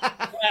 Yeah,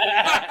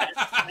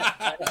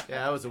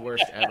 that was the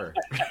worst ever.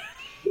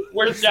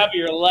 Worst job of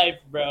your life,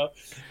 bro.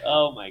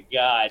 Oh my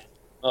god.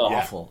 Oh.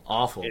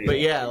 Awful. But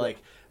yeah, like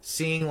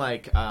seeing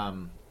like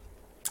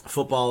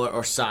football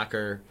or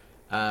soccer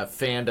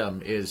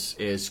fandom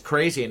is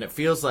crazy, and it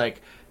feels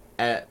like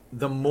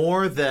the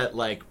more that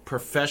like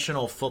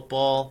professional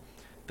football,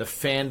 the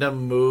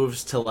fandom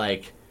moves to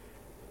like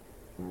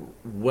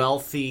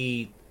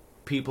wealthy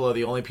people are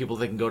the only people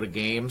that can go to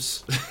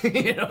games.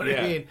 You know what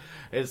I mean?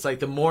 It's like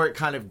the more it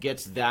kind of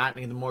gets that,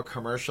 and the more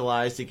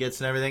commercialized it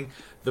gets and everything,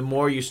 the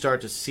more you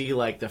start to see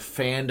like the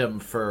fandom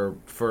for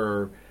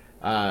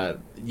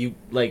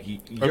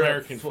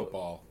American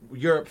football,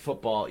 Europe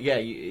football. Yeah.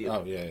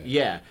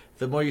 Yeah.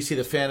 The more you see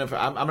the fandom,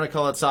 I'm going to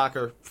call it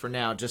soccer for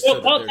now. Just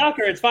call it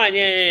soccer. It's fine.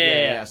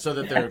 Yeah. So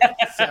that they're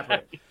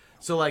separate.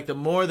 So like the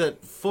more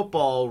that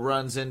football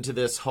runs into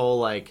this whole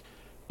like,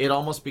 it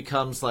almost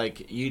becomes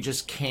like you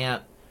just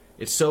can't.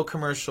 It's so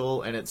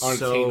commercial and it's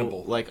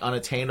so like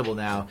unattainable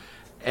now.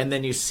 And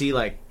then you see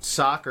like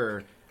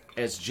soccer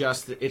as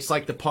just it's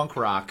like the punk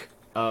rock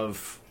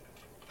of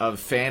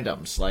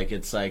fandoms. Like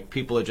it's like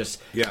people are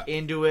just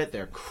into it.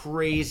 They're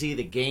crazy.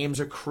 The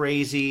games are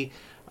crazy.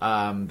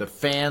 The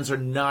fans are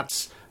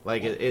nuts.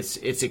 Like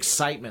it's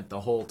excitement the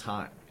whole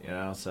time. You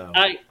know. So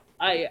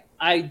I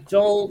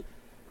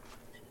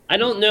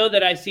don't know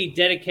that I see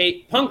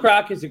dedicate. Punk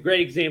rock is a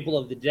great example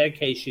of the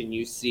dedication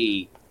you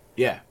see.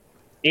 Yeah.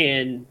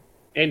 In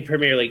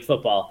Premier League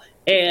football,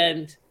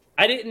 and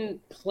I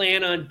didn't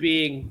plan on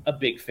being a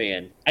big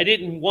fan. I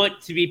didn't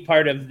want to be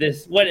part of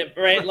this.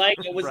 Right? Like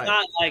it was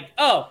not like,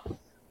 oh,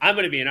 I'm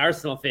going to be an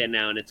Arsenal fan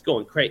now, and it's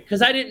going crazy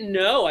because I didn't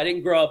know. I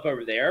didn't grow up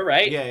over there,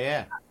 right?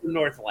 Yeah.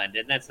 North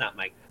London. That's not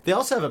my. They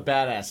also have a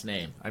badass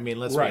name. I mean,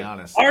 let's be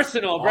honest.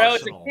 Arsenal, bro.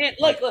 Arsenal. It's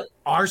a look.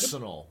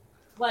 Arsenal.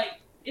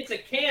 Like it's a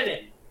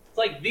cannon. It's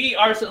like the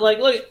Arsenal. Like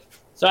look.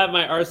 So I have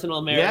my Arsenal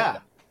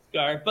America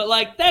scarf, but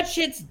like that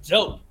shit's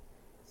dope.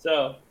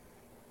 So.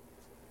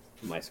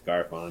 My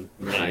scarf on.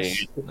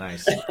 Nice.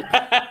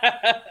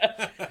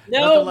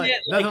 No,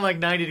 nothing like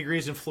 90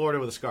 degrees in Florida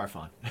with a scarf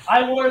on.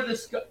 I wore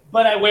the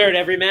but I wear it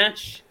every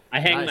match.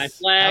 I hang my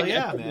flag.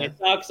 I put my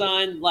socks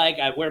on. Like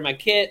I wear my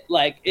kit.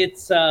 Like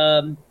it's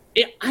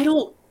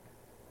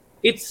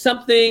It's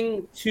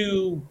something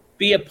to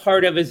be a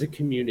part of as a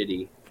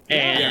community,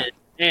 and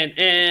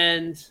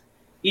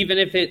even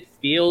if it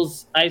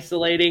feels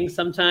isolating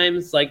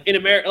sometimes, like in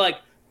America, like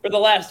for the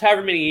last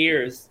however many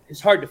years, it's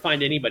hard to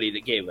find anybody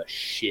that gave a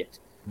shit.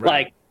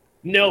 Right. Like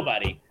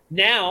nobody.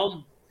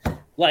 Now,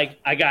 like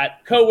I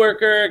got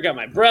coworker, got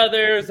my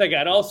brothers, I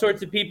got all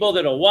sorts of people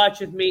that'll watch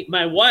with me.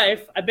 My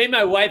wife, I made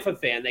my wife a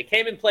fan. They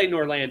came and played in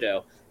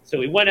Orlando. So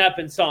we went up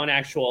and saw an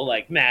actual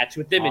like match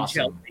with them in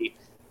Chelsea.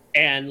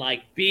 And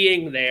like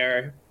being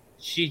there,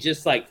 she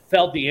just like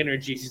felt the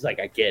energy. She's like,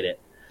 I get it.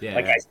 Yeah.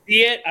 Like I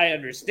see it, I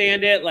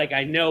understand it. Like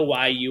I know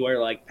why you are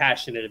like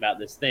passionate about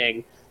this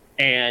thing.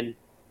 And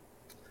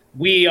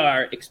we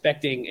are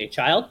expecting a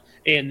child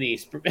in the in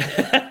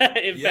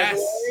February.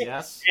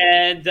 Yes.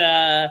 And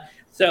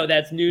so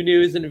that's new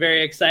news and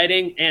very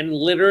exciting. And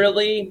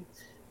literally,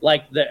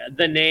 like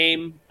the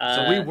name.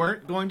 So we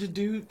weren't going to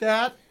do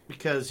that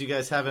because you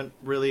guys haven't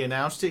really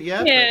announced it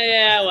yet.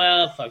 Yeah.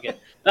 Well, fuck it.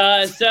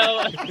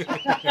 So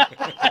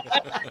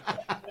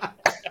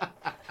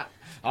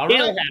All right.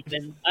 it'll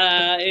happen.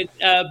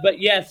 But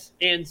yes,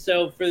 and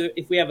so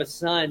if we have a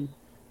son,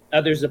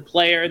 there's a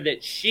player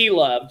that she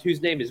loved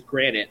whose name is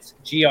Granit,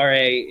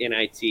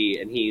 Granit,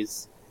 and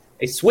he's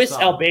a Swiss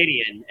Solid.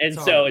 Albanian, and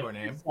Solid so core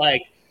name. it's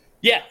like,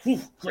 yeah,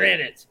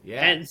 Granit.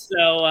 Yeah. And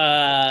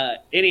so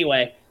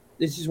anyway,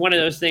 this is one of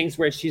those things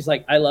where she's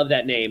like, I love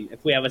that name.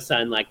 If we have a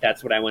son, like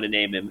that's what I want to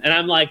name him. And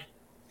I'm like,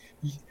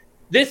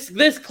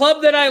 this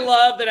club that I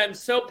love, that I'm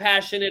so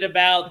passionate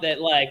about, that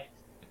like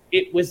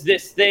it was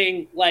this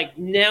thing. Like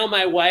now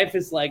my wife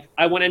is like,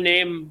 I want to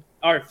name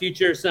our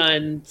future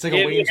son. It's like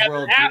a Wayne's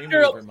World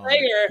after a Dreamweaver moment.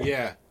 player.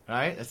 Yeah.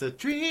 Right? It's a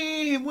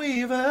dream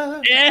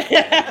weaver.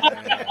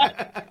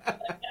 Yeah.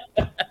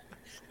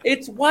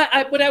 It's why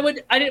I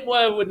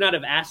would not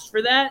have asked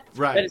for that.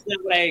 Right. That is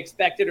not what I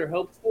expected or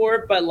hoped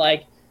for. But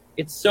like,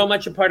 it's so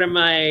much a part of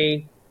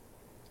my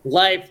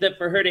life that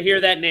for her to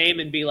hear that name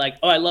and be like,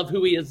 oh, I love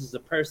who he is as a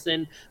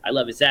person. I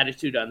love his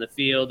attitude on the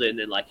field and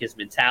then like his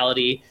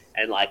mentality.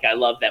 And like, I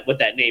love what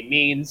that name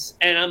means.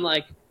 And I'm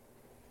like,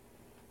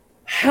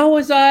 how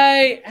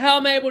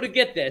am I able to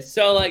get this?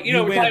 So like, we're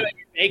talking about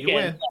your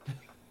bacon.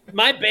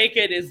 My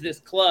bacon is this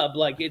club.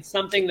 Like it's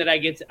something that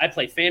I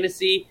play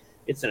fantasy.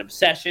 It's an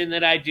obsession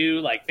that I do.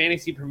 Like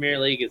Fantasy Premier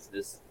League is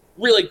this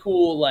really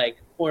cool like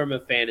form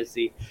of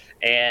fantasy.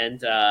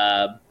 And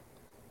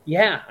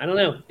yeah, I don't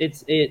know.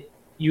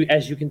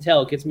 As you can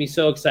tell, it gets me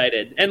so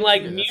excited. And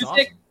like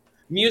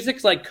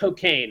music's like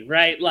cocaine,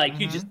 right? Like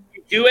you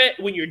do it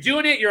when you're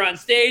doing it, you're on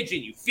stage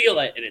and you feel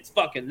it and it's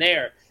fucking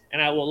there.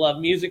 And I will love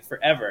music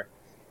forever.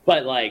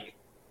 But like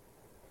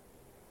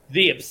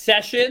the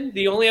obsession,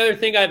 the only other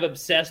thing I've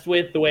obsessed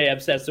with, the way I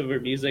obsess over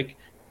music,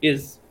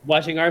 is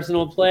watching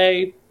Arsenal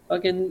play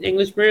fucking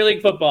English Premier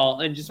League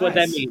football and just what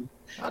that means.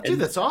 Oh, dude,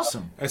 that's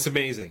awesome. That's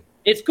amazing.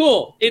 It's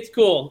cool. It's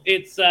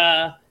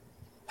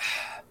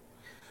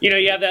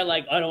you have that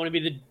like, I don't want to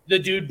be the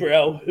dude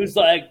bro who's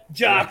like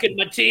jocking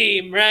my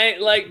team, right?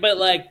 Like, but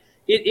like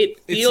it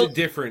feels it's a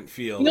different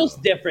feel. Feels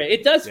different.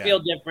 It does feel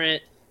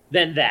different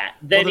than that.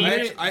 Well,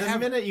 the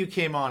minute you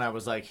came on, I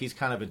was like, he's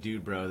kind of a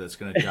dude bro that's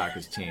going to jock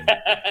his team.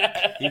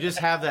 You just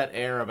have that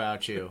air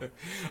about you.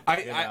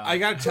 I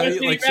got to tell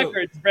you, like,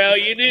 records, bro.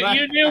 You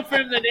knew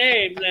from the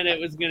name that it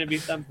was going to be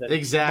something.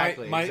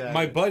 Exactly.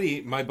 My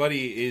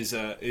buddy is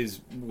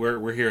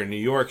we're here in New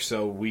York,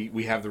 so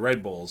we have the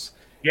Red Bulls.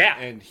 Yeah,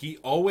 and he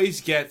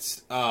always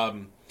gets I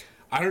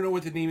don't know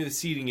what the name of the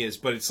seating is,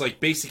 but it's like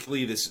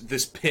basically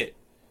this pit.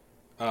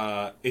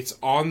 It's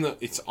on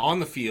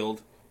the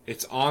field.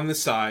 It's on the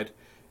side,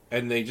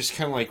 and they just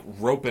kind of like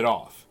rope it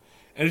off,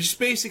 and it's just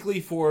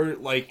basically for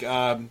like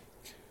the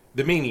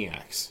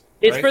maniacs.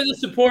 It's for the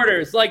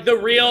supporters, like the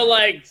real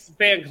like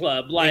fan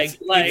club,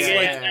 it's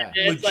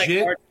legit, like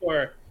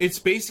hardcore. It's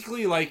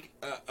basically like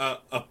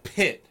a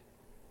pit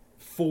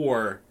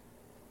for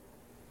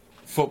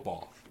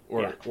football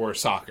or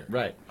soccer,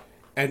 right?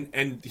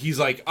 And he's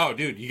like, oh,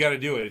 dude, you got to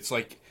do it. It's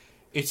like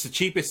it's the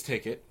cheapest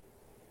ticket,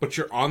 but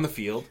you're on the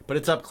field, but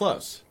it's up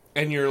close.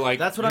 And you're like,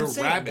 that's what I'm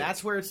saying. Rabid.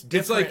 That's where it's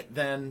different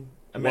than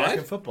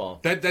American football.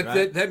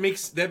 That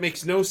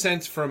makes no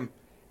sense from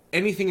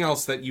anything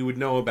else that you would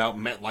know about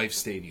MetLife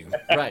Stadium.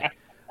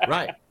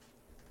 Right.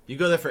 You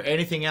go there for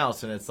anything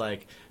else, and it's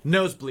like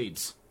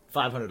nosebleeds,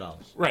 $500.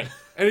 Right.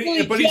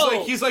 But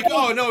he's like,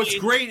 oh no, it's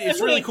great. It's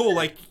really cool.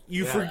 Like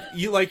you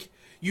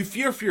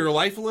fear for your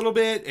life a little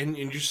bit,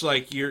 and just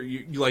like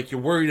you're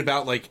worried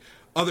about like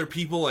other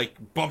people like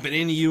bumping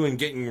into you and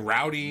getting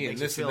rowdy and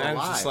this and that.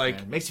 Alive, it's just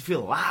like makes you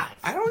feel alive.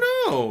 I don't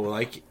know.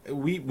 Like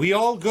we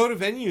all go to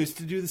venues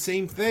to do the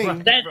same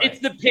thing.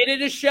 It's the pit of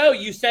the show.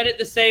 You said it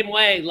the same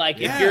way.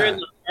 Like if you're in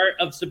the heart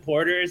of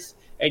supporters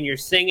and you're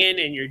singing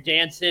and you're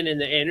dancing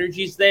and the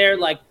energy's there,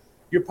 like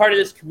you're part of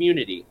this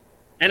community.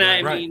 And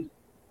I mean,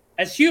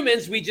 as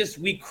humans,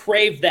 we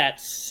crave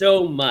that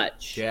so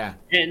much. Yeah.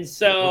 And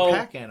so we're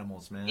pack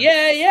animals, man.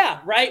 Yeah.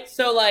 Right.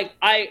 So like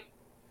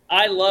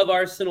I love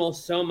Arsenal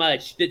so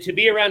much that to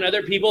be around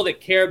other people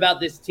that care about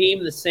this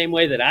team the same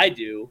way that I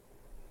do,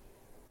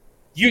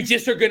 you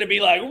just are going to be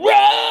like,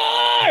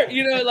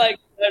 roar! Like,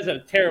 that's a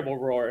terrible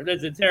roar.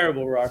 That's a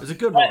terrible roar. It was a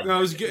good roar. No,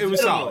 it was good. It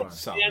was solid.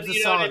 It was a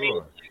solid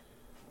roar.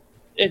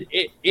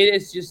 it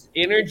is just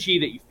energy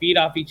that you feed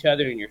off each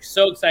other, and you're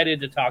so excited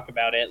to talk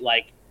about it.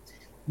 Like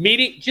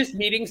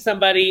meeting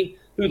somebody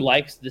who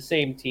likes the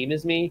same team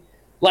as me.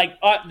 Like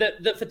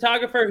the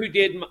photographer who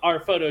did our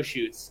photo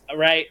shoots,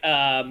 right?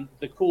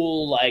 The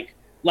cool like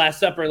Last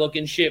Supper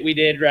looking shit we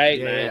did, right?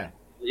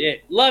 Yeah,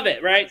 love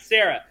it, right?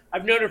 Sarah,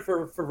 I've known her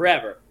for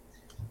forever.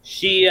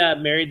 She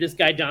married this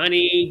guy,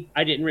 Donnie.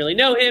 I didn't really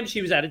know him.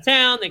 She was out of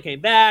town. They came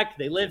back.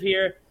 They live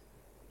here.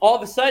 All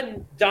of a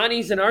sudden,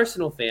 Donnie's an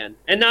Arsenal fan.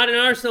 And not an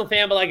Arsenal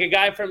fan, but like a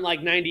guy from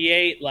like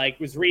 98, like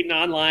was reading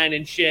online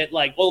and shit,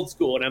 like old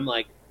school. And I'm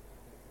like,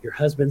 your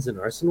husband's an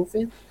Arsenal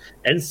fan?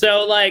 And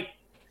so like,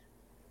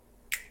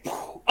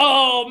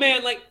 oh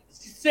man, like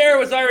Sarah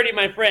was already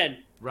my friend.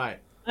 Right.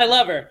 I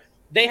love her.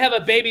 They have a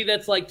baby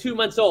that's like 2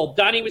 months old.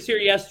 Donnie was here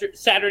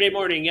yesterday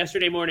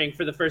morning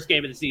for the first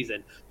game of the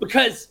season.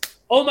 Because,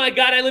 oh my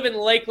God, I live in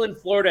Lakeland,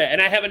 Florida,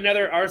 and I have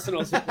another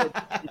Arsenal support.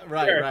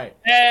 Right.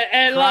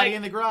 And Karate like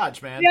in the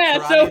garage, man. yeah,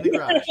 Karate so in the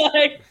garage.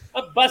 like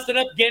I'm busting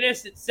up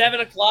Guinness at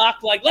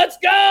 7:00, like, let's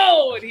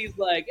go. And he's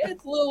like,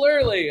 it's a little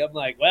early. I'm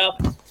like, well,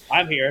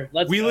 I'm here.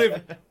 We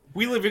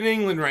live in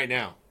England right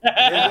now.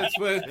 That's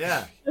what.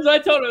 Yeah. So I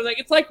told him, I was like,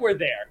 it's like we're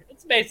there.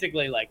 It's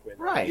basically like we're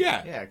there. Right.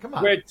 Yeah. Yeah, come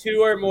on. Where two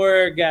or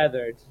more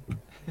gathered.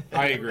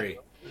 I agree.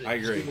 I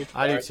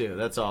do too.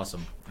 That's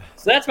awesome.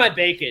 So that's my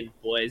bacon,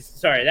 boys.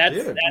 Sorry, that's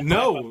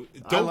No,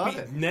 I love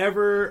it.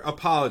 never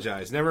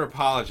apologize. Never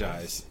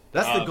apologize.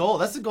 That's the goal.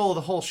 That's the goal of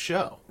the whole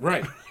show.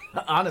 Right.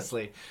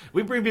 Honestly,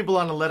 we bring people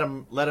on to let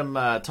them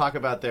talk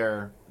about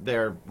their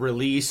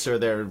release or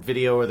their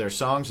video or their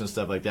songs and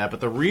stuff like that. But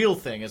the real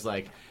thing is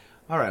like,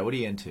 all right, what are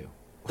you into?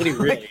 What do you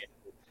really?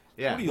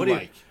 Yeah. What do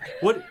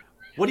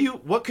you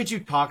like? What could you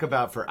talk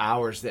about for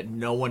hours that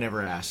no one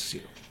ever asks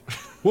you?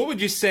 What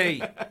would you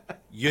say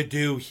you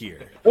do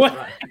here?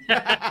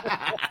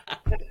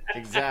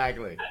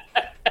 Exactly.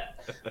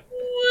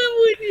 What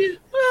would you?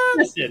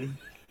 Listen,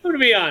 I'm gonna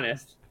be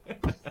honest.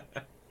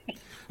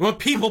 I'm a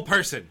people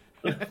person.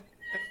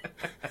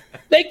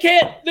 They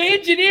can't. The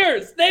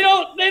engineers. They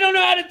don't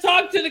know how to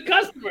talk to the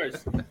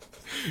customers.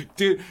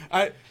 Dude,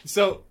 all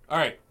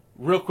right,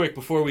 real quick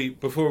before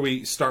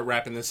we start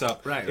wrapping this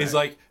up. Right.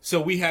 Like,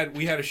 so we had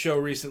a show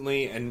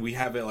recently, and we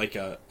have it like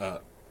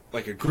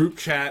a group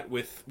chat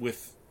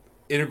with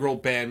integral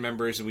band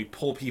members, and we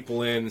pull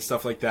people in and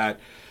stuff like that.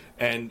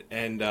 And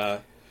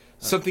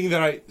something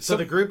that So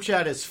the group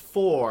chat is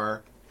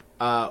for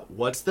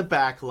what's the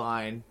back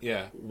line?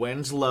 Yeah.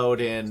 When's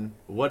load in?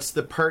 What's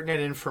the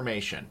pertinent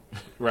information?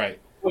 Right.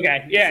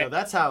 Okay. Yeah. So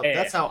that's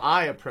how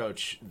I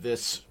approach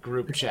this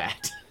group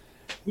chat.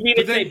 You mean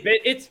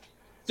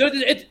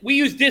we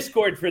use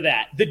Discord for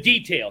that. The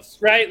details,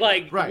 right?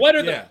 Like, Right, what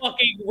are yeah. the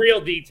fucking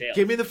real details?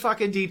 Give me the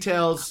fucking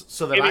details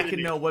so that Give me I the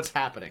can know what's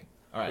happening.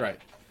 All right.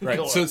 Right.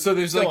 Go So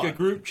there's Go like a on.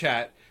 group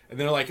chat, and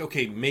they're like,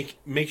 okay,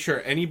 make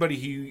sure anybody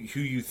who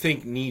you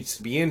think needs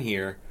to be in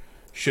here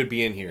should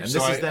be in here. And So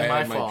this is then my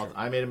had fault.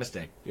 I made a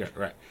mistake. Yeah,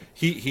 right.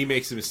 He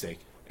makes a mistake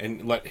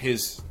and let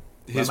his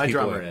my people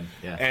drummer in.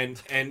 Yeah.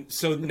 And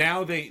so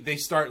now they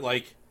start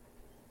like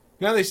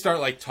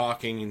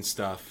talking and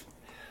stuff.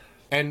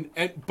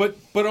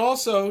 But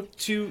also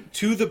to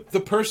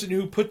the person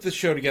who put the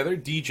show together,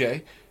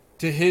 DJ,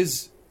 to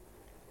his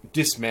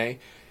dismay,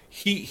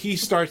 he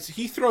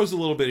throws a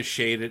little bit of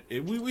shade at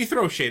it. We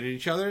throw shade at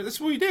each other. That's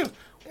what we do.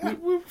 Yeah.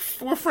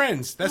 We're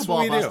friends. That's Little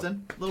what ball we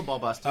busting. Little ball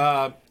busting.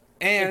 do.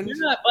 And If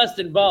you're not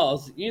busting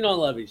balls, you don't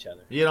love each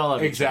other. You don't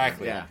love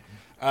exactly. each other.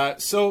 Yeah.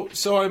 So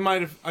I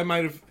might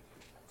have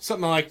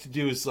something I like to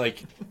do is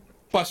like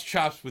bust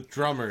chops with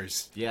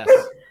drummers. Yes.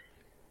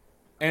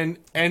 And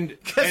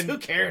Because who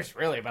cares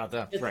really about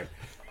them? right.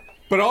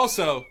 But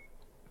also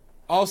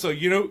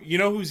you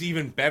know who's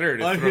even better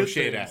to throw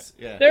shade at?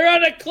 Yeah. They're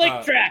on a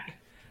click track.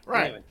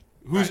 Right.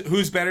 Anyway,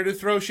 Who's better to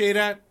throw shade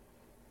at?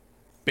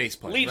 Bass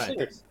player. lead Right.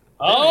 singers.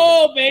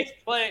 Oh, bass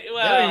play. They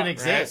Well, don't even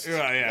exist.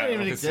 Right. Yeah, They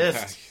don't even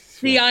exist.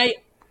 see, I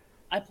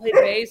play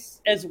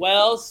bass as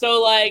well,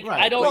 so like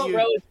Right, I don't but you-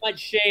 throw as much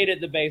shade at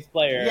the bass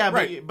player. Yeah,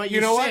 Right. but You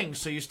you know what? sing,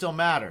 so you still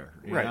matter.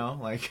 You Right. know?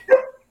 Like,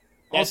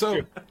 That's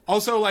true.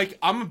 Also, like,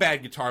 I'm a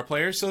bad guitar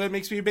player, so that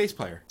makes me a bass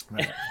player.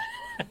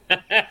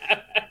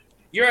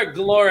 You're a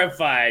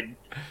glorified.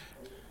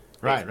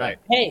 right.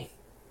 Hey,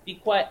 be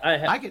quiet.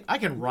 I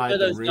can One ride of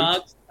the those root.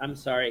 dogs. I'm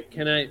sorry.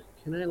 Can I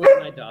let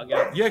my dog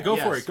out? Yeah, go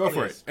Yes, for it. Go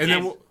for it. please. And Yes.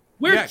 then we'll,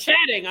 We're yeah.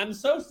 chatting. I'm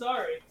so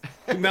sorry.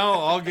 No,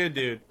 all good,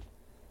 dude.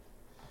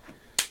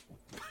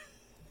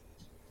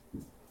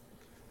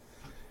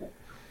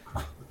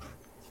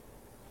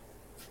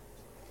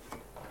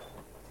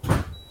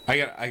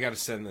 I got to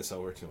send this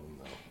over to him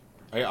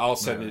though. I'll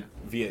send it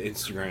via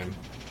Instagram.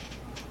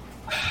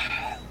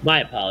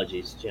 My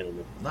apologies,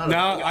 gentlemen. Not No,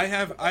 a- I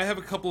have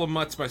a couple of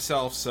mutts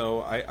myself,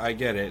 so I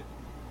get it.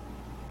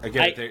 I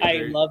get it.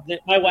 I love that.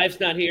 My wife's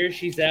not here.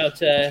 She's out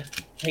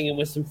hanging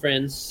with some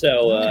friends,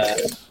 so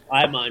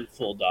I'm on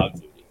full dog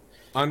duty.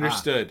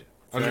 Understood.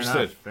 Fair Understood.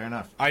 enough, fair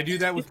enough. I do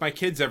that with my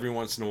kids every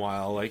once in a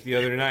while. Like the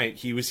other night,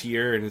 he was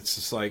here, and it's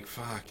just like,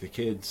 fuck, the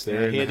kids.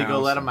 They're Yeah, in he had the to go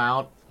house. let him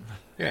out.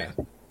 Yeah.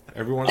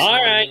 Every once in a All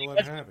while, right, you you let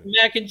got it some happen.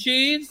 mac and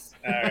cheese.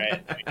 All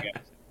right. There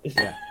you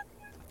go.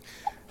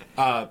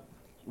 Yeah.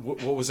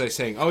 What was I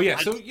saying? Oh yeah,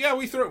 so yeah,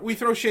 we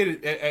throw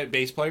shade at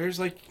bass players,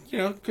 like, you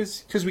know,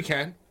 because we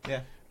can.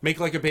 Yeah. Make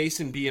like a bass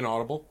and be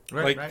inaudible.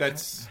 Right, like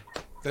that's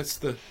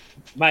the.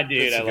 My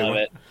dude, That's I a good love one.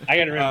 it. I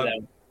gotta remember that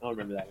one. I'll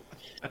remember that one.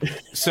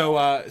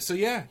 So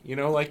yeah, you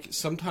know, like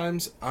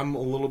sometimes I'm a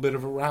little bit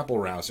of a rabble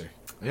rouser,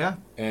 Yeah.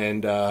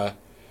 and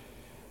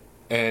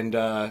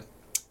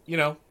you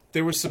know,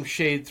 there was some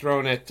shade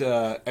thrown at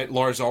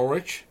Lars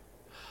Ulrich,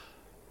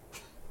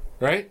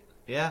 right?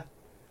 Yeah.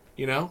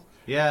 You know,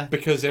 Yeah.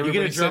 because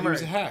everybody said he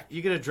was a hack.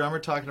 You get a drummer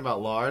talking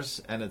about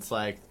Lars, and it's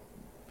like,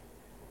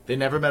 they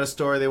never met a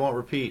story they won't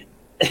repeat.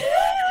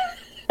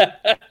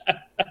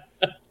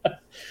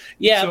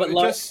 Yeah, So but it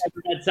Lars just-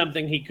 never had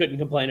something he couldn't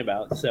complain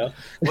about. So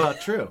Well,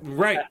 true.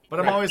 Right. But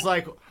I'm always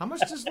like, how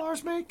much does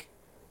Lars make?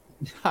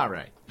 All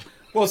right.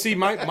 Well, see,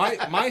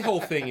 my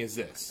whole thing is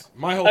this.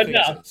 My whole thing is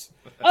Enough. this.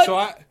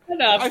 So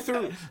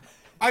Enough.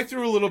 I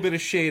threw a little bit of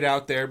shade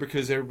out there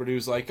because everybody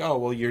was like, "Oh,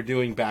 well, you're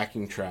doing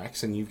backing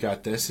tracks and you've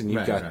got this and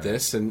you've got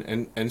this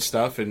and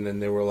stuff." And then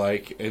they were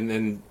like, and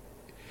then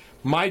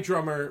my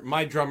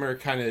drummer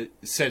kind of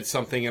said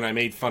something, and I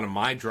made fun of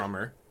my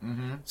drummer.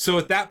 Mm-hmm. So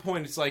at that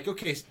point, it's like,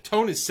 okay,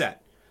 tone is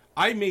set.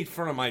 I made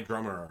fun of my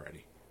drummer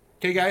already.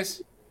 Okay,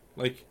 guys,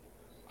 like,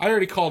 I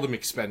already called him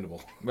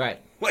expendable.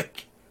 Right.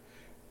 Like,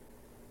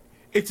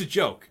 it's a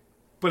joke,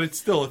 but it's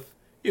still,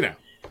 you know,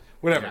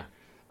 whatever.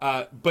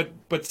 Yeah.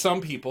 But some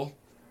people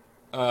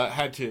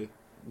had to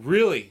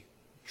really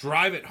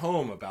drive it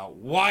home about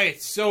why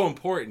it's so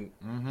important.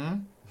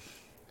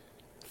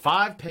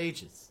 5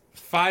 pages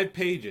 5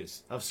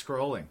 pages. of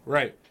scrolling.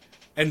 Right.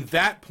 And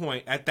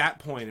at that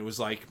point, it was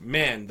like,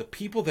 man, the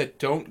people that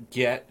don't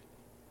get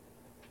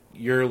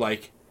your,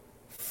 like,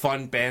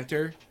 fun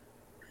banter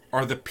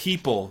are the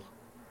people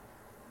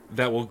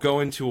that will go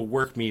into a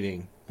work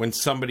meeting when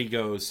somebody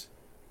goes,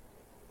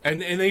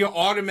 and they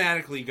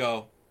automatically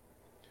go,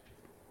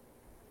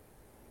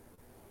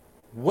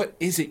 what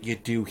is it you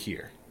do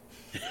here?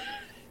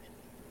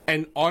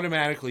 And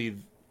automatically,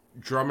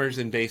 drummers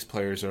and bass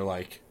players are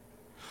like,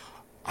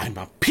 I'm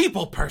a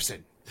people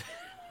person.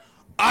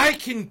 I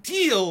can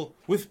deal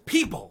with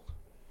people.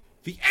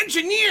 The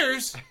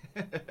engineers,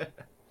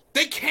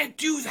 they can't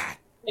do that.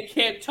 I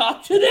can't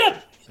talk to them.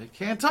 They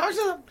can't talk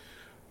to them.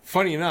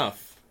 Funny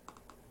enough,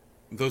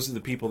 those are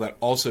the people that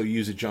also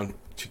use a jump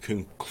to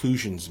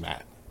conclusions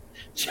mat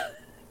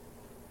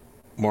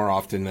more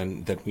often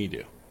than we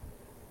do.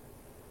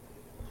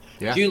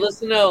 Yeah. Do you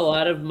listen to a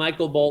lot of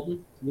Michael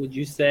Bolton? Would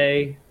you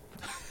say?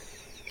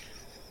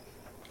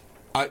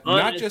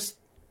 Not just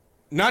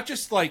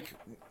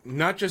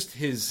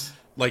his,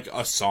 like,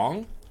 a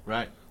song,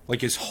 Right.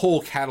 like his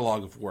whole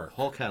catalog of work.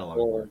 Whole catalog.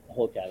 Or the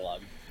whole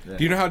catalog? Yeah.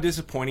 Do you know how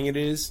disappointing it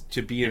is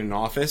to be in an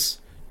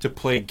office to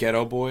play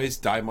Ghetto Boys,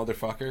 Die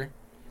Motherfucker,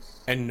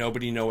 and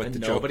nobody know what And the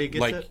nobody joke?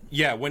 gets Like, it?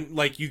 yeah, when,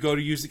 like, you go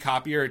to use the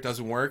copier, it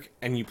doesn't work,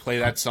 and you play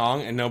that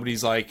song, and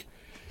nobody's like,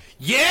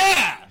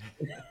 yeah.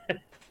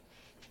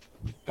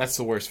 That's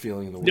the worst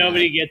feeling in the world.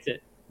 Nobody gets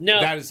it. No,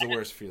 That is the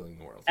worst feeling in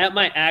the world. at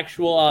my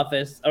actual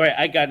office. All right,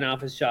 I got an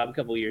office job a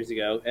couple years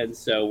ago, and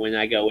so when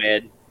I go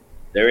in,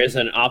 there is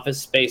an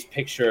office space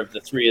picture of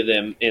the three of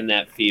them in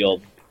that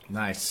field,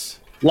 Nice.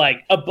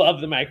 like above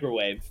the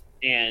microwave.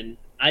 And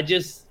I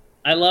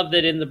love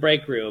that in the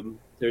break room,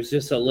 there's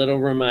just a little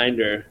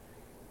reminder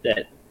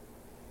that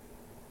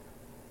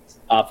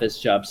office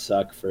jobs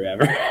suck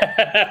forever.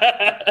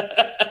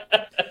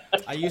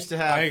 I used to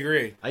have. I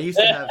agree. I used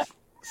to have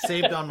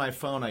saved on my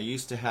phone. I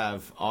used to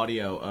have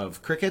audio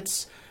of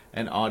crickets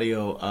and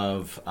audio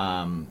of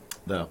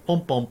the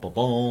boom boom boom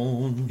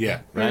boom.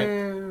 Yeah.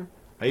 Right.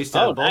 I used to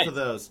have both nice. of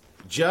those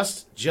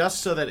just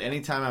so that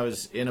anytime I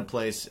was in a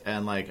place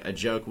and like a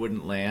joke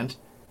wouldn't land,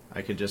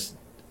 I could just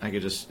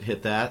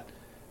hit that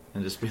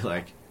and just be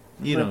like,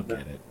 you don't get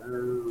it.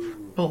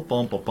 Boom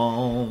boom boom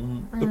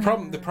boom. The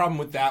problem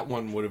with that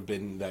one would have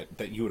been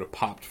that you would have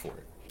popped for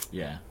it.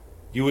 Yeah.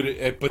 You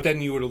would, but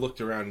then you would have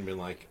looked around and been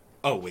like,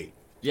 "Oh wait,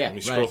 Yeah. let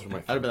me scroll Right. through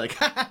my." I'd be like,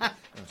 oh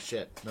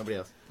shit, nobody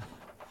else.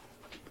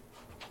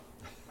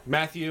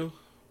 Matthew,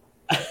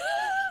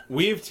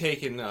 we've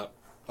taken up.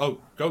 Oh,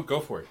 go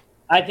for it.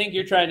 I think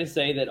you're trying to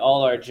say that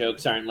all our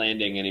jokes aren't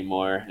landing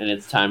anymore, and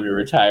it's time to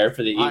retire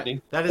for the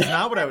evening. That is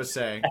not what I was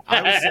saying.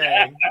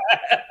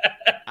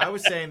 I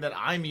was saying that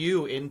I'm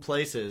you in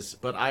places,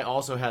 but I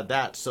also had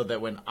that so that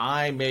when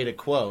I made a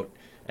quote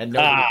and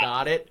nobody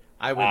got it,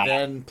 I would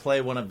then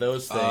play one of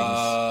those things.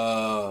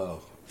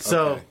 Oh.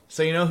 So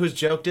okay. you know whose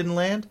joke didn't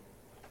land?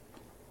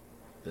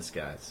 This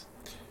guy's.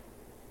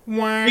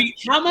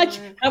 How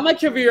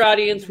much of your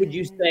audience would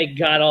you say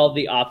got all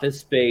the Office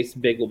Space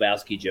Big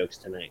Lebowski jokes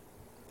tonight?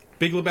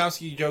 Big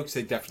Lebowski jokes,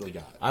 they definitely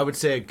got it. I would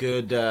say a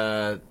good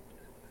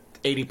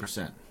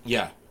 80%.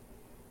 Yeah.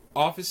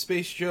 Office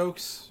Space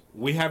jokes,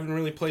 we haven't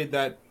really played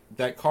that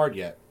card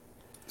yet.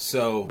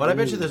 So, But I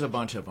bet you there's a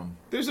bunch of them.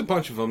 there's a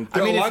bunch of them.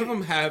 I mean, a lot of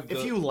them have.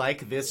 If you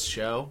like this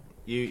show,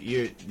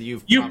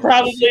 you've You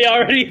probably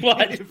already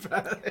won.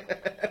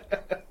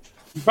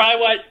 You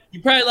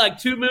probably like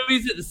 2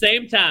 movies at the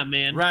same time,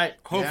 man. Right.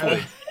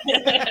 Hopefully.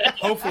 Yeah.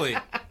 Hopefully.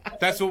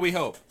 That's what we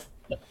hope.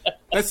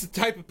 That's the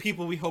type of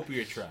people we hope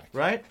we attract.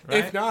 Right?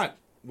 If not,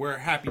 we're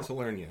happy to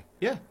learn you.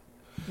 Yeah.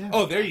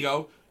 Oh, there you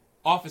go.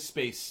 Office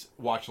Space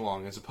watch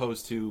along as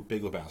opposed to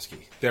Big Lebowski.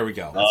 There we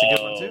go. That's a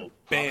good one, too.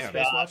 Bam.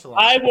 Space Watch Along.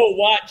 I will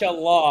watch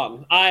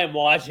along. I am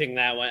watching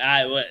that one.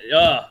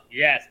 Oh,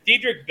 yes.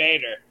 Diedrich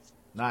Bader.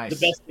 Nice.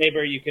 The best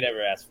neighbor you could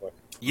ever ask for.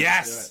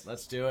 Yes.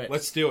 Let's do it.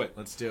 Let's do it.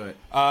 Let's do it.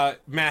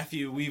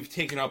 Matthew, we've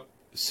taken up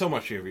so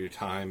much of your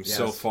time Yes.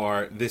 so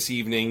far this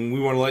evening. We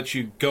want to let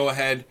you go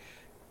ahead,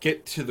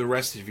 get to the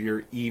rest of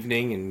your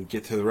evening and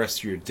get to the rest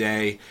of your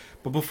day.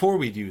 But before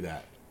we do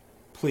that,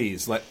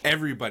 please let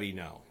everybody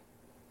know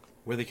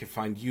where they can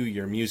find you,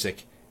 your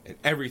music, and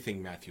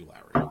everything Matthew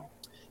Lowry.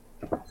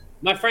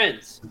 My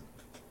friends,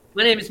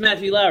 my name is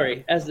Matthew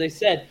Lowry. As they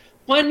said,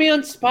 find me on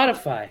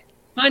Spotify.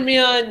 Find me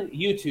on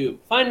YouTube.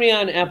 Find me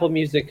on Apple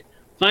Music.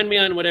 Find me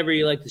on whatever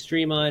you like to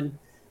stream on.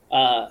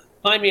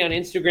 Find me on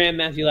Instagram,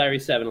 Matthew Lowry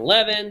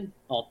 711.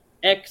 I'll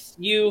X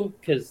you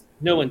because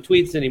no one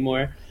tweets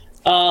anymore.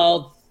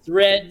 I'll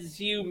threads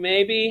you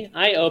maybe.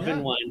 I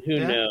open one. Who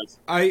knows?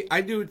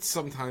 I do it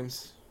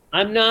sometimes.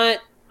 I'm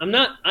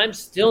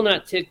still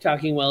not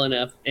TikToking well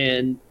enough,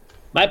 and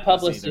my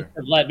publicists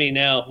have let me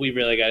know we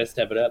really got to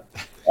step it up.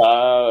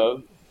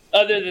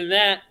 Other than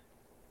that,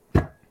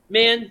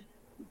 man,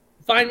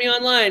 find me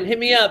online. Hit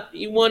me up.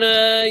 You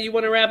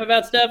wanna rap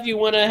about stuff? You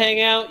wanna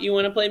hang out? You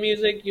wanna play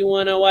music? You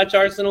wanna watch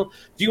Arsenal?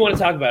 Do you want to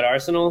talk about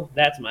Arsenal?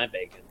 That's my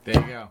bacon. There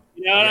you go.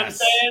 You know what I'm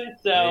saying?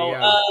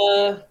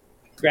 So,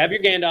 grab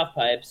your Gandalf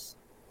pipes,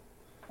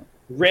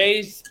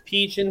 raise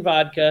peach and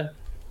vodka.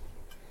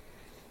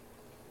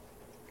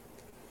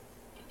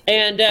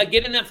 And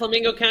get in that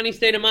Flamingo County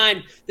state of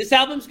mind. This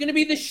album's going to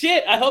be the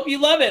shit. I hope you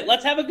love it.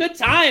 Let's have a good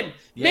time.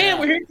 Yeah. Man,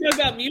 we're here to talk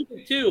about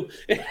music, too.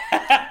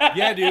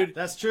 Yeah, dude.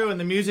 That's true, and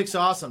the music's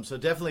awesome. So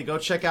definitely go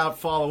check out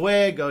Fall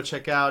Away. Go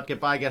check out Get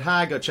By, Get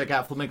High. Go check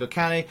out Flamingo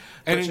County. Go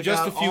And in check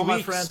just out a few all my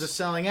weeks- friends are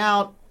selling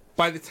out.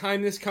 By the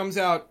time this comes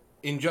out,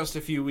 in just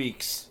a few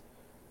weeks,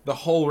 the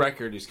whole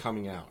record is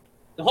coming out.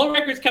 The whole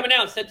record's coming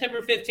out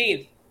September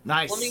 15th.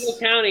 Nice. Flamingo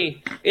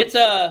County. It's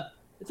a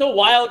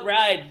wild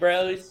ride,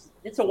 bros.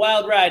 It's a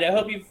wild ride. I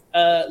hope you've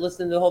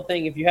listened to the whole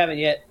thing. If you haven't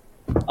yet,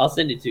 I'll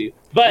send it to you.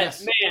 But,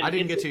 Yes, man. I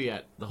didn't get to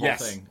yet, the whole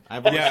Yes. thing.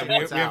 I've only Yeah, seen we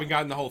what's out. haven't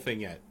gotten the whole thing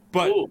yet.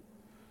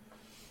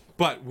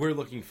 But we're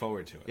looking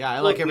forward to it. Yeah, I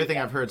like everything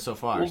I've heard so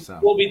far. So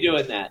We'll be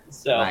doing that.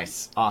 So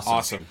nice.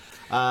 Awesome.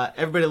 Awesome.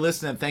 Everybody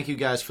listening, thank you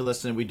guys for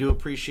listening. We do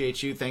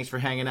appreciate you. Thanks for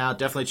hanging out.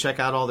 Definitely check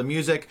out all the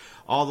music.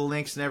 All the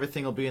links and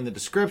everything will be in the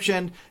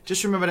description.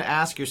 Just remember to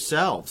ask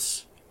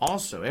yourselves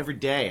also every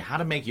day how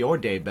to make your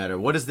day better.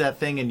 What is that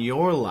thing in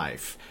your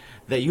life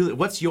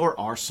what's your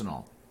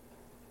arsenal?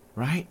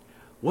 Right?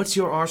 What's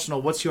your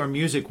arsenal? What's your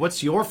music?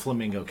 What's your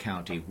Flamingo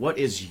County? What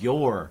is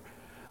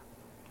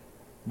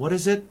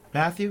it,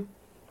 Matthew?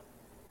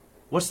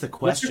 What's the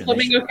what's your question?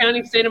 Flamingo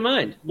County state of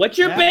mind? What's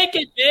your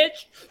bacon,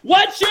 bitch?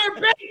 What's your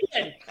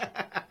bacon?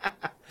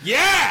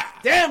 Yeah!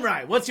 Damn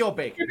right. What's your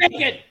bacon? Your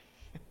bacon.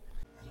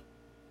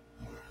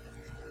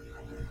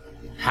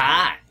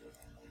 Hi.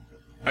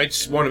 I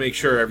just want to make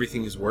sure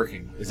everything is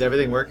working. Is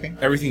everything working?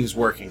 Everything is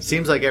working.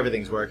 Seems like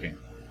everything's working.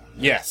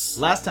 Yes.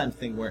 Last time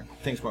things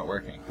weren't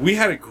working. We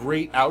had a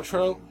great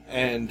outro,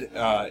 and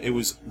it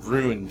was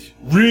ruined.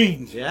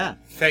 Ruined! Yeah.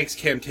 Thanks,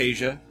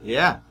 Camtasia.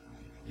 Yeah.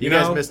 You You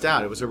guys know- missed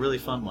out. It was a really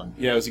fun one.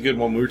 Yeah, it was a good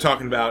one. We were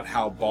talking about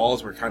how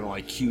balls were kind of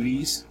like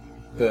cuties.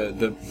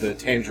 The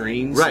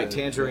tangerines. Right, the-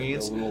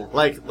 tangerines. the little-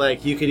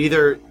 Like you could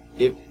either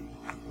we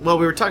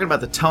were talking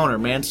about the toner,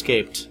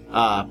 Manscaped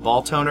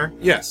ball toner,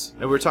 Yes.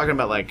 and we were talking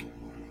about like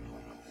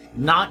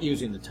not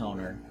using the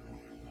toner.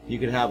 You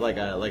could have like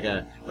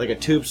a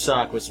tube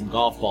sock with some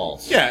golf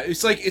balls. Yeah,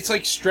 it's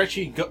like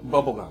stretchy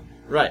bubble gum.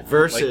 Right. Like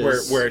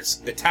Versus where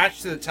it's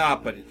attached to the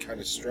top, but it kind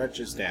of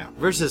stretches down.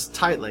 versus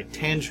tight like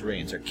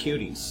tangerines or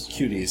cuties.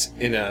 Cuties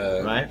in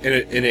a Right.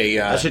 in a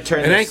I should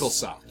turn an this- ankle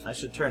sock. I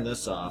should turn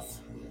this off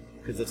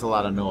because it's a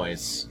lot of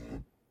noise.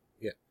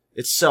 Yeah.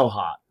 It's so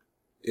hot.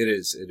 It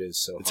is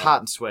so. It's hot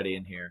and sweaty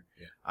in here.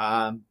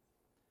 Yeah.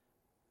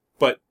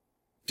 But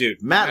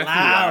dude, Matt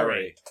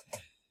Lowry.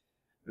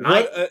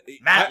 What,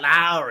 Matt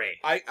Lowry.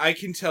 I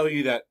can tell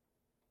you that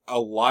a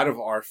lot of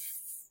our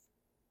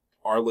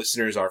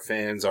listeners, our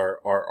fans,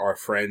 our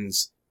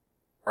friends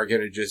are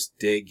gonna just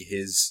dig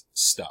his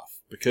stuff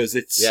because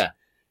it's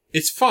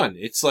fun.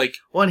 It's like,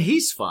 Well, and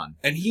he's fun.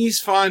 and he's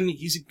fun.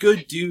 He's a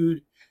good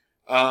dude.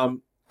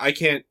 I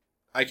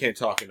can't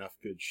talk enough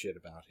good shit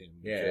about him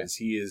because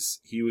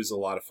he was a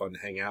lot of fun to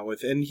hang out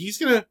with, and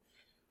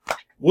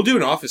we'll do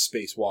an Office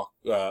Space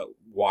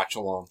watch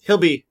along. He'll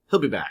be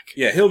back.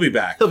 Yeah, he'll be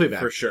back. He'll be back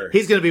for sure.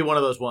 He's going to be one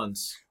of those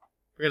ones.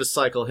 We're going to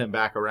cycle him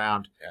back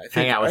around. Yeah,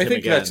 hang out with I him think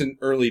again. that's an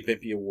early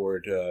Bimpy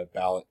Award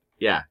ballot.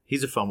 Yeah,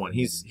 he's a fun one.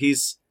 He's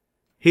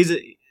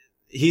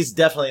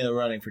definitely in the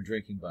running for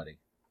drinking buddy.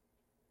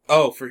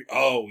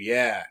 Oh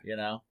yeah. You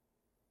know?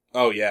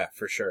 Oh yeah,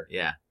 for sure.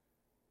 Yeah.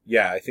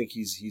 Yeah, I think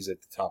he's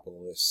at the top of the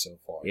list so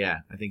far. Yeah,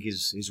 I think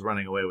he's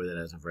running away with it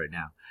as of right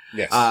now.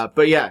 Yes.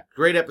 But yeah,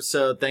 great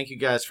episode. Thank you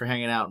guys for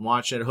hanging out and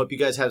watching it. I hope you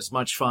guys had as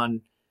much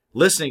fun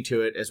listening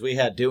to it as we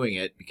had doing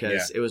it,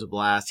 because it was a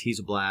blast. He's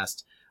a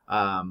blast.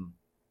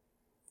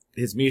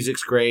 His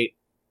music's great.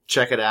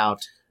 Check it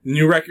out.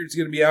 New record's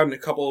going to be out in a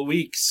couple of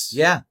weeks.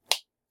 Yeah.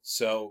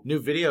 So new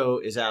video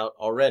is out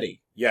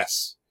already.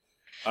 Yes.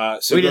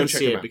 So we didn't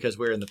see it because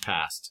we're in the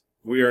past.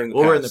 We are in the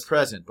past. We're in the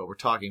present, but we're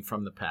talking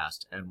from the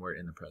past, and we're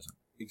in the present.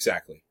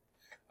 Exactly.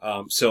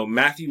 So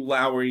Matthew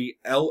Lowry,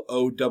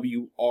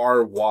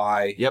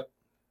 Lowry. Yep.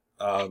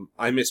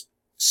 I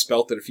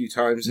misspelt it a few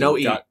times. No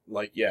E.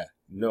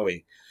 No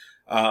E.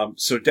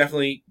 So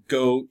definitely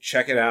go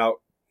check it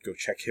out. Go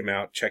check him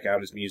out. Check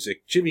out his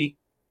music. Jimmy,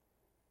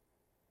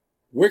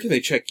 where can they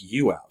check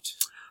you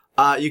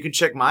out? You can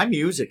check my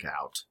music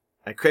out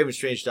at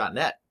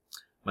cravingstrange.net.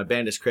 My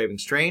band is Craving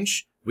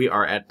Strange. We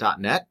are at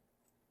 .net.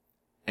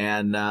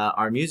 And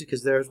our music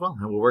is there as well.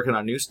 And we're working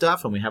on new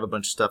stuff, and we have a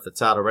bunch of stuff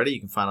that's out already.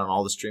 You can find it on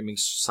all the streaming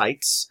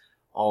sites,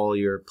 all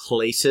your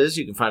places.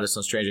 You can find us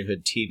on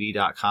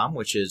strangerhoodtv.com,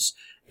 which is,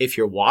 if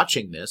you're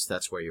watching this,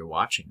 that's where you're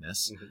watching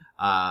this.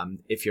 Mm-hmm.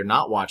 If you're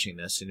not watching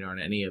this and you're on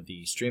any of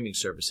the streaming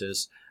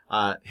services,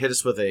 hit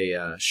us with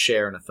a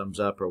share and a thumbs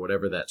up or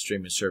whatever that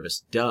streaming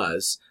service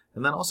does.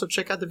 And then also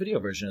check out the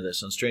video version of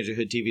this on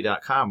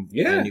strangerhoodtv.com.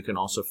 Yeah. And you can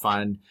also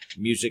find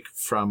music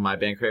from my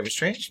band Craving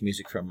Strange,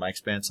 music from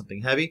Mike's band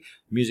Something Heavy,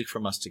 music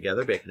from us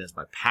together, Bacon Is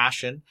My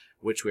Passion,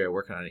 which we are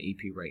working on an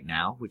EP right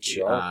now, which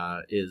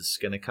is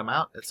going to come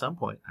out at some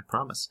point, I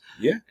promise.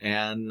 Yeah.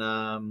 And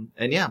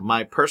yeah,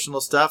 my personal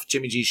stuff,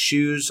 Jimmy G's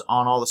Shoes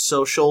on all the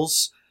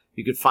socials.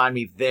 You can find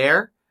me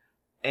there.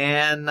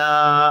 And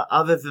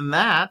other than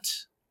that,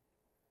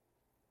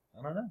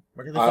 I don't know.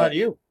 Where can they find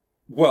you?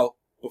 Well,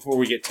 before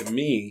we get to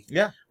me,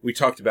 we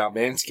talked about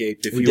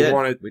Manscaped. If you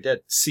want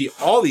to see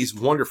all these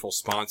wonderful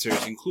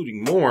sponsors,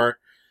 including more,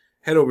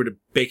 head over to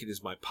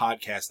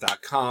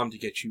baconismypodcast.com to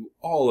get you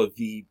all of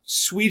the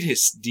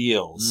sweetest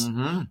deals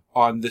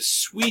on the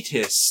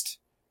sweetest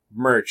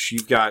merch.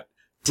 You've got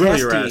Grill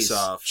Your Ass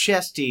Off,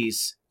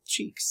 Chesties,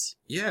 Cheeks.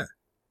 Yeah.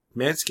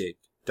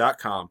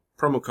 Manscaped.com.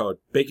 Promo code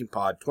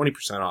BaconPod,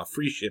 20% off,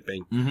 free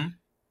shipping.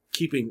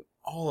 Keeping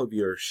all of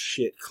your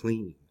shit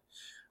clean.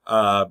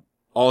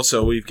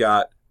 Also, we've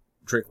got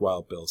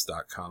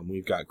drinkwildbills.com.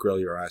 We've got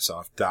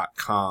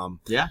grillyourassoff.com.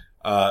 Yeah.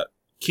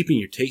 Keeping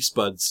your taste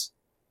buds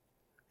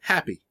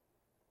happy.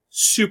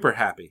 Super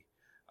happy.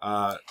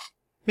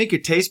 Make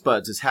your taste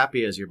buds as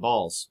happy as your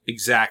balls.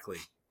 Exactly.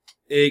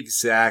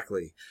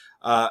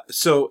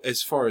 So,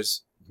 as far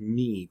as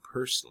me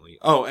personally...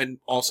 Oh, and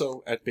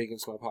also at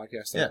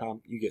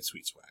baconsmellpodcast.com, you get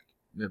sweet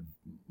swag.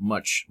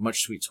 Much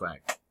sweet swag.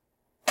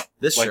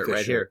 This shirt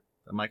right here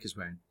that Mike is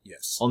wearing.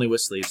 Yes. Only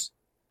with sleeves.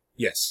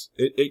 Yes.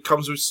 It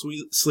comes with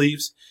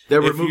sleeves. They're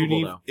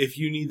removable, though. If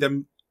you need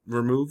them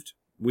removed,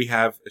 we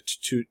have a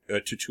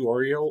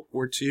tutorial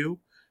or two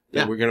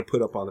that we're going to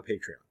put up on the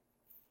Patreon.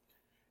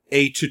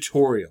 A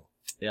tutorial.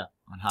 Yeah,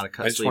 on how to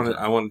cut sleeves.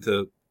 I wanted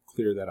to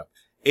clear that up.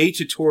 A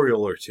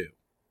tutorial or two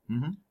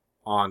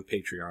on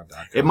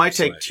Patreon.com. It might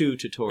take 2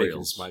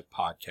 tutorials. It's my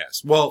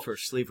podcast. Well, for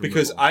sleeve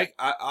because removal.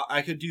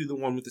 I could do the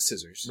one with the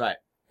scissors. Right.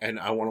 And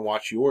I want to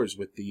watch yours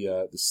with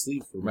the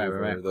sleeve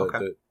remover. Right.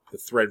 The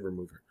thread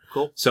remover.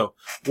 Cool. So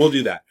we'll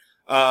do that.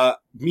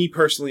 Me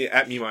personally,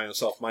 at Me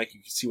Myself Mike, you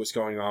can see what's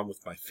going on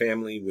with my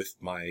family, with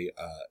my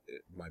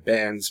my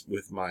bands,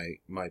 with my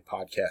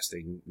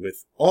podcasting,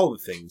 with all the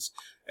things,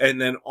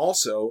 and then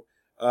also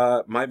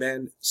my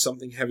band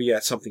Something Heavy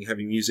at Something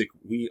Heavy Music.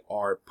 We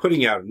are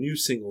putting out a new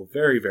single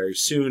very, very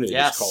soon. It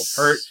is called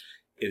Hurt.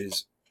 It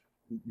is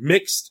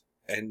mixed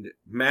and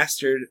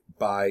mastered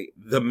by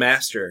the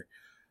master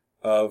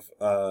of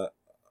our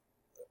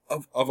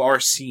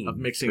scene, of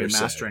mixing and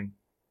mastering.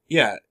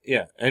 Yeah,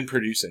 and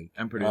producing.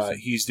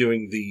 He's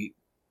doing the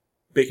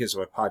Bacon's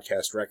My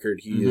Podcast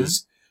record. He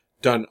has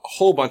done a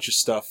whole bunch of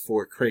stuff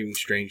for Craving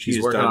Strange.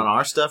 He's working on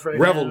our stuff right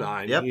Revel now.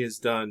 9. Yep. He has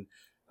done,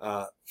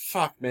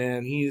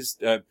 he's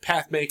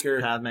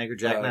Pathmaker.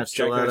 Jackknife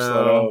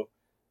Stiletto.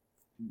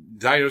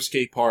 Dino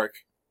Skate Park.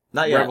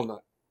 Not yet. Revel 9.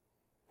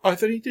 Oh, I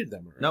thought he did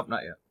them already. Nope,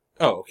 not yet.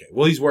 Oh, okay.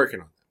 Well, he's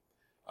working on them.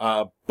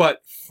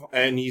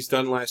 And he's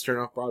done Last Turn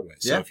Off Broadway.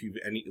 So if you've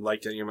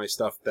liked any of my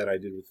stuff that I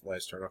did with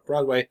Last Turn Off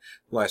Broadway,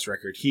 last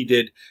record he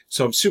did.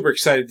 So I'm super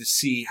excited to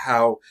see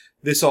how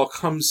this all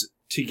comes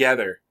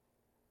together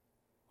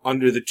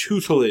under the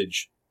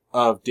tutelage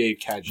of Dave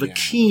Caggiano. The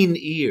keen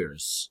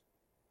ears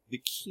of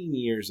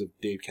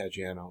Dave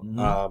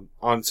Caggiano.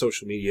 On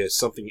social media,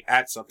 Something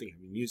Heavy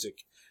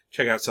Music.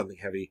 Check out Something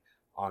Heavy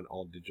on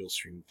all digital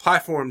streaming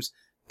platforms.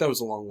 That was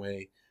a long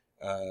way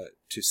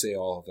to say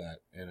all of that,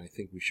 and I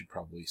think we should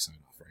probably sign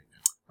off right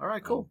now. All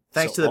right, cool.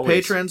 Thanks to the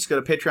patrons.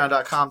 Go to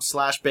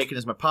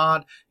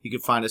patreon.com/baconismypod. You can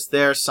find us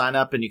there, sign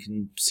up, and you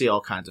can see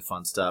all kinds of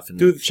fun stuff and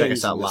check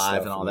us out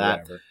live and all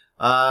that.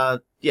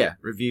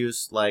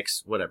 Reviews,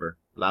 likes, whatever.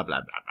 Blah, blah,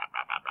 blah, blah,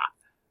 blah, blah, blah.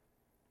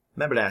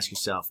 Remember to ask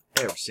yourself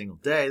every single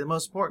day the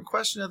most important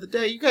question of the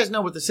day. You guys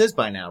know what this is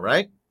by now,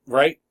 right?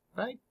 Right?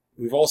 Right?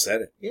 We've all said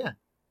it. Yeah.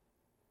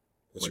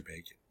 What's your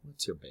bacon?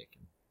 What's your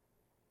bacon?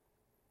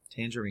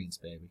 Tangerines,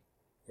 baby.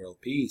 World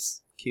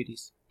peace.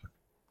 Cuties.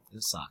 In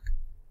a sock.